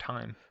harder over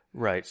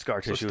time.Ed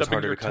scar tissue is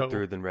harder to cut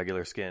through than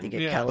regular skin. You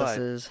get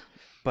calluses.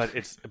 But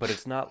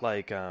it's not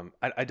like I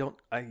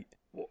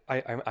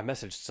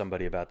messaged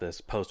somebody about this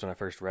post when I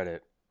first read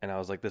it, and I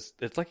was like, this.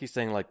 It's like he's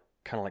saying like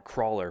kind of like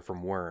Crawler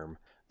from Worm.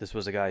 This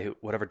was a guy who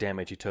whatever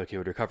damage he took, he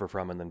would recover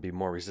from, and then be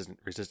more resistant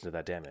to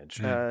that damage.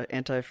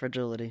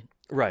 Anti-fragility.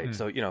 Right.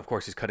 So of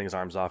course he's cutting his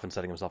arms off and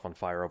setting himself on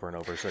fire over and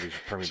over, so that he's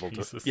permeable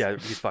to. Yeah,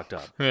 he's fucked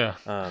up. Yeah.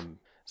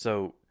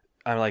 So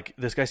I'm like,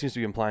 this guy seems to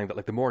be implying that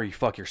like the more you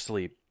fuck your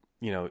sleep,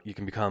 you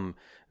can become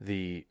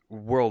the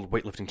world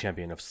weightlifting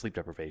champion of sleep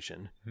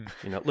deprivation.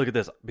 Look at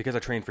this. Because I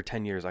trained for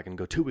 10 years, I can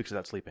go 2 weeks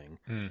without sleeping.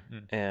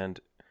 And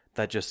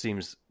that just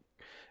seems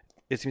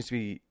to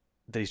be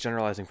that he's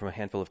generalizing from a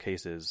handful of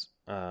cases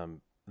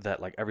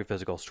that like every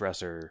physical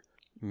stressor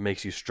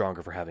makes you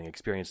stronger for having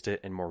experienced it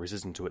and more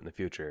resistant to it in the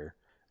future.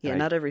 Yeah,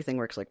 not everything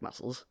works like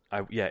muscles.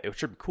 It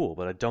should be cool,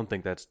 but I don't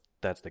think that's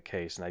the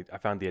case. And I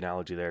found the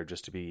analogy there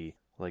just to be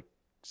like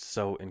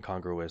so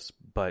incongruous,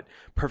 but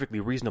perfectly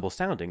reasonable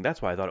sounding.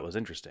 That's why I thought it was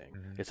interesting.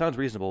 It sounds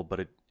reasonable,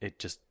 but it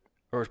just,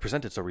 or it's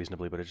presented so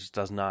reasonably, but it just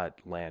does not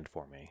land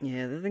for me.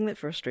 Yeah, the thing that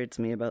frustrates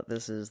me about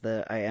this is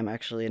that I am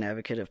actually an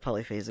advocate of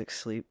polyphasic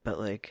sleep, but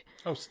like...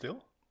 Oh,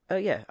 still?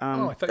 Yeah.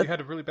 I thought you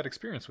had a really bad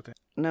experience with it.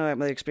 No,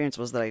 my experience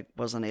was that I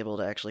wasn't able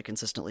to actually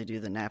consistently do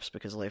the naps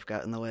because life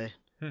got in the way.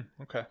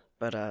 Okay.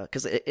 But,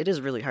 because it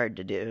is really hard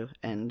to do,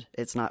 and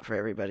it's not for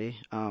everybody.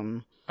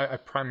 I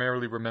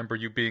primarily remember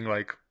you being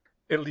like,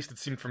 at least it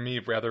seemed for me,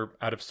 rather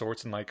out of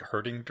sorts and like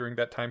hurting during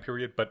that time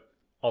period. But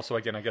also,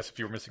 again, I guess if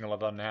you were missing a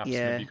lot of naps,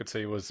 maybe you could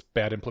say it was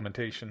bad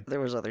implementation.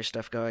 There was other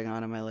stuff going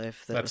on in my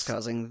life that was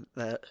causing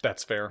that.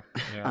 That's fair.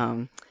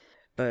 Yeah.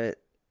 But,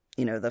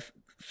 the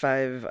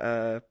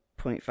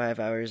 5.5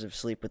 hours of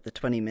sleep with the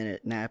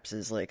 20-minute naps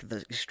is like the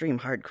extreme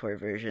hardcore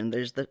version.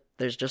 There's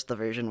just the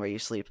version where you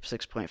sleep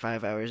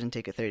 6.5 hours and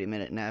take a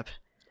 30-minute nap.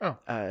 Oh.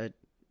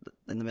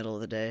 In the middle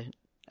of the day.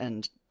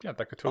 And yeah,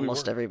 that could totally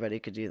almost work. Everybody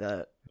could do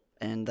that.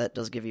 And that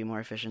does give you more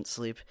efficient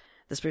sleep.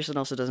 This person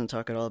also doesn't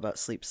talk at all about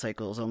sleep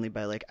cycles, only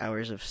by like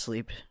hours of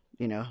sleep,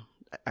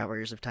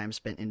 hours of time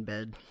spent in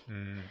bed.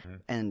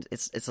 And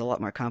it's a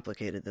lot more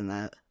complicated than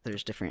that.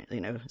 There's different,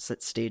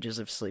 set stages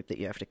of sleep that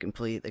you have to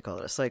complete. They call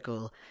it a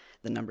cycle.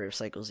 The number of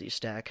cycles you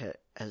stack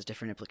has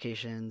different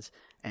implications.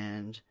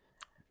 And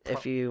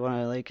if you want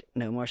to like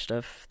know more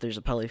stuff, there's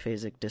a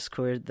polyphasic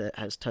Discord that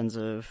has tons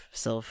of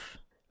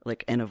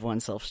N of 1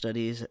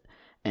 self-studies,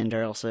 and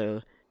are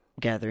also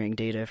gathering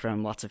data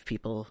from lots of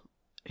people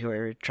who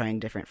are trying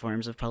different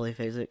forms of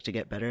polyphasic to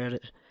get better at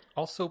it.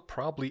 Also,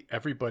 probably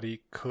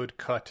everybody could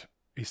cut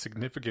a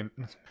significant,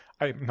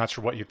 I'm not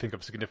sure what you'd think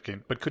of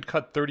significant, but could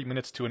cut 30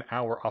 minutes to an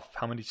hour off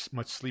how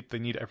much sleep they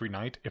need every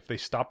night if they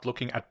stopped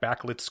looking at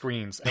backlit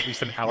screens at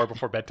least an hour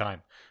before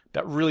bedtime.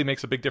 That really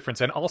makes a big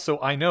difference. And also,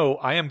 I know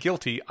I am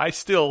guilty. I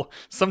still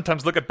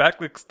sometimes look at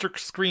backlit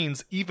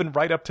screens even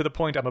right up to the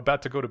point I'm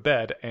about to go to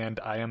bed, and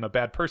I am a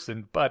bad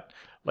person. But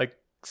like,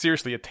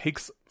 seriously, it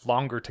takes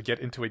longer to get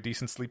into a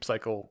decent sleep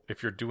cycle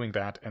if you're doing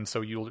that, and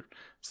so you'll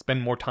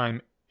spend more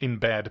time in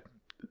bed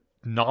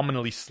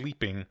nominally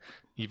sleeping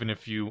even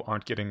if you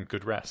aren't getting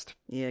good rest.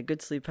 Yeah,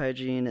 good sleep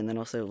hygiene, and then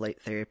also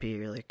light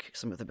therapy are like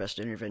some of the best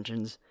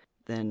interventions.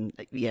 Then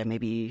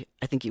maybe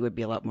I think you would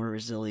be a lot more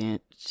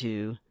resilient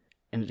to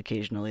and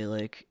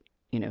occasionally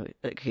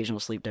occasional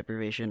sleep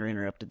deprivation or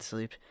interrupted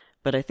sleep.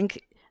 But I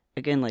think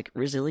again, like,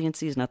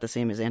 resiliency is not the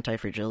same as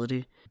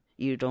anti-fragility.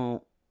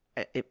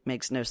 It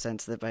makes no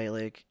sense that by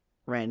like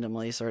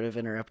randomly sort of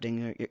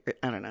interrupting.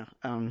 I don't know.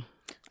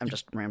 I'm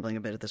just rambling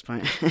a bit at this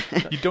point.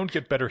 You don't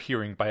get better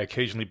hearing by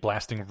occasionally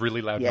blasting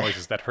really loud Yeah.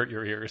 noises that hurt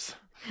your ears.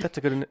 That's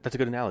a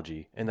good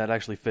analogy, and that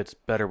actually fits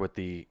better with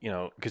the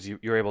because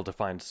you're able to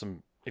find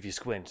some, if you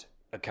squint,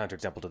 a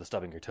counterexample to the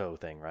stubbing your toe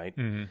thing, right?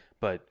 Mm-hmm.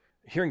 But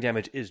hearing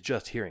damage is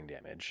just hearing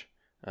damage.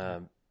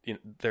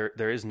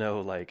 There is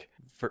no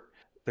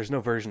there's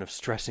no version of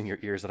stressing your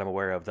ears that I'm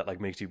aware of that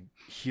like makes you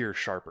hear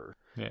sharper.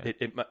 Yeah.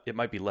 It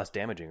might be less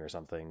damaging or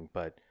something,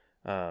 but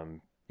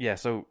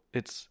so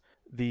it's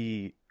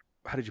the,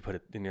 how did you put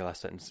it in your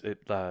last sentence?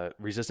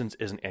 Resistance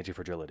isn't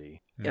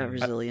anti-fragility. Yeah,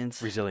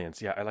 resilience.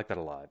 Resilience, yeah, I like that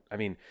a lot. I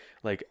mean,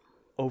 like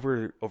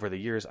over the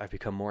years, I've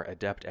become more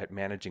adept at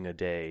managing a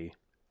day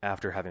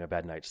after having a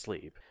bad night's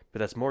sleep. But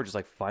that's more just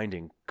like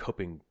finding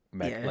coping,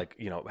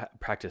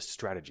 practice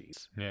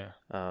strategies. Yeah.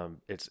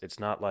 It's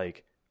not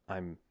like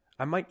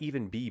I might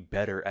even be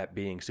better at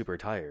being super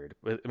tired.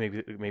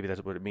 Maybe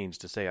that's what it means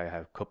to say I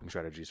have coping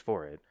strategies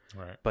for it.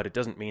 Right. But it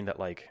doesn't mean that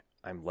like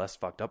I'm less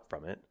fucked up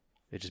from it.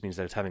 It just means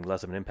that it's having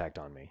less of an impact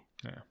on me.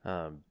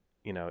 Yeah.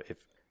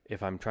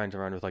 If I'm trying to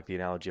run with like the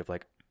analogy of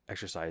like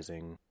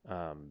exercising,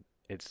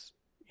 it's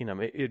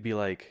it'd be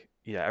like,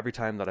 yeah, every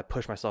time that I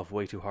push myself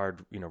way too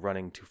hard,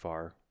 running too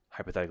far,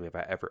 hypothetically, if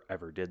I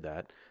ever did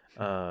that,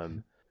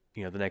 the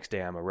next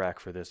day I'm a wreck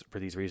for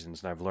these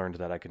reasons, and I've learned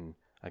that I can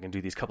do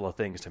these couple of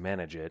things to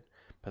manage it,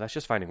 but that's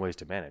just finding ways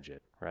to manage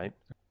it, right?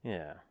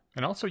 Yeah.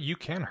 And also, you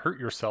can hurt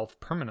yourself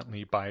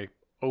permanently by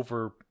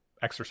over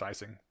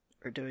exercising.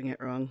 Or doing it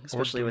wrong,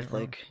 especially with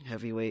like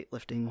heavy weight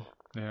lifting.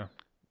 Yeah.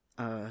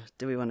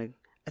 Do we want to?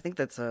 I think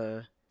that's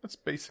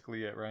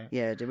basically it, right?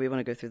 Yeah. Do we want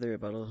to go through the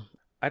rebuttal?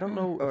 I don't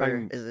know Or if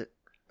I'm... is it?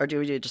 Or do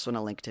we just want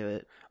to link to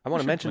it? I want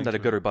to should mention link that a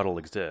to good it. rebuttal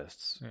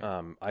exists.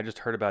 Yeah. I just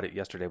heard about it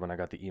yesterday when I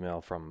got the email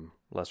from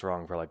Less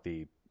Wrong for like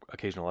the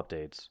occasional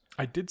updates.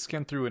 I did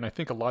scan through, and I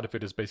think a lot of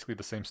it is basically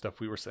the same stuff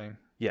we were saying.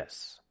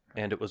 Yes.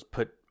 And it was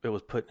put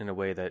in a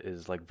way that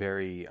is like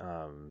very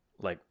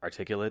like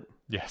articulate.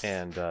 Yes.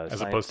 And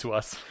as opposed to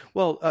us.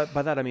 Well,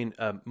 by that I mean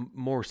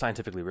more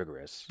scientifically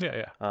rigorous.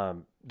 Yeah, yeah.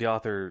 The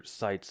author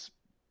cites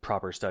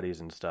proper studies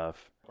and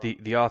stuff.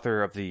 The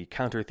author of the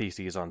counter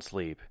theses on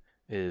sleep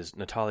is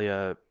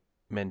Natalia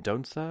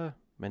Mendonca.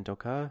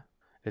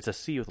 It's a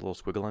C with a little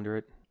squiggle under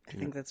it. I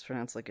think that's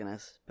pronounced like an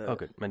S. But... Oh,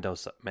 good.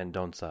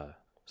 Mendonca.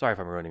 Sorry if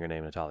I'm ruining your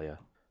name, Natalia.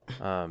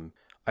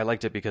 I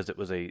liked it because it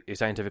was a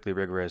scientifically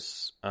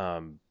rigorous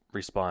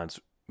response.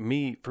 For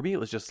me, it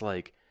was just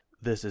like,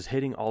 this is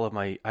hitting all of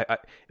my... it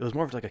was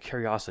more of like a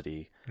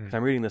curiosity. Mm.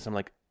 I'm reading this, I'm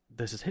like,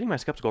 this is hitting my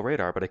skeptical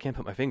radar, but I can't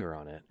put my finger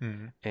on it.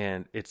 Mm.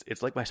 And it's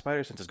like my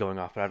spider sense is going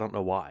off, but I don't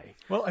know why.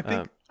 Well, I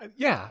think,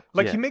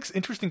 he makes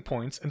interesting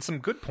points and some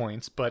good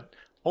points, but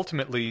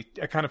ultimately,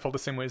 I kind of felt the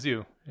same way as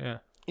you. Yeah.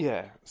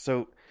 Yeah.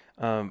 So,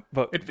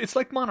 but... It's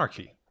like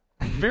monarchy.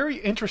 Very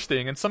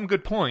interesting and some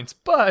good points,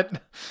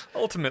 but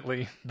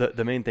ultimately...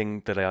 The main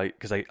thing that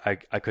because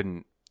I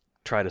couldn't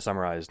try to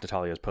summarize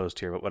Natalia's post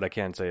here, but what I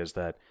can say is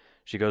that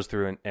she goes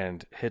through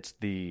and hits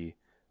the...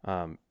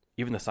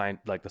 even the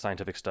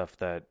scientific stuff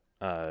that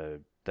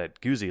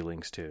Guzzi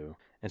links to,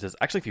 and says,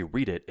 actually, if you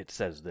read it, it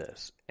says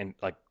this, and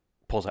like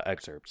pulls out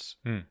excerpts.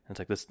 And it's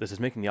like, this is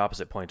making the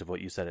opposite point of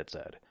what you said it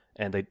said.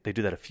 And they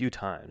do that a few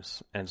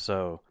times, and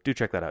so do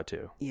check that out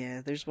too.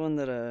 Yeah, there's one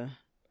that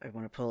I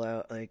want to pull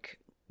out. Like,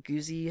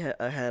 Guzzi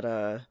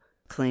had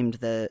claimed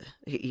that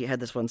he had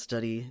this one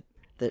study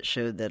that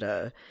showed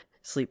that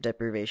sleep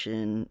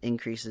deprivation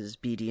increases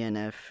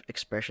BDNF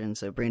expression,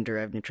 so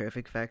brain-derived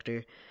neurotrophic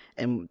factor,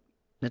 and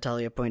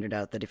Natalia pointed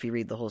out that if you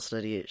read the whole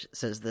study, it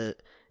says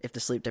that if the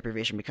sleep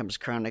deprivation becomes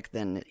chronic,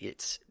 then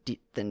it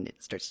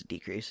starts to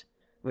decrease,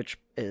 which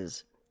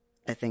is,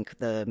 I think,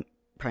 the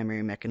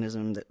primary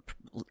mechanism that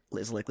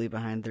is likely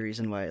behind the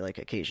reason why like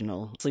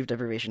occasional sleep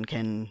deprivation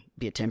can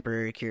be a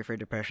temporary cure for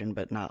depression,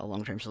 but not a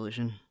long-term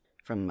solution.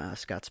 From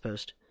Scott's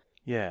post.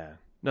 Yeah,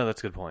 no,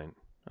 that's a good point.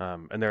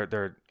 And there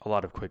are a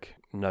lot of quick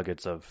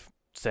nuggets of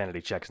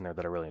sanity checks in there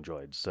that I really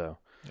enjoyed. So.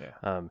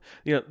 Yeah.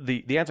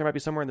 The answer might be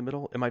somewhere in the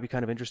middle. It might be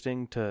kind of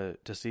interesting to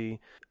see,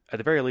 at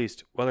the very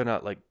least, whether or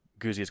not like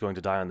Guzzi is going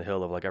to die on the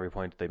hill of like every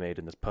point they made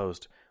in this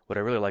post. What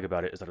I really like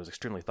about it is that it was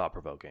extremely thought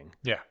provoking.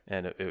 Yeah,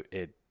 and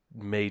it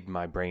made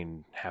my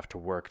brain have to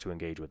work to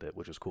engage with it,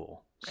 which was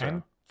cool. So.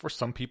 And for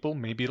some people,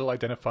 maybe it'll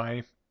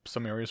identify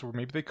some areas where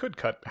maybe they could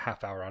cut a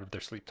half hour out of their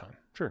sleep time.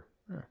 Sure.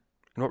 Yeah.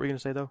 And what were you going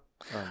to say though?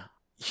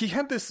 He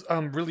had this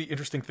really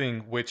interesting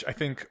thing, which I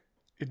think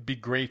it'd be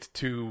great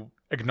to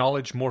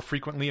acknowledge more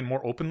frequently and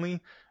more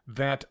openly,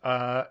 that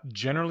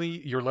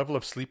generally your level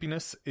of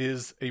sleepiness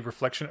is a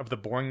reflection of the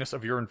boringness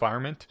of your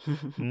environment,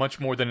 much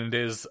more than it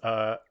is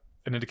an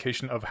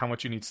indication of how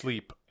much you need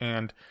sleep.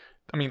 And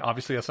I mean,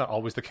 obviously that's not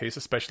always the case,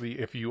 especially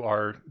if you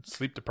are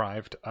sleep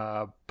deprived.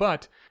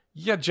 But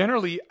yeah,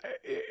 generally,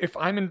 if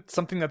I'm in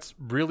something that's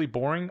really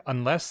boring,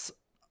 unless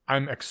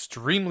I'm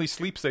extremely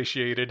sleep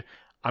satiated,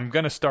 I'm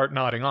going to start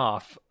nodding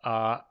off.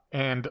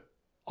 And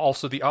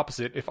also the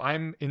opposite, if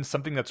I'm in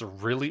something that's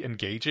really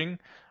engaging,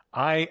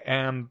 I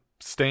am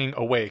staying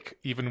awake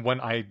even when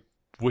I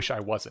wish I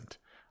wasn't.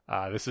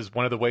 This is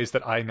one of the ways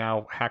that I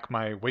now hack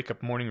my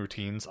wake-up morning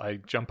routines. I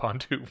jump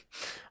onto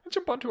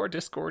our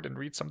Discord and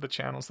read some of the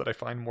channels that I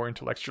find more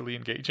intellectually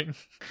engaging,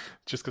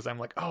 just because I'm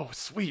like, oh,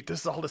 sweet,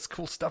 this is all this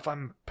cool stuff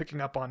I'm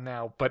picking up on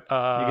now. But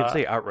you can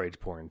say outrage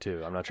porn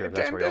too. I'm not sure if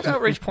that's where you're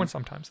outrage porn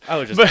sometimes. I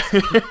was just,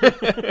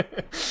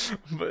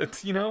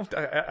 but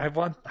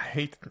I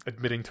hate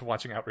admitting to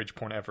watching outrage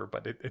porn ever,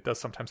 but it does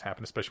sometimes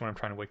happen, especially when I'm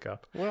trying to wake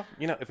up. well,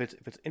 if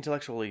it's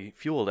intellectually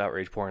fueled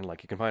outrage porn,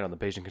 like you can find on the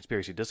Bayesian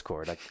Conspiracy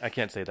Discord, I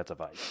can't say that's a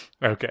vibe.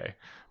 Okay,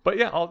 but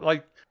yeah,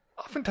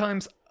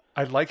 oftentimes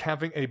I like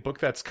having a book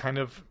that's kind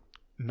of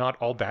not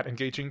all that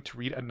engaging to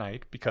read at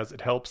night because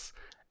it helps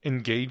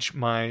engage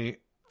my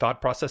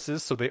thought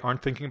processes so they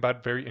aren't thinking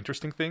about very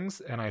interesting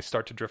things and I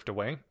start to drift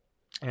away.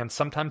 And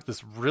sometimes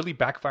this really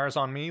backfires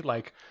on me,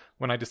 like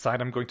when I decide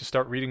I'm going to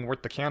start reading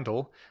Worth the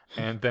Candle,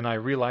 and then I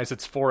realize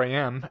it's 4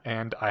 a.m.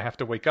 and I have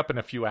to wake up in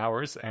a few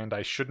hours, and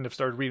I shouldn't have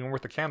started reading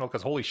Worth the Candle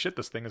because holy shit,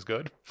 this thing is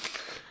good.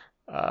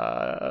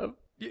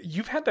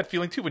 You've had that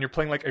feeling too when you're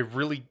playing like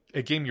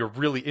a game you're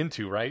really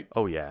into, right?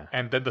 Oh yeah.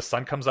 And then the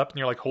sun comes up and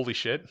you're like, holy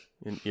shit.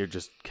 You're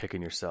just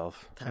kicking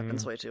yourself. It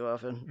happens way too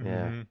often.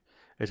 Yeah. Mm-hmm.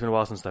 It's been a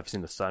while since I've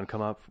seen the sun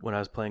come up when I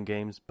was playing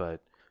games,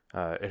 but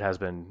it has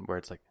been where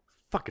it's like,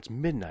 fuck, it's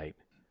midnight.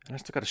 And I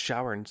still got to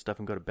shower and stuff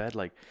and go to bed.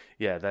 Like,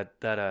 yeah,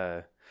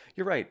 that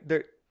you're right.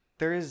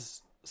 There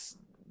is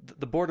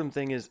the boredom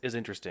thing is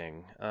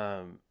interesting.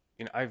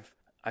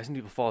 I've seen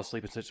people fall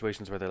asleep in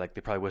situations where they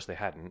probably wish they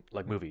hadn't,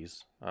 like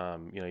movies.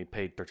 You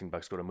paid $13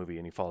 to go to a movie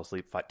and you fall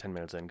asleep 10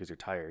 minutes in because you're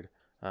tired.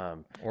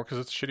 Or because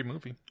it's a shitty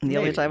movie. The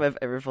only time I've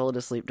ever fallen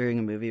asleep during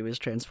a movie was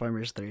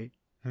Transformers 3.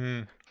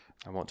 I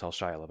won't tell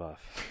Shia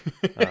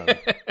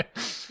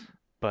LaBeouf.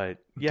 But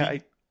yeah,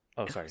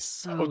 sorry.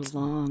 So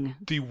long.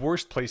 The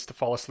worst place to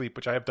fall asleep,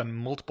 which I have done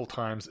multiple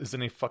times, is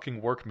in a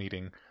fucking work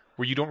meeting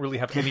where you don't really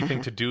have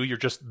anything to do. You're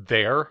just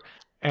there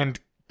and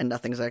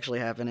nothing's actually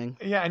happening.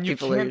 Yeah, and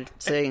people are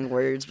saying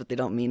words, but they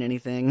don't mean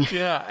anything.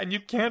 Yeah, and you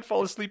can't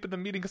fall asleep in the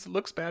meeting because it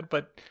looks bad,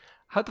 but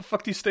how the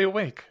fuck do you stay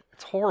awake?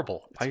 It's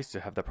horrible. I used to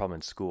have that problem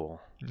in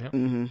school. Yeah.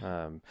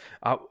 Mm-hmm.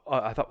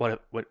 I thought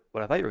what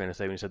I thought you were going to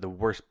say when you said the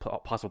worst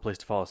possible place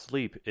to fall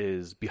asleep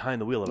is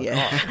behind the wheel of a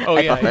car. Oh,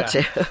 I yeah, thought that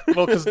too.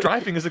 Well, because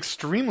driving is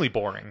extremely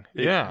boring.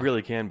 It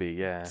really can be,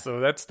 yeah. So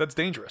that's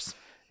dangerous.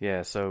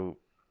 Yeah, so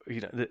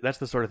that's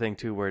the sort of thing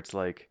too where it's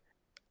like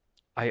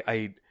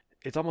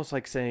it's almost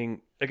like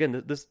saying,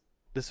 again, this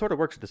sort of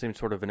works with the same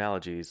sort of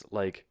analogies.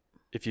 Like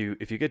if you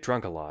get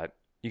drunk a lot,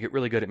 you get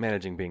really good at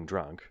managing being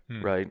drunk,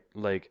 right?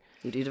 Like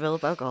you do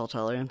develop alcohol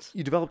tolerance.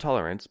 You develop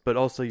tolerance, but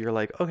also you're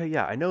like, okay,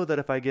 yeah, I know that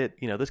if I get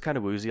this kind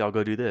of woozy, I'll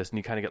go do this, and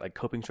you kind of get like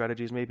coping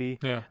strategies maybe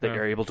that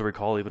you're able to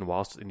recall even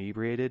whilst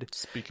inebriated.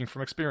 Speaking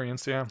from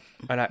experience, yeah.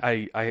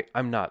 And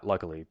I'm not,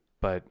 luckily,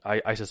 but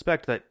I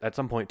suspect that at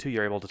some point too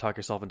you're able to talk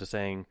yourself into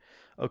saying,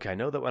 okay, I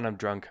know that when I'm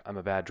drunk I'm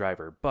a bad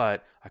driver,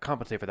 but I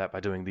compensate for that by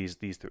doing these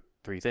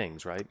three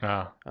things, right?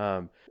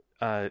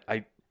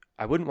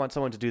 I wouldn't want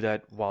someone to do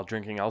that while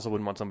drinking. I also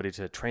wouldn't want somebody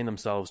to train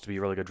themselves to be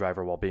a really good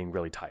driver while being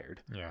really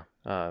tired. Yeah.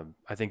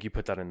 I think you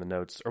put that in the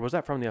notes, or was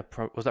that from the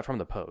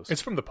post?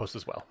 It's from the post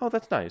as well. Oh,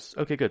 that's nice.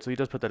 Okay, good. So he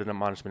does put that in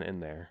admonishment in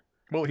there.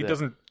 Well, he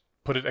doesn't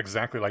put it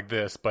exactly like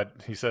this, but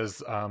he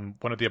says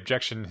one of the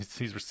objections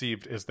he's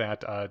received is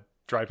that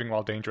driving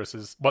while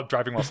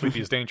sleepy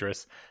is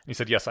dangerous. And he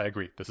said, yes, I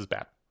agree. This is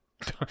bad.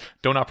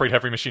 Don't operate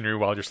heavy machinery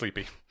while you're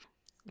sleepy.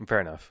 Fair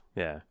enough.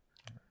 Yeah.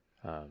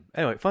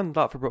 Anyway, fun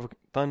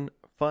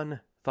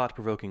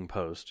thought-provoking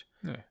post.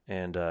 Yeah.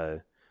 And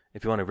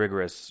if you want a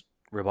rigorous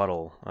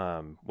rebuttal,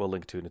 we'll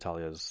link to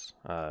Natalia's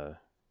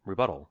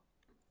rebuttal.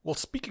 Well,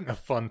 speaking of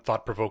fun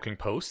thought-provoking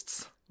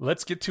posts,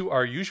 let's get to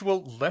our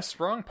usual less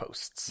wrong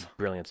posts.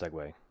 Brilliant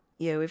segue.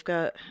 Yeah, we've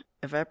got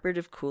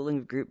evaporative cooling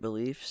of group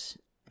beliefs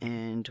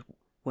and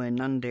when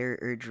none dare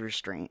urge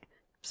restraint.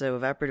 So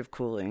evaporative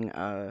cooling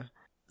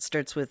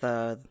starts with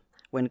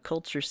when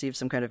cults receive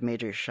some kind of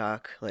major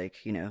shock, like,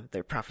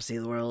 their prophecy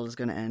of the world is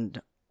going to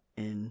end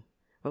in...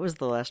 What was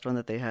the last one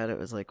that they had? It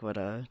was like,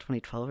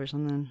 2012 or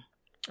something?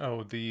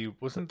 Oh,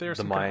 wasn't there the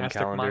some Mayan kind of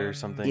calendar or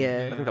something?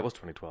 Yeah. I think that was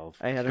 2012.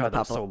 I had that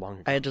was so long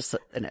ago. I had just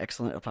an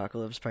excellent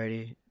apocalypse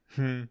party.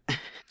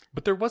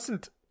 But there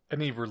wasn't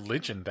any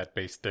religion that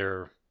based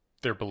their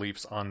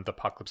beliefs on the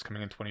apocalypse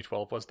coming in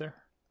 2012, was there?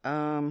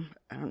 I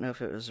don't know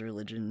if it was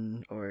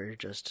religion or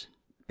just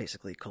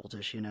basically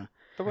cultish,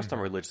 There was some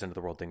religious end of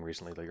the world thing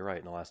recently, though. You're right,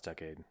 in the last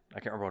decade. I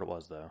can't remember what it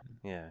was, though.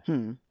 Yeah.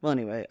 Well,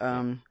 anyway,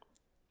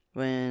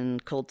 when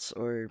cults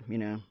or,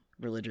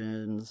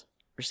 religions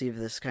receive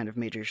this kind of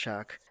major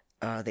shock,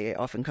 they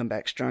often come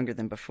back stronger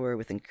than before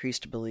with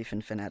increased belief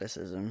in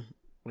fanaticism,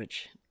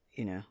 which,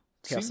 he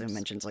also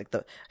mentions,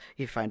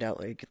 you find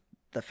out,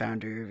 the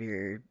founder of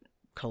your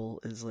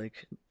cult is,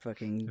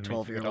 fucking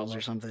 12-year-olds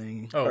or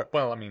something. Oh,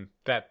 well, I mean,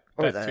 that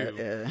too.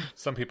 Yeah.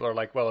 Some people are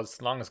like, well,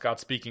 as long as God's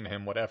speaking to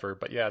him, whatever.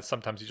 But yeah,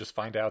 sometimes you just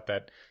find out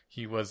that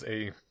he was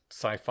a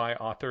sci-fi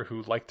author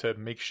who liked to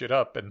make shit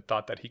up and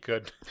thought that he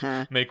could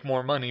make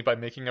more money by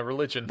making a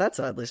religion. That's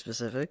oddly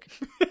specific.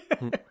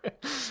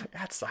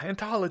 That's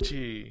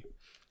Scientology.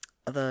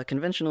 The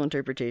conventional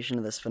interpretation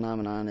of this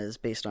phenomenon is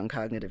based on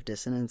cognitive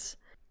dissonance,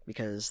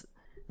 because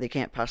they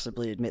can't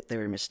possibly admit they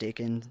were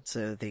mistaken,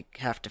 so they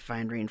have to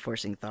find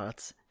reinforcing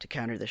thoughts to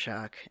counter the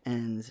shock,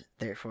 and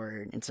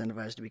therefore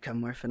incentivized to become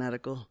more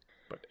fanatical.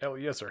 But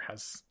Eliezer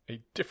has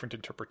a different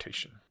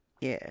interpretation.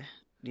 Yeah.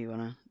 Do you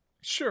want to...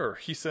 Sure,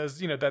 he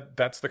says,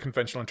 that's the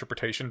conventional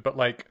interpretation, but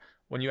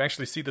when you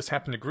actually see this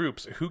happen to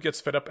groups, who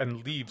gets fed up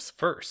and leaves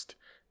first?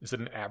 Is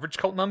it an average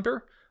cult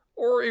member?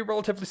 Or a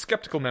relatively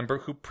skeptical member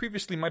who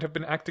previously might have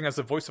been acting as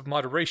a voice of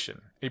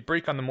moderation, a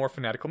break on the more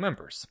fanatical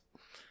members?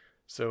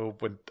 So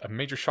when a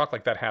major shock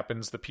like that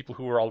happens, the people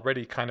who are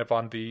already kind of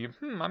on the,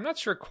 I'm not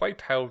sure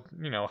quite how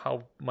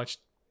much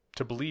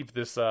to believe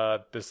this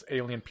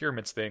alien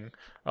pyramids thing,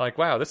 are like,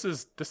 wow, this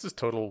is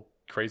total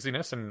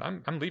craziness, and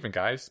I'm leaving,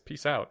 guys.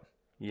 Peace out.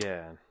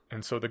 Yeah.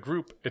 And so the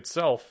group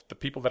itself, the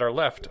people that are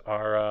left,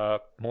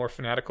 are more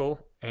fanatical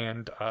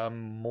and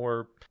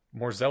more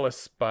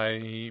zealous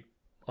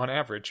on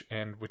average,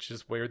 and which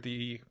is where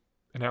the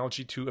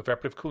analogy to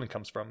evaporative cooling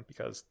comes from,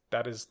 because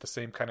that is the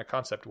same kind of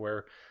concept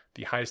where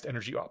the highest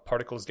energy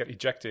particles get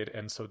ejected,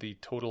 and so the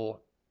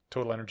total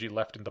energy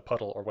left in the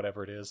puddle or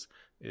whatever it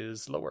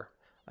is lower.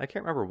 I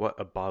can't remember what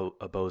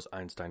a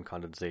Bose-Einstein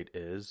condensate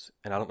is,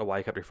 and I don't know why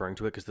I kept referring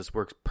to it, because this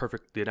works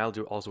perfect. The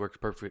analogy also works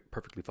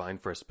perfectly fine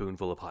for a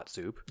spoonful of hot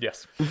soup.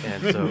 Yes.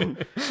 And so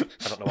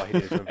I don't know why he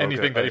needed to invoke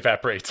anything that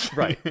evaporates.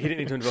 Right. He didn't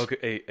need to invoke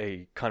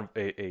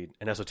an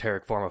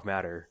esoteric form of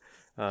matter.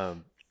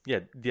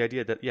 The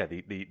idea that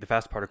the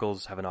fast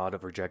particles have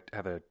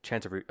a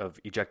chance of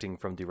ejecting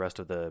from the rest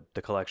of the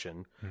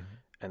collection,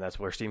 and that's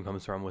where steam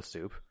comes from with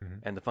soup.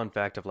 And the fun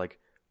fact of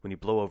when you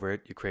blow over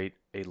it, you create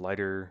a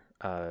lighter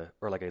or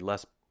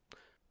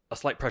a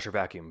slight pressure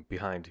vacuum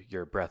behind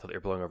your breath that you're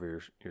blowing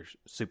over your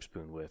soup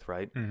spoon with,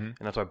 right? And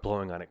that's why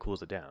blowing on it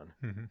cools it down.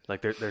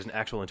 There's an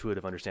actual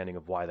intuitive understanding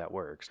of why that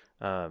works.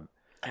 I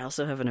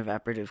also have an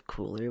evaporative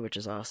cooler, which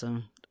is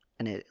awesome,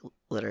 and it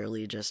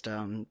literally just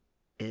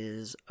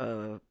is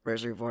a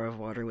reservoir of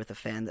water with a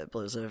fan that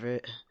blows over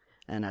it,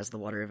 and as the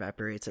water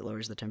evaporates, it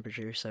lowers the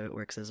temperature, so it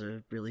works as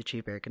a really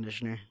cheap air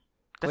conditioner.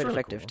 That's Quite really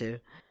effective, cool. too.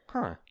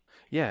 Huh.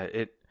 Yeah,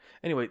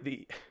 anyway,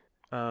 the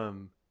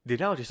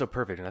analogy is so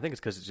perfect, and I think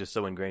it's because it's just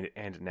so ingrained,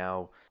 and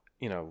now,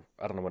 I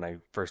don't know when I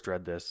first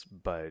read this,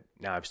 but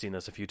now I've seen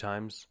this a few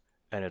times,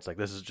 and it's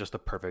this is just the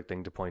perfect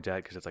thing to point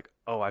at, because it's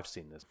oh, I've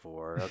seen this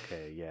before.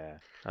 Okay, yeah.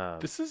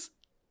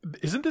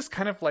 Isn't this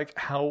kind of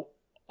how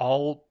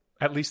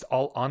at least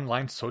all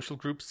online social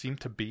groups seem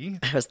to be?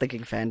 I was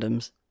thinking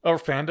fandoms. Or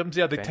fandoms,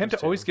 yeah. They tend to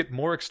too. always get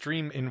more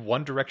extreme in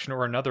one direction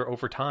or another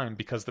over time,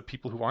 because the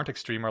people who aren't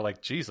extreme are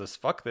like, Jesus,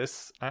 fuck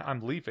this,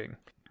 I'm leaving.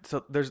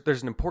 So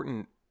there's an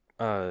important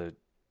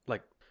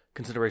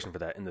consideration for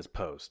that in this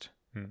post.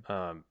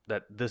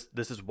 That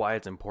this is why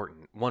it's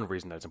important. One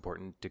reason that it's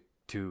important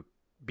to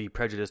be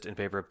prejudiced in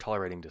favor of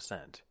tolerating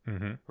dissent,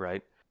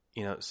 right?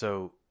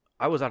 So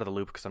I was out of the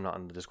loop because I'm not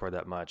on the Discord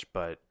that much,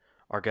 but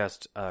our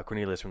guest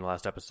Cornelius from the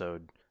last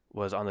episode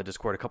was on the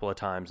Discord a couple of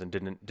times and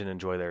didn't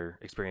enjoy their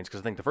experience,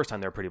 because I think the first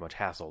time they were pretty much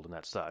hassled, and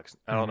that sucks.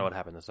 I don't know what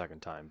happened the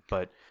second time,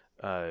 but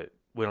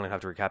we don't even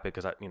have to recap it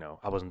because I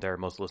wasn't there.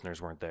 Most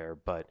listeners weren't there.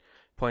 But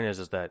point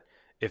is that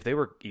if they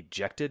were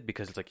ejected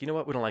because it's you know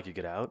what, we don't like you,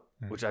 get out,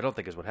 which I don't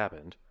think is what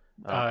happened.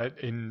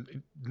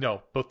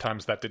 No, both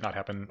times that did not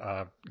happen.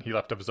 He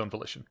left of his own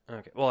volition.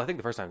 Okay. Well, I think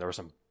the first time there was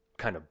some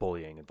kind of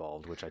bullying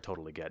involved, which I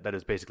totally get. That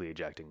is basically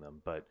ejecting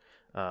them. But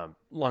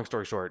long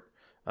story short,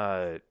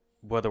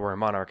 whether we're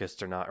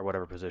monarchists or not, or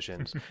whatever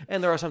positions,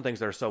 and there are some things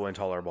that are so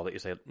intolerable that you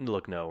say,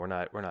 look, no, we're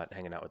not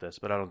hanging out with this.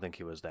 But I don't think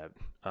he was that.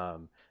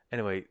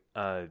 Anyway,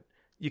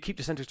 you keep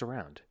dissenters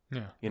around.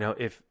 Yeah.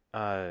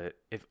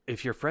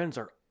 If your friends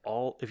are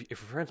all, if your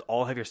friends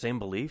all have your same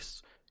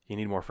beliefs, you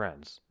need more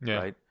friends,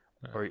 right?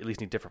 Yeah. Or at least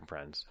need different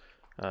friends.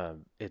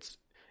 It's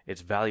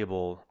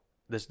valuable.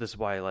 This is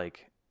why,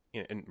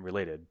 and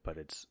related, but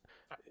it's,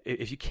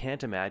 if you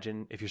can't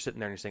imagine, if you're sitting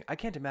there and you're saying, I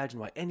can't imagine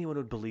why anyone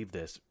would believe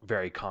this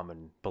very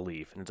common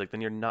belief, and it's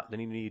then then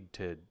you need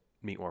to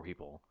meet more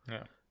people.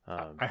 Yeah.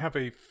 I have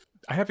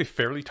a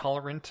fairly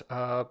tolerant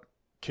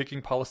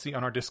kicking policy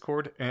on our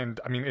Discord, and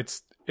I mean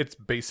it's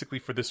basically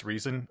for this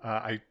reason.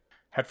 I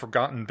had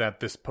forgotten that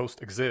this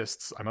post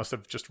exists. I must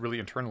have just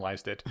really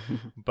internalized it,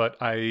 but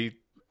I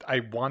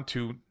want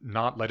to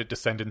not let it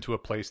descend into a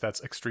place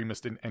that's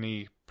extremist in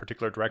any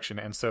particular direction.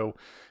 And so,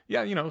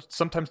 yeah,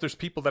 sometimes there's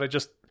people that I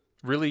just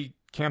really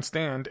can't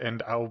stand,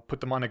 and I'll put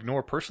them on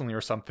ignore personally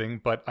or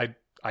something, but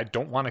I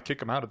don't want to kick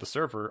them out of the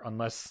server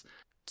unless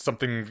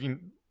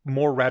something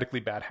more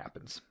radically bad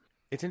happens.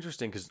 It's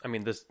interesting because, I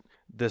mean,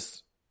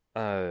 this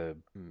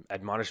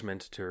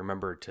admonishment to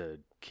remember to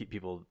keep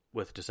people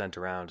with dissent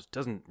around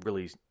doesn't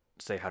really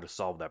say how to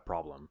solve that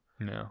problem.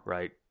 No.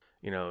 Right?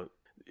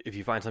 If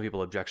you find some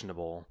people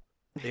objectionable,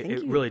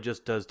 it really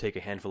just does take a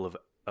handful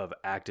of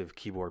active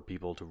keyboard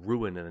people to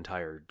ruin an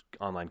entire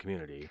online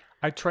community.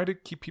 I try to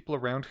keep people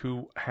around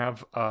who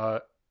have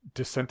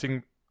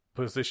dissenting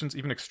positions,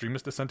 even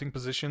extremist dissenting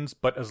positions,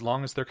 but as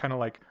long as they're kind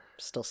of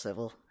still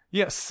civil.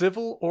 Yeah,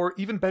 civil, or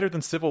even better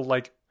than civil,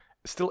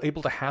 still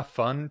able to have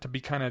fun, to be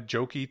kind of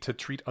jokey, to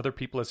treat other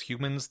people as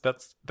humans,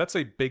 that's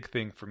a big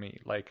thing for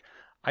me. Like,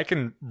 I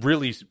can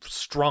really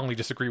strongly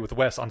disagree with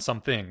Wes on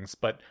some things,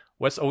 but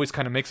Wes always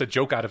kind of makes a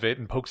joke out of it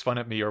and pokes fun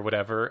at me or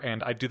whatever,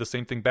 and I do the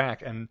same thing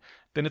back, and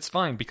then it's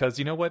fine, because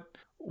you know what?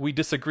 We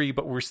disagree,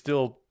 but we're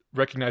still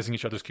recognizing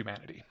each other's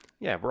humanity.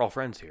 Yeah, we're all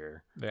friends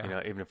here. Yeah. You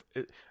know, even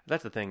if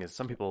that's the thing, is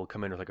some people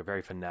come in with like a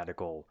very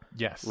fanatical,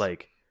 Yes.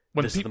 like,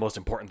 When this is the most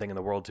important thing in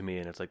the world to me,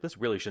 and it's like, this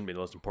really shouldn't be the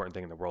most important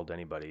thing in the world to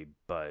anybody,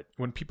 but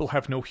when people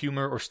have no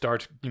humor or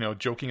start,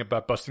 joking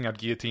about busting out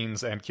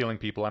guillotines and killing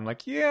people, I'm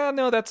like, yeah,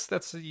 no,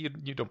 that's you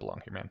don't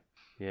belong here, man.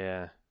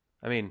 yeah.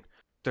 I mean,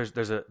 there's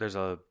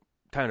a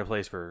time and a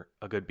place for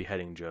a good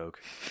beheading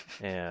joke,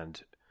 and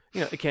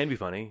it can be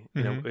funny.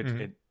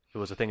 It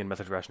was a thing in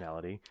Method of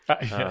Rationality.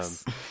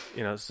 Yes.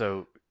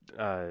 So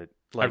I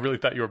really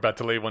thought you were about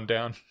to lay one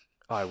down.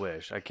 Oh, I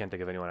wish. I can't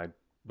think of anyone I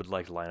would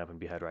like to line up and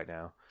behead right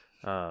now.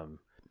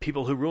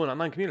 People who ruin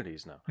online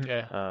communities, no.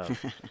 Yeah.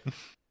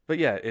 But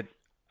yeah,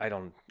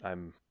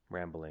 I'm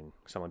rambling.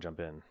 Someone jump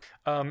in.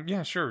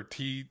 Yeah, sure.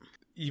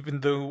 Even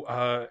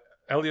though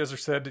Eliezer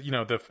said,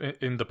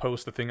 in the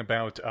post, the thing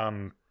about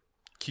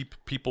keep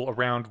people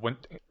around when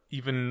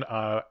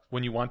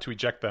you want to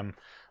eject them.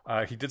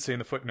 He did say in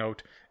the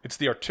footnote, it's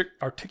the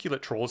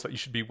articulate trolls that you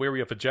should be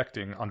wary of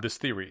ejecting on this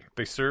theory.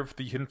 They serve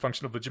the hidden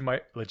function of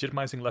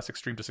legitimizing less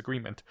extreme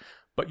disagreement,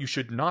 but you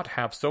should not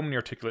have so many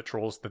articulate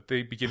trolls that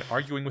they begin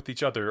arguing with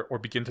each other or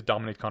begin to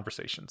dominate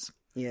conversations.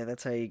 Yeah,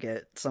 that's how you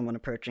get someone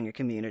approaching a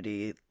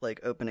community, like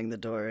opening the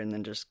door and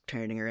then just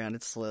turning around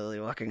and slowly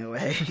walking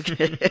away.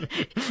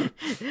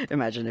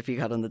 Imagine if you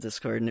got on the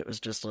Discord and it was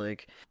just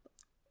like,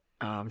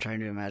 I'm trying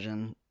to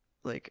imagine,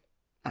 like,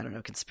 I don't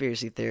know,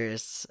 conspiracy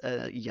theorists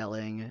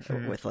yelling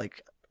with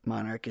like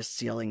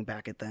monarchists yelling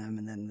back at them,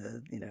 and then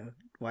the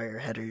wire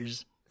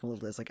headers full of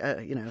this, like,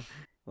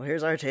 well,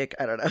 here's our take.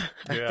 I don't know.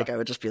 Yeah. I think I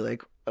would just be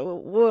like, oh,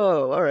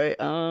 whoa, all right,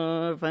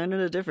 finding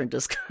a different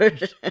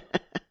Discord.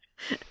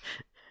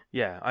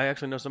 Yeah, I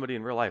actually know somebody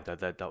in real life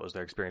that was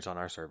their experience on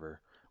our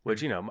server,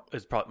 which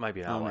might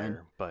be an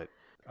outlier, but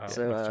let's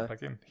jump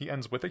back in. He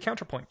ends with a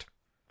counterpoint.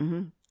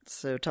 Mm-hmm.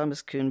 So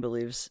Thomas Kuhn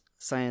believes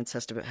science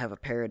has to have a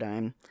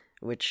paradigm,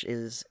 which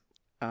is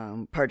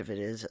part of it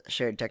is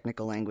shared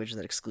technical language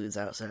that excludes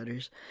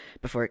outsiders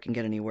before it can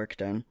get any work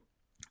done,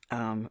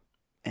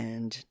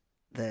 and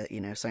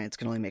that science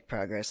can only make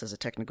progress as a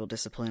technical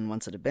discipline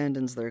once it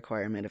abandons the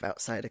requirement of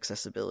outside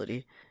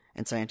accessibility.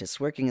 And scientists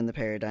working in the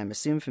paradigm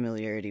assume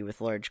familiarity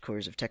with large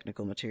cores of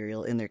technical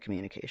material in their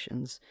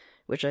communications,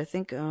 which I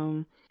think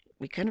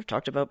we kind of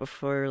talked about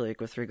before, like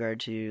with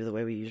regard to the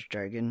way we use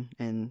jargon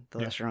in the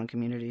less strong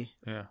community,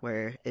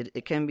 where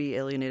it can be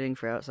alienating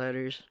for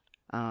outsiders.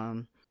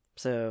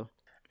 So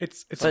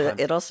but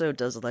it also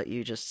does let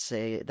you just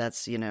say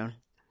that's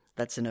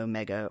an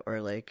omega,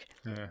 or like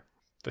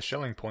the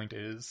shelling point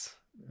is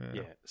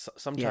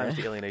sometimes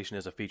the alienation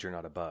is a feature,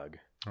 not a bug.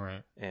 All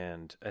right.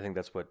 And I think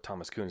that's what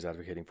Thomas Kuhn is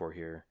advocating for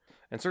here.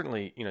 And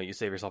certainly, you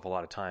save yourself a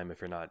lot of time if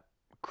you're not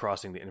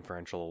crossing the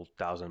inferential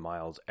 1,000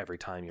 miles every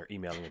time you're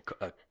emailing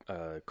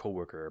a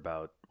coworker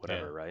about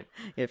whatever, right?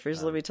 Yeah,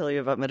 first let me tell you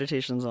about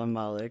meditations on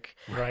Moloch.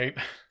 Right.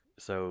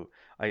 So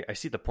I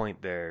see the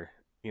point there.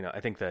 I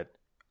think that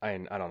I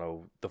don't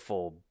know the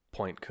full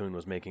point Kuhn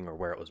was making or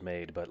where it was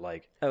made, but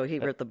like... Oh, he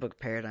wrote the book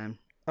Paradigm.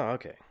 Oh,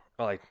 okay.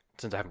 Well,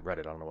 since I haven't read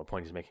it, I don't know what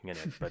point he's making in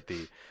it.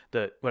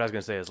 But what I was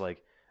going to say is,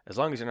 like, as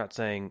long as you're not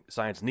saying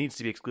science needs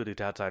to be excluded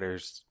to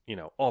outsiders,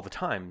 all the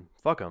time,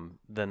 fuck them,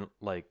 then,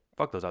 like,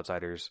 fuck those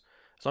outsiders.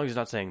 As long as he's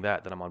not saying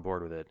that, then I'm on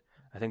board with it.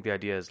 I think the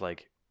idea is,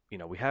 like,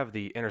 we have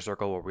the inner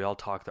circle where we all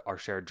talk our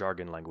shared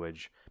jargon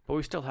language, but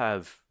we still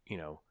have,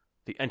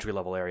 the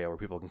entry-level area where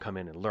people can come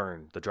in and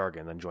learn the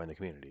jargon, then join the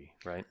community,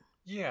 right?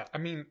 Yeah, I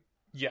mean,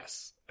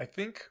 yes. I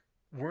think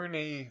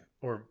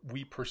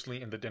we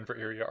personally in the Denver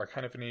area are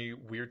kind of in a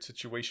weird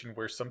situation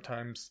where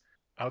sometimes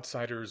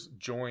outsiders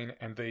join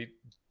and they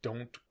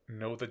don't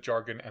know the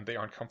jargon and they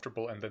aren't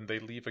comfortable, and then they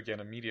leave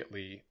again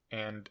immediately.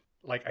 And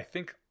like, I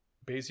think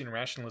Bayesian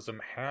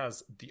rationalism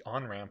has the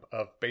on-ramp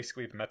of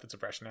basically the methods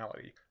of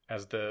rationality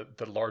as the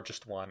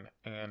largest one,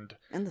 and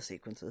the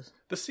sequences.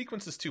 The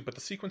sequences too, but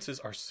the sequences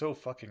are so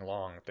fucking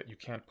long that you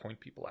can't point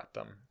people at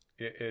them.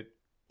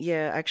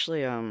 Yeah,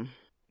 actually,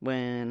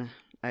 when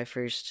I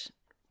first,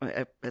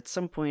 at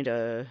some point,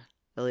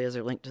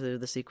 Eliezer linked to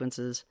the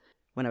sequences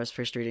when I was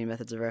first reading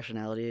Methods of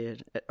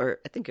Rationality, or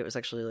I think it was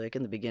actually like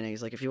in the beginning.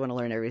 It's like, if you want to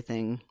learn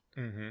everything,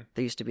 there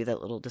used to be that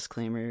little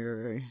disclaimer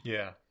or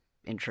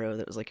intro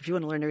that was like, if you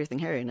want to learn everything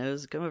Harry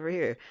knows, come over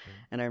here.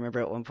 And I remember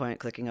at one point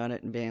clicking on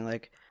it and being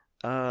like,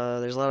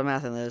 there's a lot of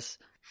math in this.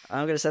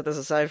 I'm going to set this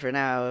aside for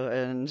now.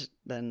 And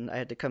then I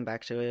had to come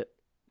back to it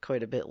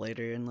quite a bit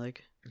later and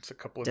like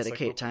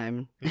dedicate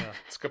time. Yeah,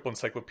 it's a couple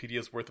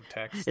encyclopedias worth of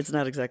text. It's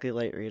not exactly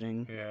light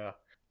reading. Yeah.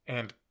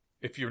 And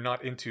if you're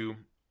not into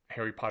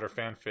Harry Potter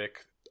fanfic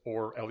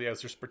or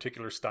Eliezer's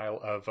particular style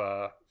of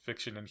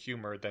fiction and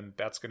humor, then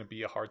that's going to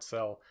be a hard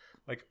sell.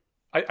 Like,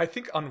 I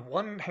think on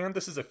one hand,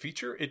 this is a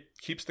feature. It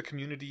keeps the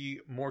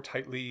community more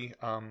tightly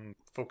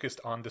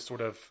focused on this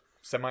sort of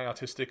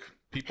semi-autistic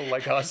people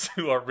like us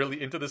who are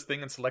really into this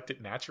thing and select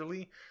it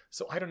naturally.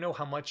 So I don't know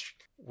how much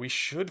we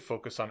should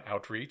focus on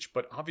outreach,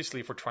 but obviously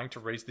if we're trying to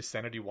raise the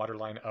sanity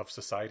waterline of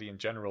society in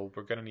general,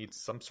 we're going to need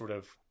some sort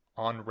of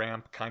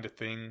on-ramp kind of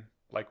thing,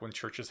 like when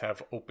churches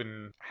have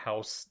open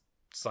house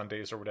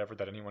Sundays or whatever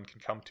that anyone can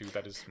come to,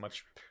 that is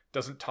much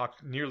doesn't talk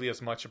nearly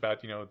as much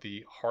about,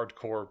 the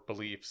hardcore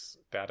beliefs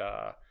that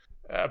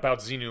about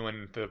Xenu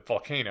and the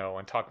volcano,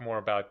 and talk more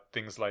about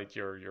things like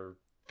your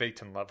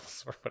Thetan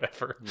levels or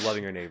whatever.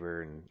 Loving your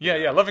neighbor. And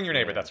loving your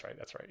neighbor. Yeah. That's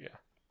right. Yeah.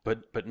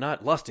 But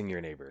not lusting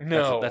your neighbor.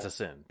 No. That's a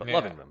sin. But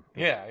loving them.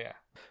 Yeah.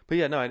 But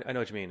yeah, no, I know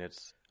what you mean.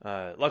 It's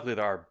luckily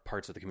there are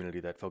parts of the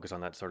community that focus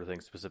on that sort of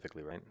thing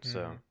specifically, right? Mm-hmm.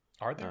 So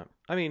are there?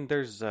 I mean,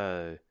 there's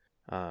I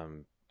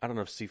don't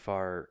know if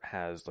CFAR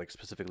has like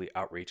specifically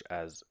outreach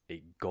as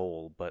a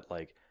goal, but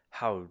like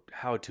how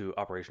to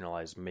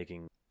operationalize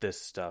making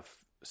this stuff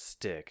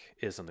stick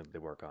is something that they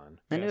work on.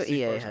 I know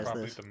EA has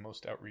probably this. the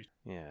most outreach.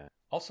 Yeah.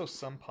 Also,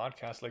 some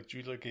podcasts like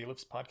Julia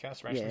Galef's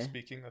podcast, Rationally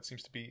Speaking, that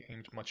seems to be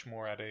aimed much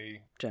more at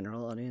a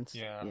general audience.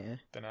 Yeah.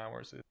 Than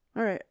ours is.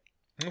 All right.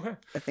 Okay.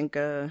 I think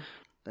we're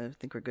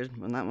good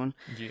on that one.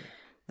 Yeah.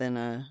 Then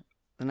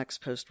the next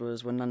post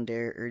was "When None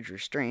Dare Urge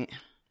Restraint."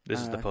 This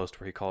is the post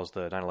where he calls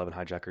the 9/11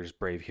 hijackers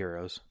brave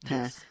heroes.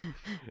 Yes.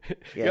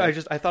 Yeah,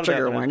 I thought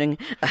trigger of that warning.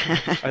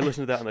 I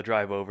listened to that on the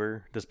drive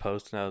over this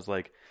post, and I was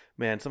like,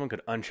 man, someone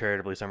could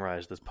uncharitably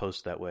summarize this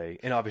post that way,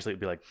 and obviously it'd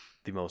be like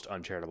the most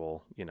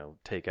uncharitable,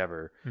 take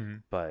ever. Mm-hmm.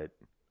 But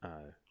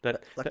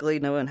luckily,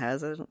 no one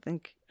has. I don't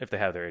think. If they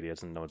have, they're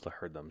idiots, and no one's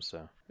heard them.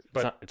 So,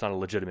 it's not a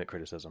legitimate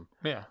criticism.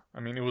 Yeah,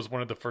 I mean, it was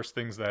one of the first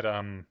things that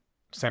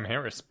Sam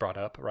Harris brought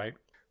up, right?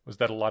 Was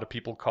that a lot of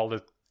people call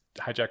the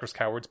hijackers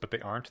cowards, but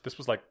they aren't. This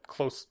was like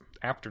close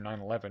after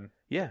 9/11.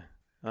 Yeah,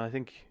 I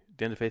think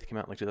The End of Faith came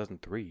out in like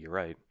 2003. You're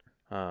right,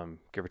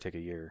 give or take a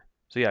year.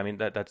 So yeah, I mean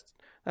that's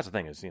the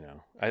thing is,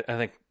 I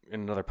think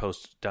in another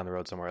post down the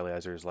road somewhere,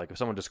 Eliezer is like, if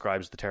someone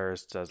describes the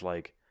terrorists as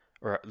like,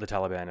 or the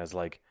Taliban as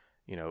like,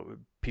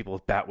 people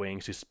with bat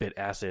wings who spit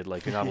acid,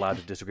 like you're not allowed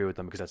to disagree with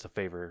them because that's a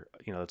favor,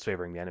 that's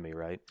favoring the enemy,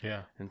 right?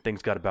 Yeah. And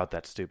things got about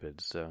that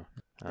stupid. So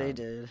they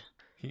did.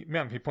 He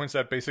points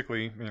out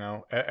basically,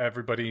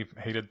 everybody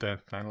hated the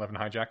 9/11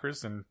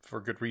 hijackers, and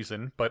for good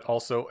reason, but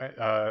also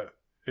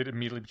it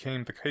immediately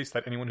became the case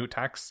that anyone who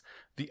attacks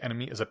the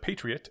enemy is a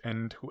patriot,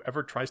 and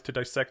whoever tries to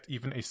dissect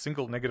even a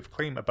single negative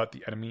claim about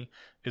the enemy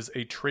is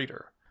a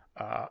traitor.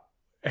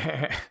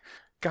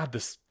 God,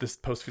 this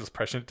post feels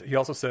prescient. He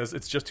also says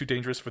it's just too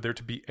dangerous for there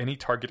to be any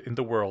target in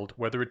the world,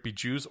 whether it be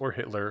Jews or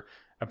Hitler,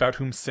 about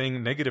whom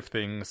saying negative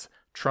things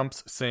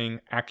trumps saying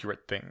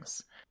accurate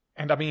things.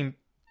 And I mean,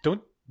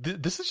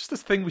 this is just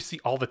this thing we see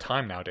all the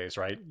time nowadays,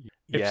 right?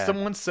 Yeah. If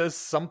someone says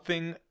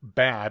something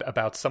bad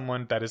about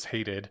someone that is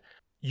hated,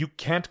 you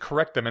can't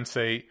correct them and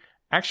say,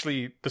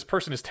 actually, this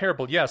person is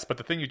terrible, yes, but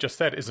the thing you just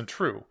said isn't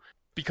true.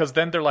 Because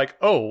then they're like,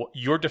 oh,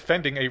 you're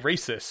defending a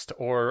racist,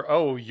 or,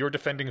 oh, you're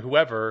defending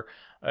whoever,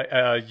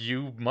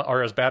 you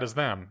are as bad as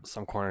them.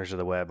 Some corners of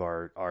the web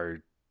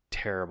are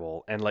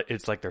terrible, and like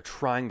it's like they're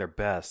trying their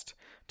best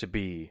to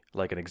be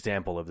like an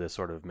example of this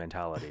sort of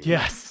mentality.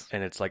 Yes.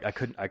 And it's like I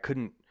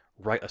couldn't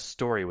write a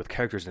story with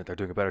characters in it that are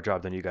doing a better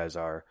job than you guys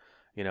are.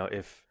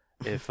 If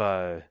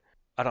I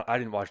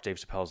didn't watch Dave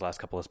Chappelle's last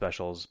couple of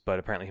specials, but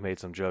apparently he made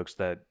some jokes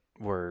that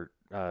were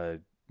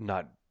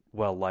not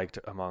well liked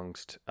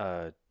amongst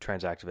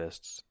trans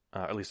activists,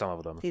 at least some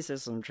of them. He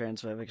says some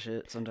transphobic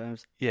shit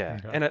sometimes. Yeah,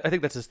 okay. And I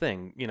think that's his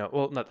thing.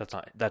 Well, that's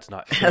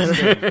not his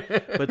thing,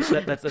 but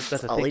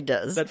that's all he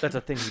does. That's a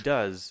thing he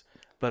does.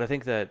 But I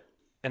think that,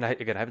 and I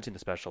haven't seen the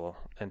special,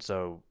 and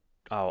so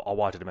I'll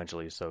watch it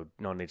eventually. So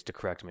no one needs to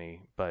correct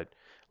me. But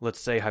let's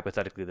say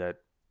hypothetically that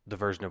the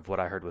version of what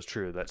I heard was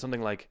true. That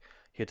something like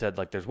he had said,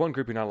 like, there's one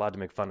group you're not allowed to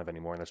make fun of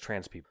anymore, and that's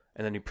trans people.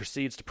 And then he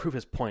proceeds to prove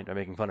his point by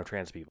making fun of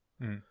trans people.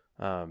 Mm.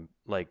 I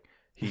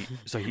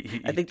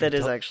think that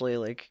is actually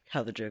like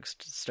how the jokes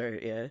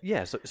start.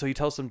 Yeah. So he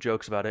tells some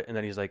jokes about it, and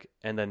then he's like,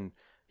 and then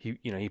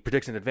he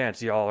predicts in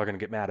advance, y'all are going to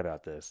get mad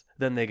about this.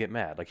 Then they get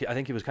mad. Like I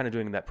think he was kind of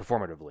doing that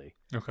performatively.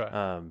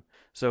 Okay.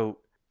 So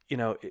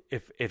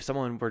if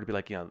someone were to be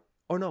like,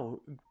 oh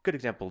no, good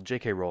example,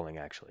 J.K. Rowling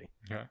actually.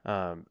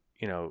 Yeah.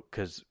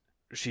 Because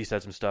she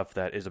said some stuff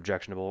that is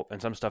objectionable,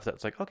 and some stuff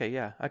that's like, okay,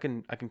 yeah, I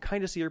can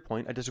kind of see your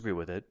point. I disagree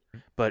with it,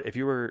 but if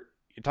you're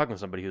talking to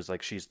somebody who's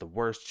like, she's the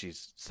worst,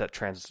 she's set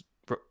trans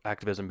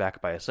activism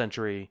back by a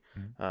century,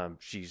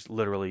 she's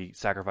literally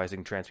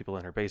sacrificing trans people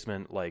in her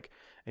basement, like,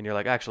 and you're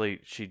like,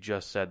 actually, she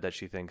just said that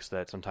she thinks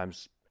that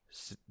sometimes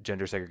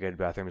gender segregated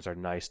bathrooms are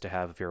nice to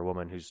have if you're a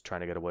woman who's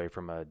trying to get away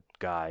from a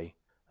guy,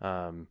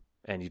 and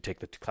you take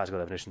the classical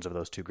definitions of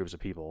those two groups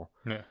of people,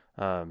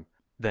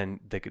 then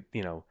they could,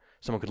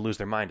 someone could lose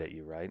their mind at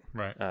you, right?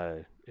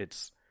 Right.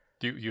 It's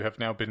you have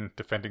now been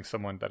defending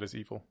someone that is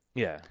evil.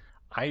 Yeah.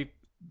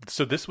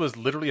 So this was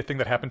literally a thing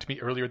that happened to me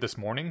earlier this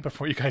morning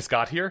before you guys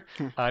got here.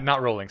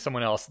 Not Rowling,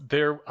 someone else.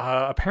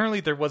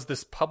 Apparently there was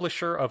this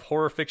publisher of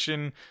horror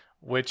fiction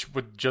which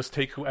would just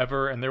take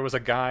whoever, and there was a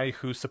guy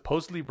who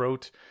supposedly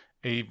wrote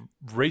a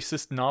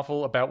racist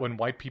novel about when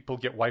white people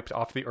get wiped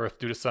off the earth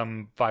due to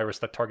some virus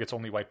that targets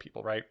only white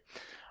people, right?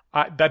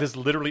 That is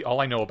literally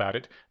all I know about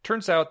it.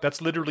 Turns out that's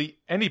literally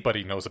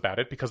anybody knows about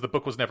it because the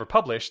book was never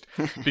published.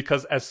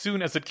 Because as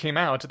soon as it came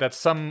out that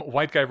some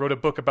white guy wrote a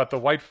book about the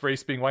white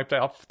race being wiped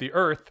off the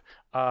earth,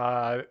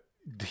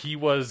 he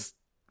was,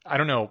 I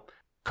don't know,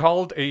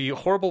 called a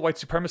horrible white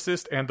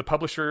supremacist, and the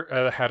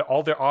publisher had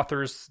all their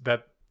authors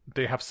that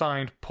they have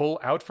signed pull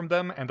out from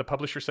them, and the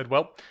publisher said,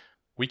 well,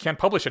 we can't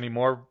publish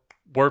anymore.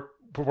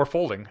 We're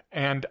folding.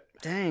 And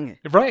dang.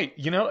 Right.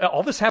 You know,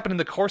 all this happened in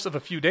the course of a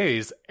few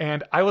days.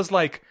 And I was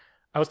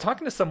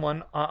talking to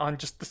someone on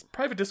just this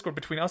private Discord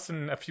between us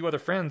and a few other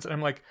friends. And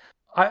I'm like,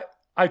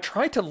 I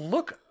tried to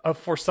look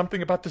for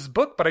something about this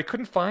book, but I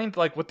couldn't find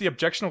like what the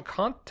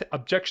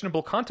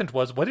objectionable content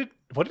was. What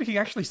did he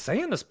actually say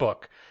in this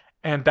book?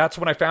 And that's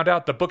when I found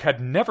out the book had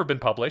never been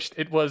published.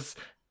 It was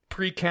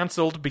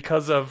pre-canceled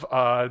because of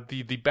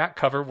the back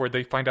cover where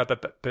they find out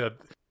that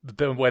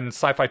when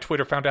sci-fi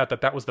Twitter found out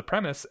that was the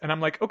premise. And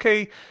I'm like,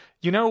 okay,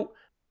 you know,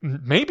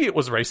 maybe it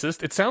was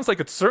racist. It sounds like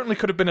it certainly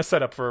could have been a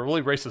setup for a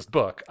really racist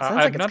book. Sounds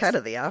like it's kind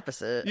of the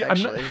opposite,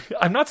 actually.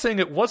 I'm not saying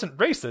it wasn't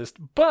racist,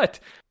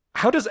 but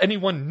how does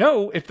anyone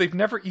know if they've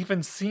never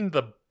even seen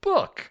the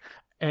book?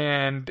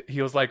 And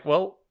he was like,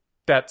 well,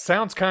 that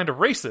sounds kind of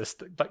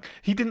racist. Like,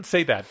 he didn't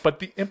say that, but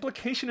the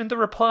implication in the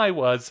reply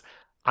was,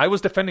 I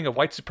was defending a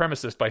white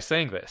supremacist by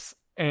saying this.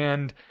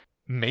 And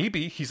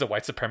maybe he's a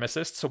white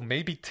supremacist, so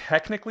maybe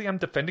technically I'm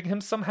defending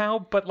him somehow,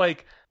 but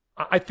like,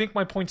 I think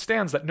my point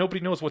stands that nobody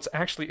knows what's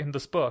actually in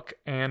this book,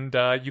 and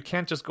you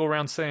can't just go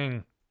around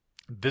saying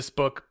this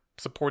book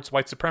supports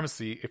white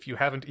supremacy if you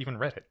haven't even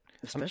read it.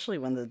 Especially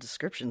when the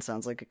description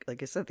sounds like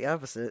I said, the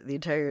opposite. The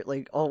entire,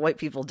 like, all white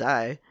people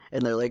die,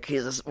 and they're like,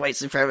 he's a white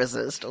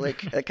supremacist.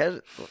 Like, I kind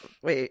of,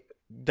 wait.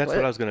 That's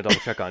what I was going to double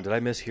check on. Did I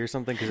mishear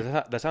something? Because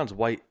that sounds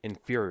white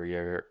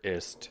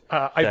inferiorist.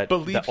 I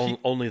believe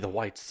only the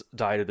whites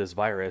died of this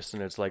virus,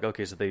 and it's like,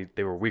 okay, so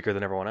they were weaker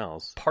than everyone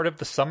else. Part of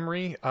the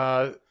summary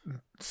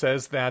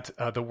says that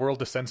the world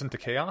descends into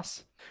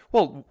chaos.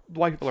 Well,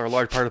 white people are a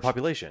large part of the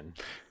population.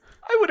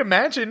 I would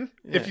imagine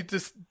if you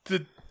just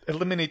did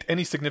eliminate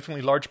any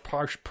significantly large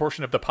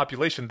portion of the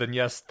population, then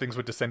yes, things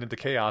would descend into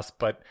chaos.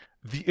 But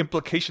the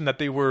implication that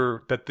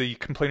the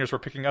complainers were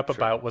picking up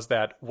about was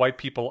that white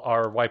people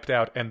are wiped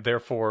out, and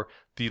therefore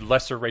the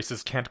lesser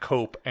races can't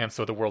cope, and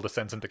so the world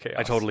descends into chaos.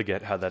 I totally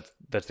get how that's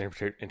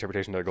the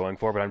interpretation they're going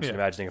for, but I'm just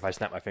imagining if I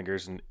snap my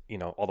fingers and, you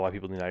know, all the white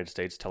people in the United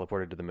States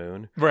teleported to the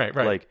moon. Right.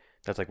 Like,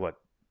 that's like what?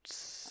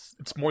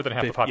 It's more than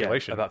half the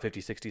population. Yeah, about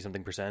 50, 60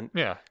 something %.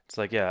 Yeah. It's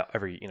like, yeah,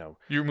 you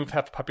you remove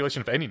half the population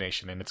of any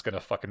nation and it's going to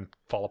fucking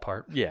fall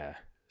apart. Yeah.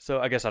 So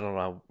I guess I don't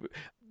know.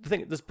 The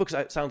thing, this book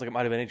sounds like it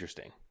might have been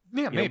interesting.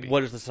 Yeah, maybe.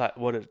 What does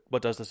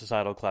the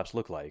societal collapse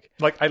look like?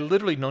 Like, I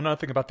literally know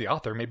nothing about the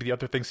author. Maybe the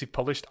other things he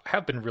published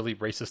have been really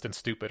racist and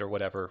stupid or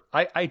whatever.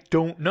 I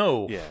don't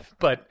know. Yeah.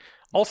 But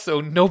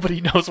also, nobody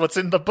knows what's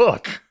in the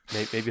book.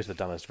 Maybe it's the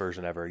dumbest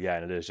version ever. Yeah,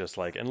 and it is just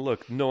like, and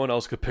look, no one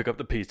else could pick up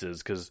the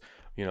pieces because,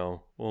 you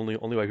know, only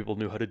white people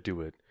knew how to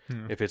do it.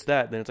 If it's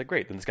that, then it's like,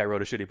 great, then this guy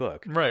wrote a shitty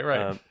book.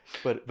 Right.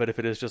 But if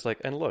it is just like,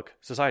 and look,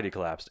 society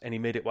collapsed, and he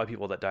made it white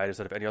people that died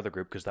instead of any other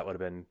group because that would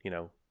have been, you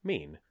know,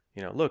 mean.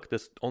 You know, look,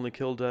 this only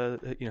killed,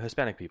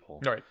 Hispanic people.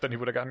 Right, then he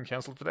would have gotten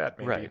canceled for that,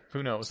 maybe. Right.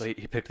 Who knows? So he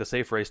picked the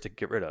safe race to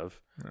get rid of,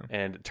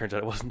 and it turns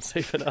out it wasn't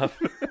safe enough.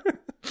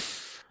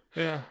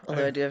 Yeah.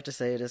 Although I do have to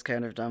say it is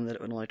kind of dumb that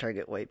it would only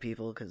target white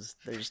people because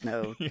there's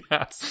no,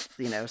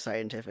 you know,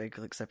 scientific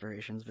like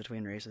separations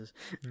between races.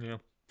 Yeah.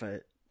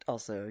 But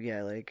also,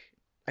 yeah, like,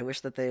 I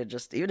wish that they had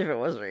just, even if it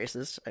was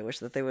racist, I wish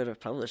that they would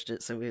have published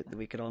it so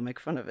we could all make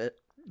fun of it.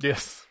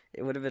 Yes.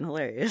 It would have been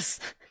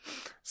hilarious.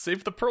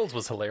 Save the Pearls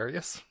was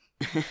hilarious.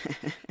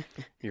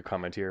 Your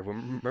comment here.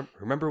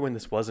 Remember when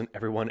this wasn't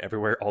everyone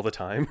everywhere all the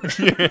time?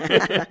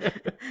 Yeah.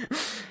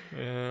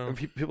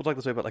 People talk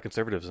this way about like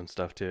conservatives and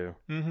stuff too.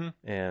 Mm-hmm.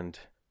 And,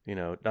 you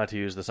know, not to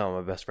use the some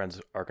of my best friends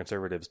are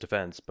conservatives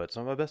defense, but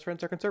some of my best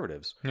friends are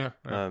conservatives. Yeah.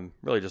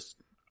 Really just,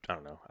 I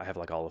don't know. I have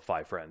like all of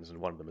 5 friends and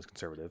one of them is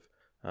conservative.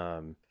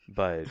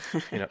 But,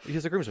 you know,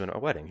 he's a groomsman at a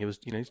wedding. He was,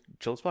 you know, he's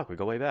chill as fuck. We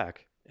go way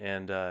back.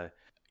 And,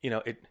 you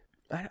know,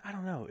 I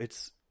don't know.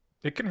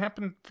 It can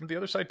happen from the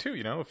other side, too,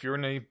 you know? If you're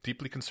in a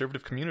deeply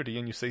conservative community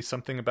and you say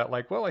something about,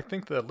 like, well, I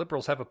think the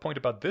liberals have a point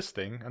about this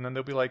thing, and then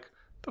they'll be like,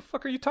 the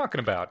fuck are you talking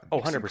about? Oh,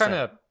 100%. Some kind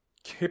of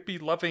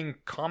hippie-loving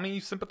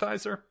commie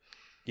sympathizer?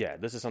 Yeah,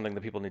 this is something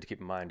that people need to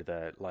keep in mind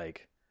that,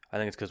 like, I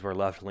think it's because we're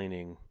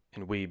left-leaning,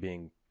 and we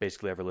being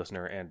basically every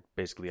listener and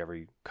basically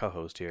every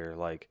co-host here,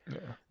 like,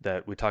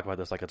 that we talk about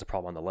this like it's a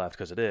problem on the left,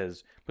 because it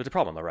is, but it's a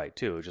problem on the right,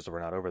 too. It's just that we're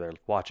not over there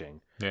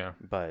watching. Yeah.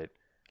 But...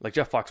 like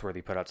Jeff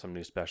Foxworthy put out some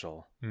new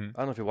special. I don't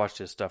know if you watched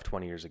his stuff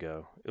 20 years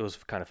ago. It was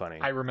kind of funny.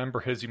 I remember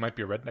his You Might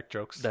Be a Redneck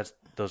jokes.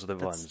 Those are the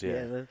ones,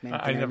 yeah.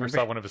 I never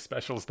saw one of his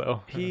specials,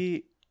 though.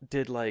 He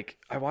did like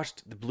I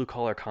watched the Blue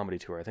Collar Comedy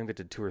Tour. I think they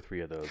did 2 or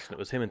 3 of those. And it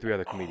was him and 3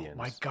 other comedians.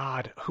 Oh my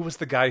God, who was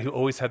the guy who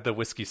always had the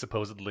whiskey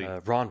supposedly?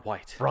 Ron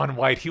White. Ron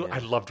White. I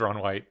loved Ron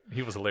White.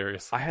 He was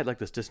hilarious. I had like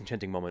this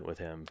disenchanting moment with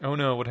him. Oh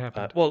no, what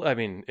happened? Well, I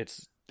mean,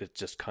 it's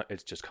just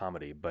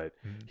comedy, but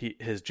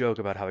his joke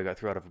about how he got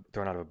thrown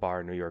out of a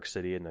bar in New York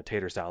City and the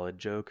tater salad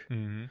joke.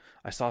 Mm-hmm.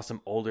 I saw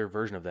some older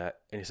version of that,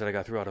 and he said I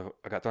got thrown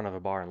out of a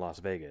bar in Las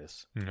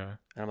Vegas. Okay. And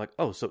I'm like,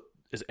 oh, so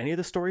is any of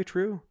this story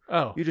true?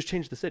 Oh, you just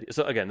changed the city.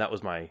 So again, that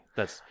was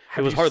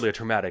it was hardly a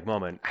traumatic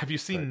moment. Have you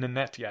seen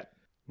Nanette yet?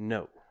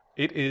 No.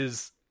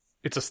 It's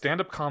a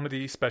stand-up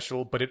comedy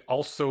special, but it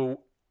also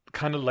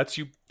kind of lets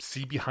you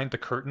see behind the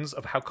curtains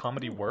of how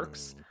comedy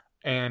works.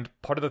 And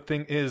part of the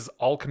thing is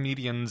all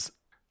comedians,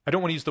 I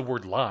don't want to use the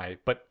word lie,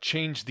 but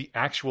change the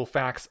actual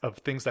facts of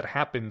things that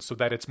happen so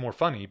that it's more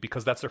funny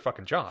because that's their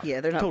fucking job.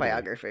 Yeah, they're not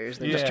biographers.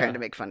 They're just trying to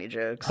make funny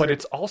jokes. But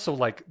it's also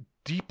like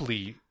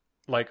deeply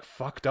like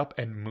fucked up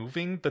and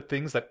moving, the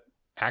things that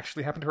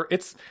actually happened to her.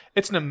 It's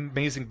an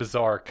amazing,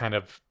 bizarre kind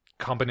of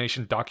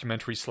combination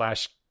documentary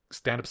 /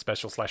 stand-up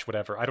special /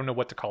 whatever. I don't know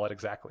what to call it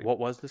exactly. What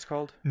was this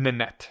called?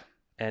 Nanette.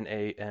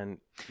 Nanette.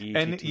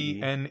 Nennette.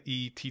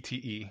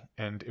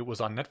 And it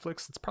was on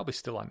Netflix. It's probably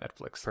still on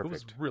Netflix. Perfect. It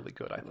was really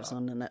good, I thought. It was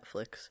on the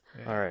Netflix.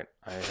 Yeah. All right.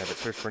 I have it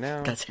searched for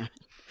now. That's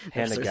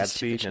Hannah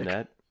Gadsby,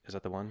 Nanette. Is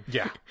that the one?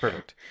 Yeah.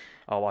 Perfect.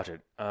 I'll watch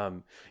it.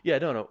 No.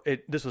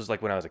 This was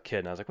like when I was a kid,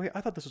 and I was like, wait,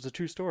 I thought this was a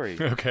true story.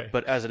 Okay.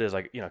 But as it is,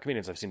 like,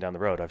 comedians I've seen down the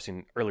road, I've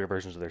seen earlier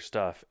versions of their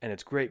stuff, and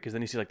it's great because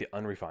then you see like the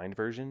unrefined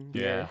version.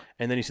 Yeah.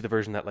 And then you see the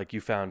version that like you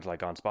found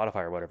like on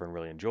Spotify or whatever and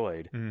really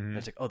enjoyed. Mm-hmm. And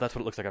it's like, oh, that's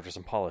what it looks like after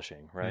some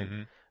polishing, right? Mm-hmm.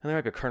 And there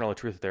might be a kernel of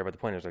truth there, but the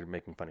point is they're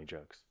making funny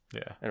jokes.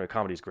 Yeah. Anyway,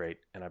 comedy's great,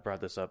 and I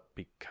brought this up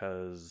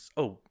because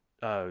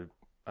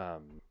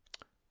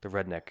the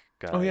redneck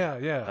guy. Oh,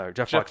 yeah.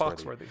 Jeff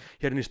Foxworthy.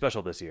 He had a new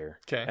special this year.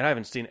 Okay. And I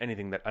haven't seen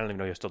anything that... I don't even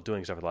know he was still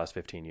doing stuff for the last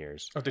 15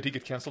 years. Oh, did he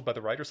get canceled by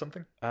the right or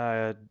something?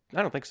 I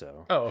don't think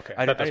so. Oh, okay.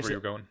 I thought that's where you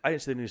were going. I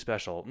didn't see the new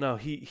special. No,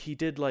 he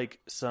did like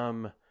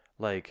some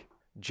like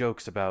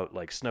jokes about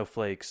like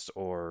snowflakes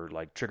or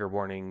like trigger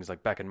warnings.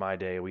 Like back in my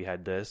day, we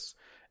had this.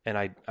 And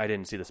I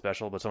didn't see the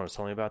special, but someone was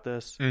telling me about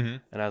this. Mm-hmm.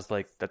 And I was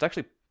like, that's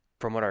actually...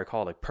 from what I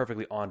recall, like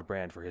perfectly on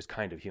brand for his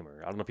kind of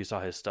humor. I don't know if you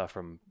saw his stuff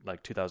from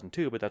like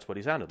 2002, but that's what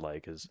he sounded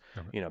like. Is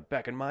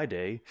back in my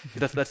day,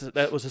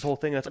 that was his whole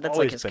thing. That's always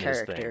like his been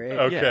character, his thing.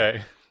 right? Okay,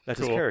 yeah, that's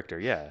cool. His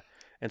character. Yeah,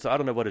 and so I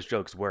don't know what his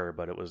jokes were,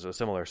 but it was a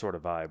similar sort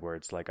of vibe where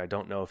it's like I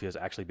don't know if he was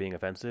actually being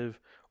offensive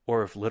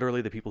or if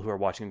literally the people who are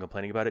watching and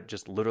complaining about it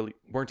just literally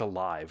weren't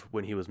alive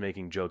when he was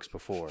making jokes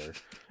before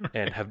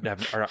and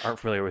aren't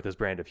familiar with his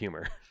brand of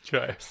humor.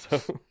 Okay.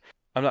 So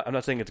I'm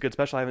not saying it's a good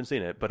special. I haven't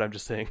seen it, but I'm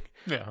just saying,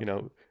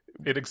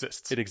 it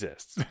exists. It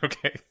exists.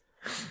 Okay.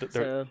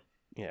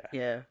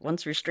 Yeah.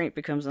 Once restraint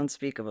becomes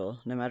unspeakable,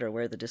 no matter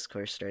where the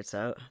discourse starts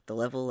out, the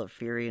level of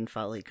fury and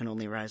folly can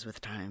only rise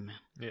with time.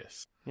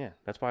 Yes. Yeah,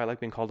 that's why I like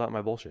being called out on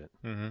my bullshit.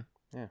 Mm-hmm.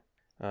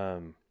 Yeah.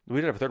 We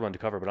did have a third one to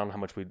cover, but I don't know how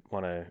much we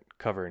want to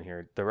cover in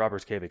here. The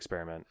Robbers Cave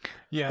experiment.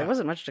 Yeah. There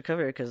wasn't much to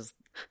cover because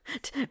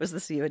was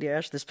this you,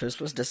 Ash? This post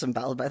was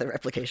disemboweled by the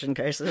replication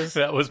crisis.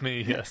 That was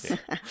me, yes.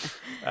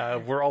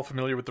 We're all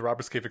familiar with the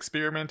Robbers Cave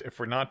experiment. If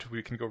we're not,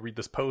 we can go read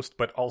this post.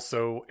 But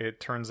also, it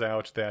turns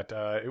out that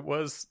it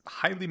was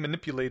highly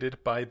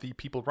manipulated by the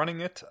people running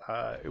it.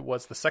 It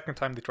was the second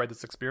time they tried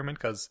this experiment,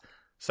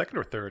 second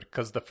or third,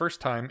 because the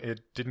first time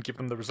it didn't give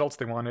them the results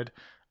they wanted.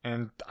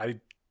 And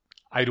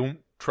I don't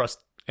trust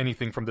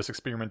anything from this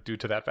experiment due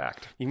to that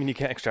fact. You mean you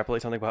can't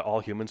extrapolate something about all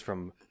humans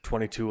from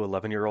 22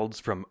 11-year-olds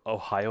from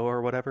Ohio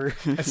or whatever?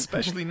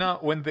 Especially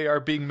not when they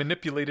are being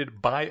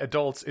manipulated by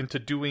adults into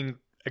doing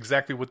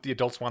exactly what the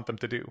adults want them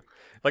to do.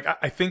 Like,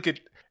 I think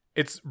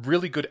it's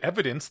really good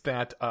evidence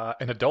that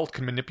an adult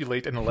can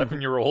manipulate an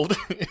 11-year-old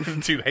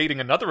into hating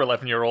another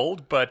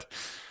 11-year-old, but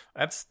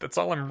that's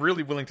all I'm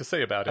really willing to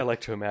say about it. I like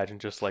to imagine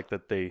just like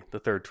that the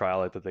third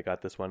trial that they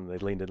got this one, they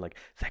leaned in like,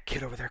 that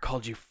kid over there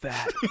called you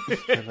fat.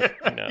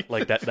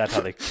 Like that's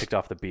how they kicked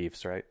off the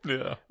beefs, right?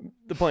 Yeah.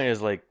 The point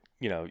is like,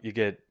 you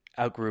get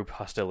outgroup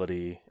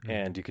hostility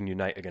and you can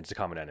unite against a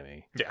common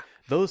enemy. Yeah.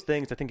 Those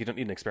things I think you don't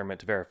need an experiment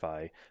to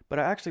verify, but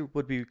I actually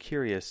would be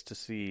curious to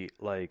see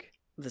like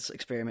this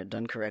experiment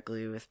done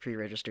correctly with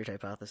pre-registered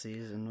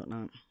hypotheses and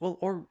whatnot. Well,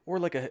 or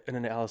like an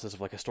analysis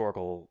of like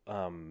historical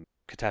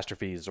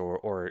catastrophes,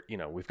 or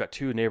we've got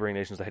two neighboring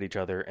nations that hit each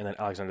other, and then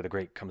Alexander the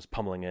Great comes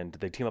pummeling in.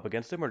 Did they team up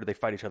against him, or did they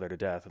fight each other to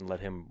death and let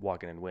him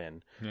walk in and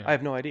win? Yeah. I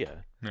have no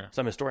idea. Yeah.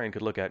 Some historian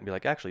could look at it and be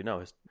like, actually,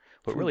 no.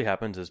 What really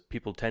happens is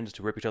people tend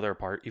to rip each other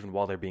apart even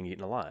while they're being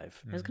eaten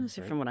alive. I was going to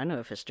say, from what I know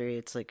of history,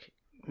 it's like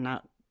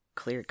not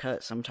clear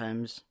cut.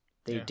 Sometimes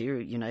they do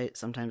unite,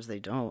 sometimes they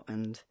don't,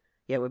 and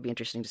yeah, it would be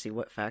interesting to see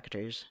what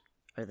factors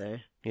are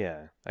there.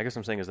 Yeah, I guess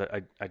what I'm saying is that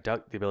I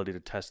doubt the ability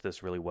to test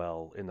this really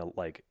well in the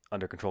like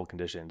under controlled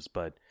conditions,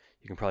 but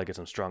you can probably get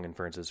some strong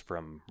inferences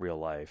from real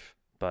life.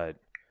 But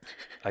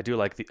I do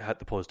like how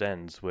the post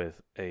ends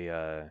with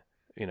a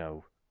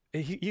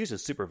he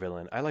uses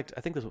supervillain. I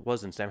think this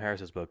was in Sam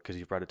Harris's book because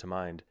you brought it to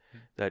mind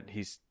that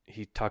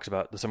he talks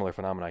about the similar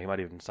phenomena. He might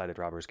have even cited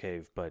Robbers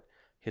Cave, but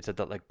he had said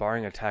that, like,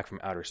 barring attack from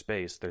outer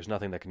space, there's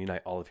nothing that can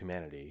unite all of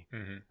humanity.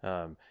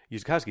 Mm-hmm.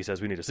 Yuzakowski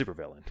says we need a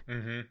supervillain.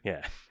 Mm-hmm.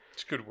 Yeah.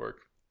 Which could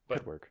work. But,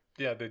 could work.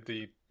 Yeah,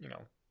 the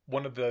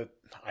one of the,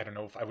 I don't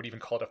know if I would even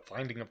call it a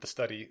finding of the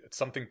study, it's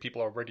something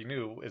people already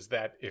knew, is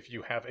that if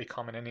you have a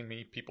common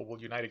enemy, people will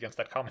unite against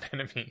that common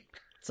enemy.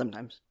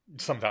 Sometimes,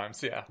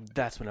 yeah.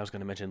 That's when I was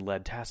going to mention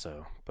Lead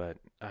Tasso, but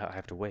I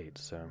have to wait,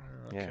 so,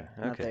 yeah.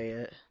 Okay. Not there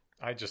yet.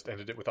 I just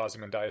ended it with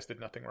Ozymandias did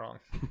nothing wrong.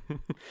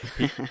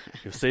 He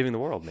was saving the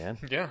world, man.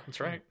 Yeah, that's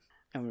right.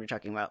 And we were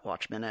talking about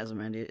Watchmen as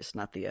it's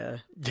not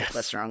the Yes.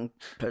 less strong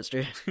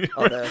poster.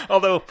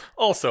 Although,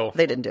 also...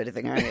 They didn't do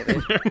anything wrong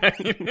either.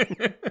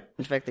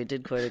 In fact, they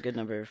did quite a good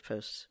number of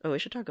posts. Oh, we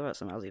should talk about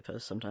some Aussie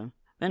posts sometime.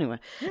 Anyway.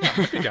 Yeah,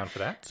 I'd be down for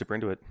that. Super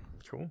into it.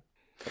 Cool.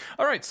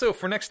 All right, so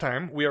for next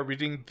time, we are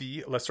reading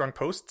the less strong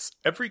posts.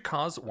 Every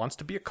cause wants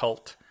to be a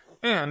cult,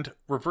 and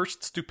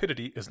reversed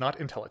stupidity is not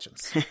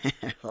intelligence.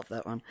 I love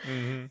that one.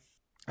 Mm-hmm.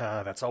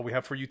 That's all we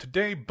have for you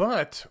today,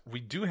 but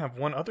we do have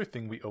one other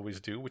thing we always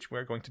do, which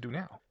we're going to do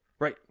now.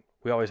 Right.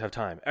 We always have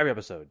time, every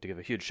episode, to give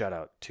a huge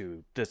shout-out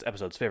to this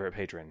episode's favorite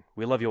patron.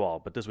 We love you all,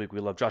 but this week we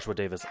love Joshua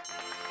Davis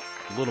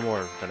a little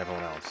more than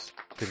everyone else,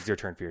 because it's your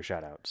turn for your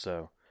shout-out.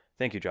 So,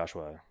 thank you,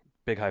 Joshua.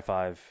 Big high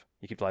five.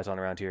 You keep the lights on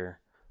around here.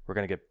 We're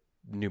going to get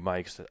new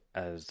mics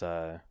as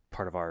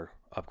part of our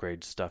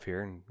upgrade stuff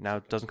here, and now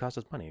it doesn't cost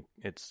us money.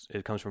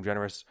 It comes from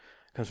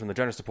the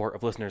generous support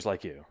of listeners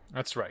like you.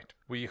 That's right.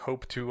 We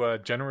hope to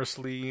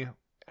generously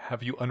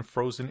have you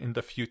unfrozen in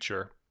the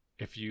future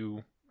if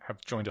you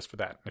have joined us for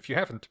that. If you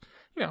haven't,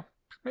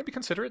 maybe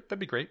consider it. That'd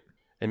be great.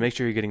 And make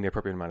sure you're getting the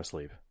appropriate amount of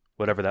sleep,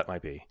 whatever that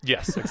might be.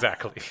 Yes,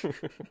 exactly.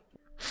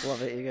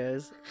 Love it, you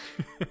guys.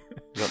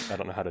 I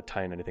don't know how to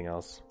tie in anything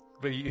else.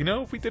 But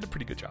we did a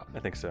pretty good job. I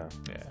think so.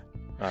 Yeah.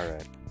 All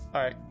right.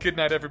 All right. Good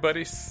night,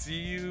 everybody. See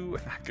you.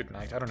 Good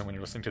night. I don't know when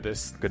you're listening to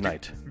this. Good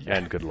night. Yeah.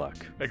 And good luck.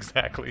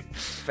 Exactly.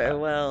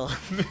 Farewell.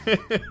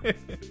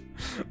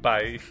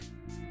 Bye.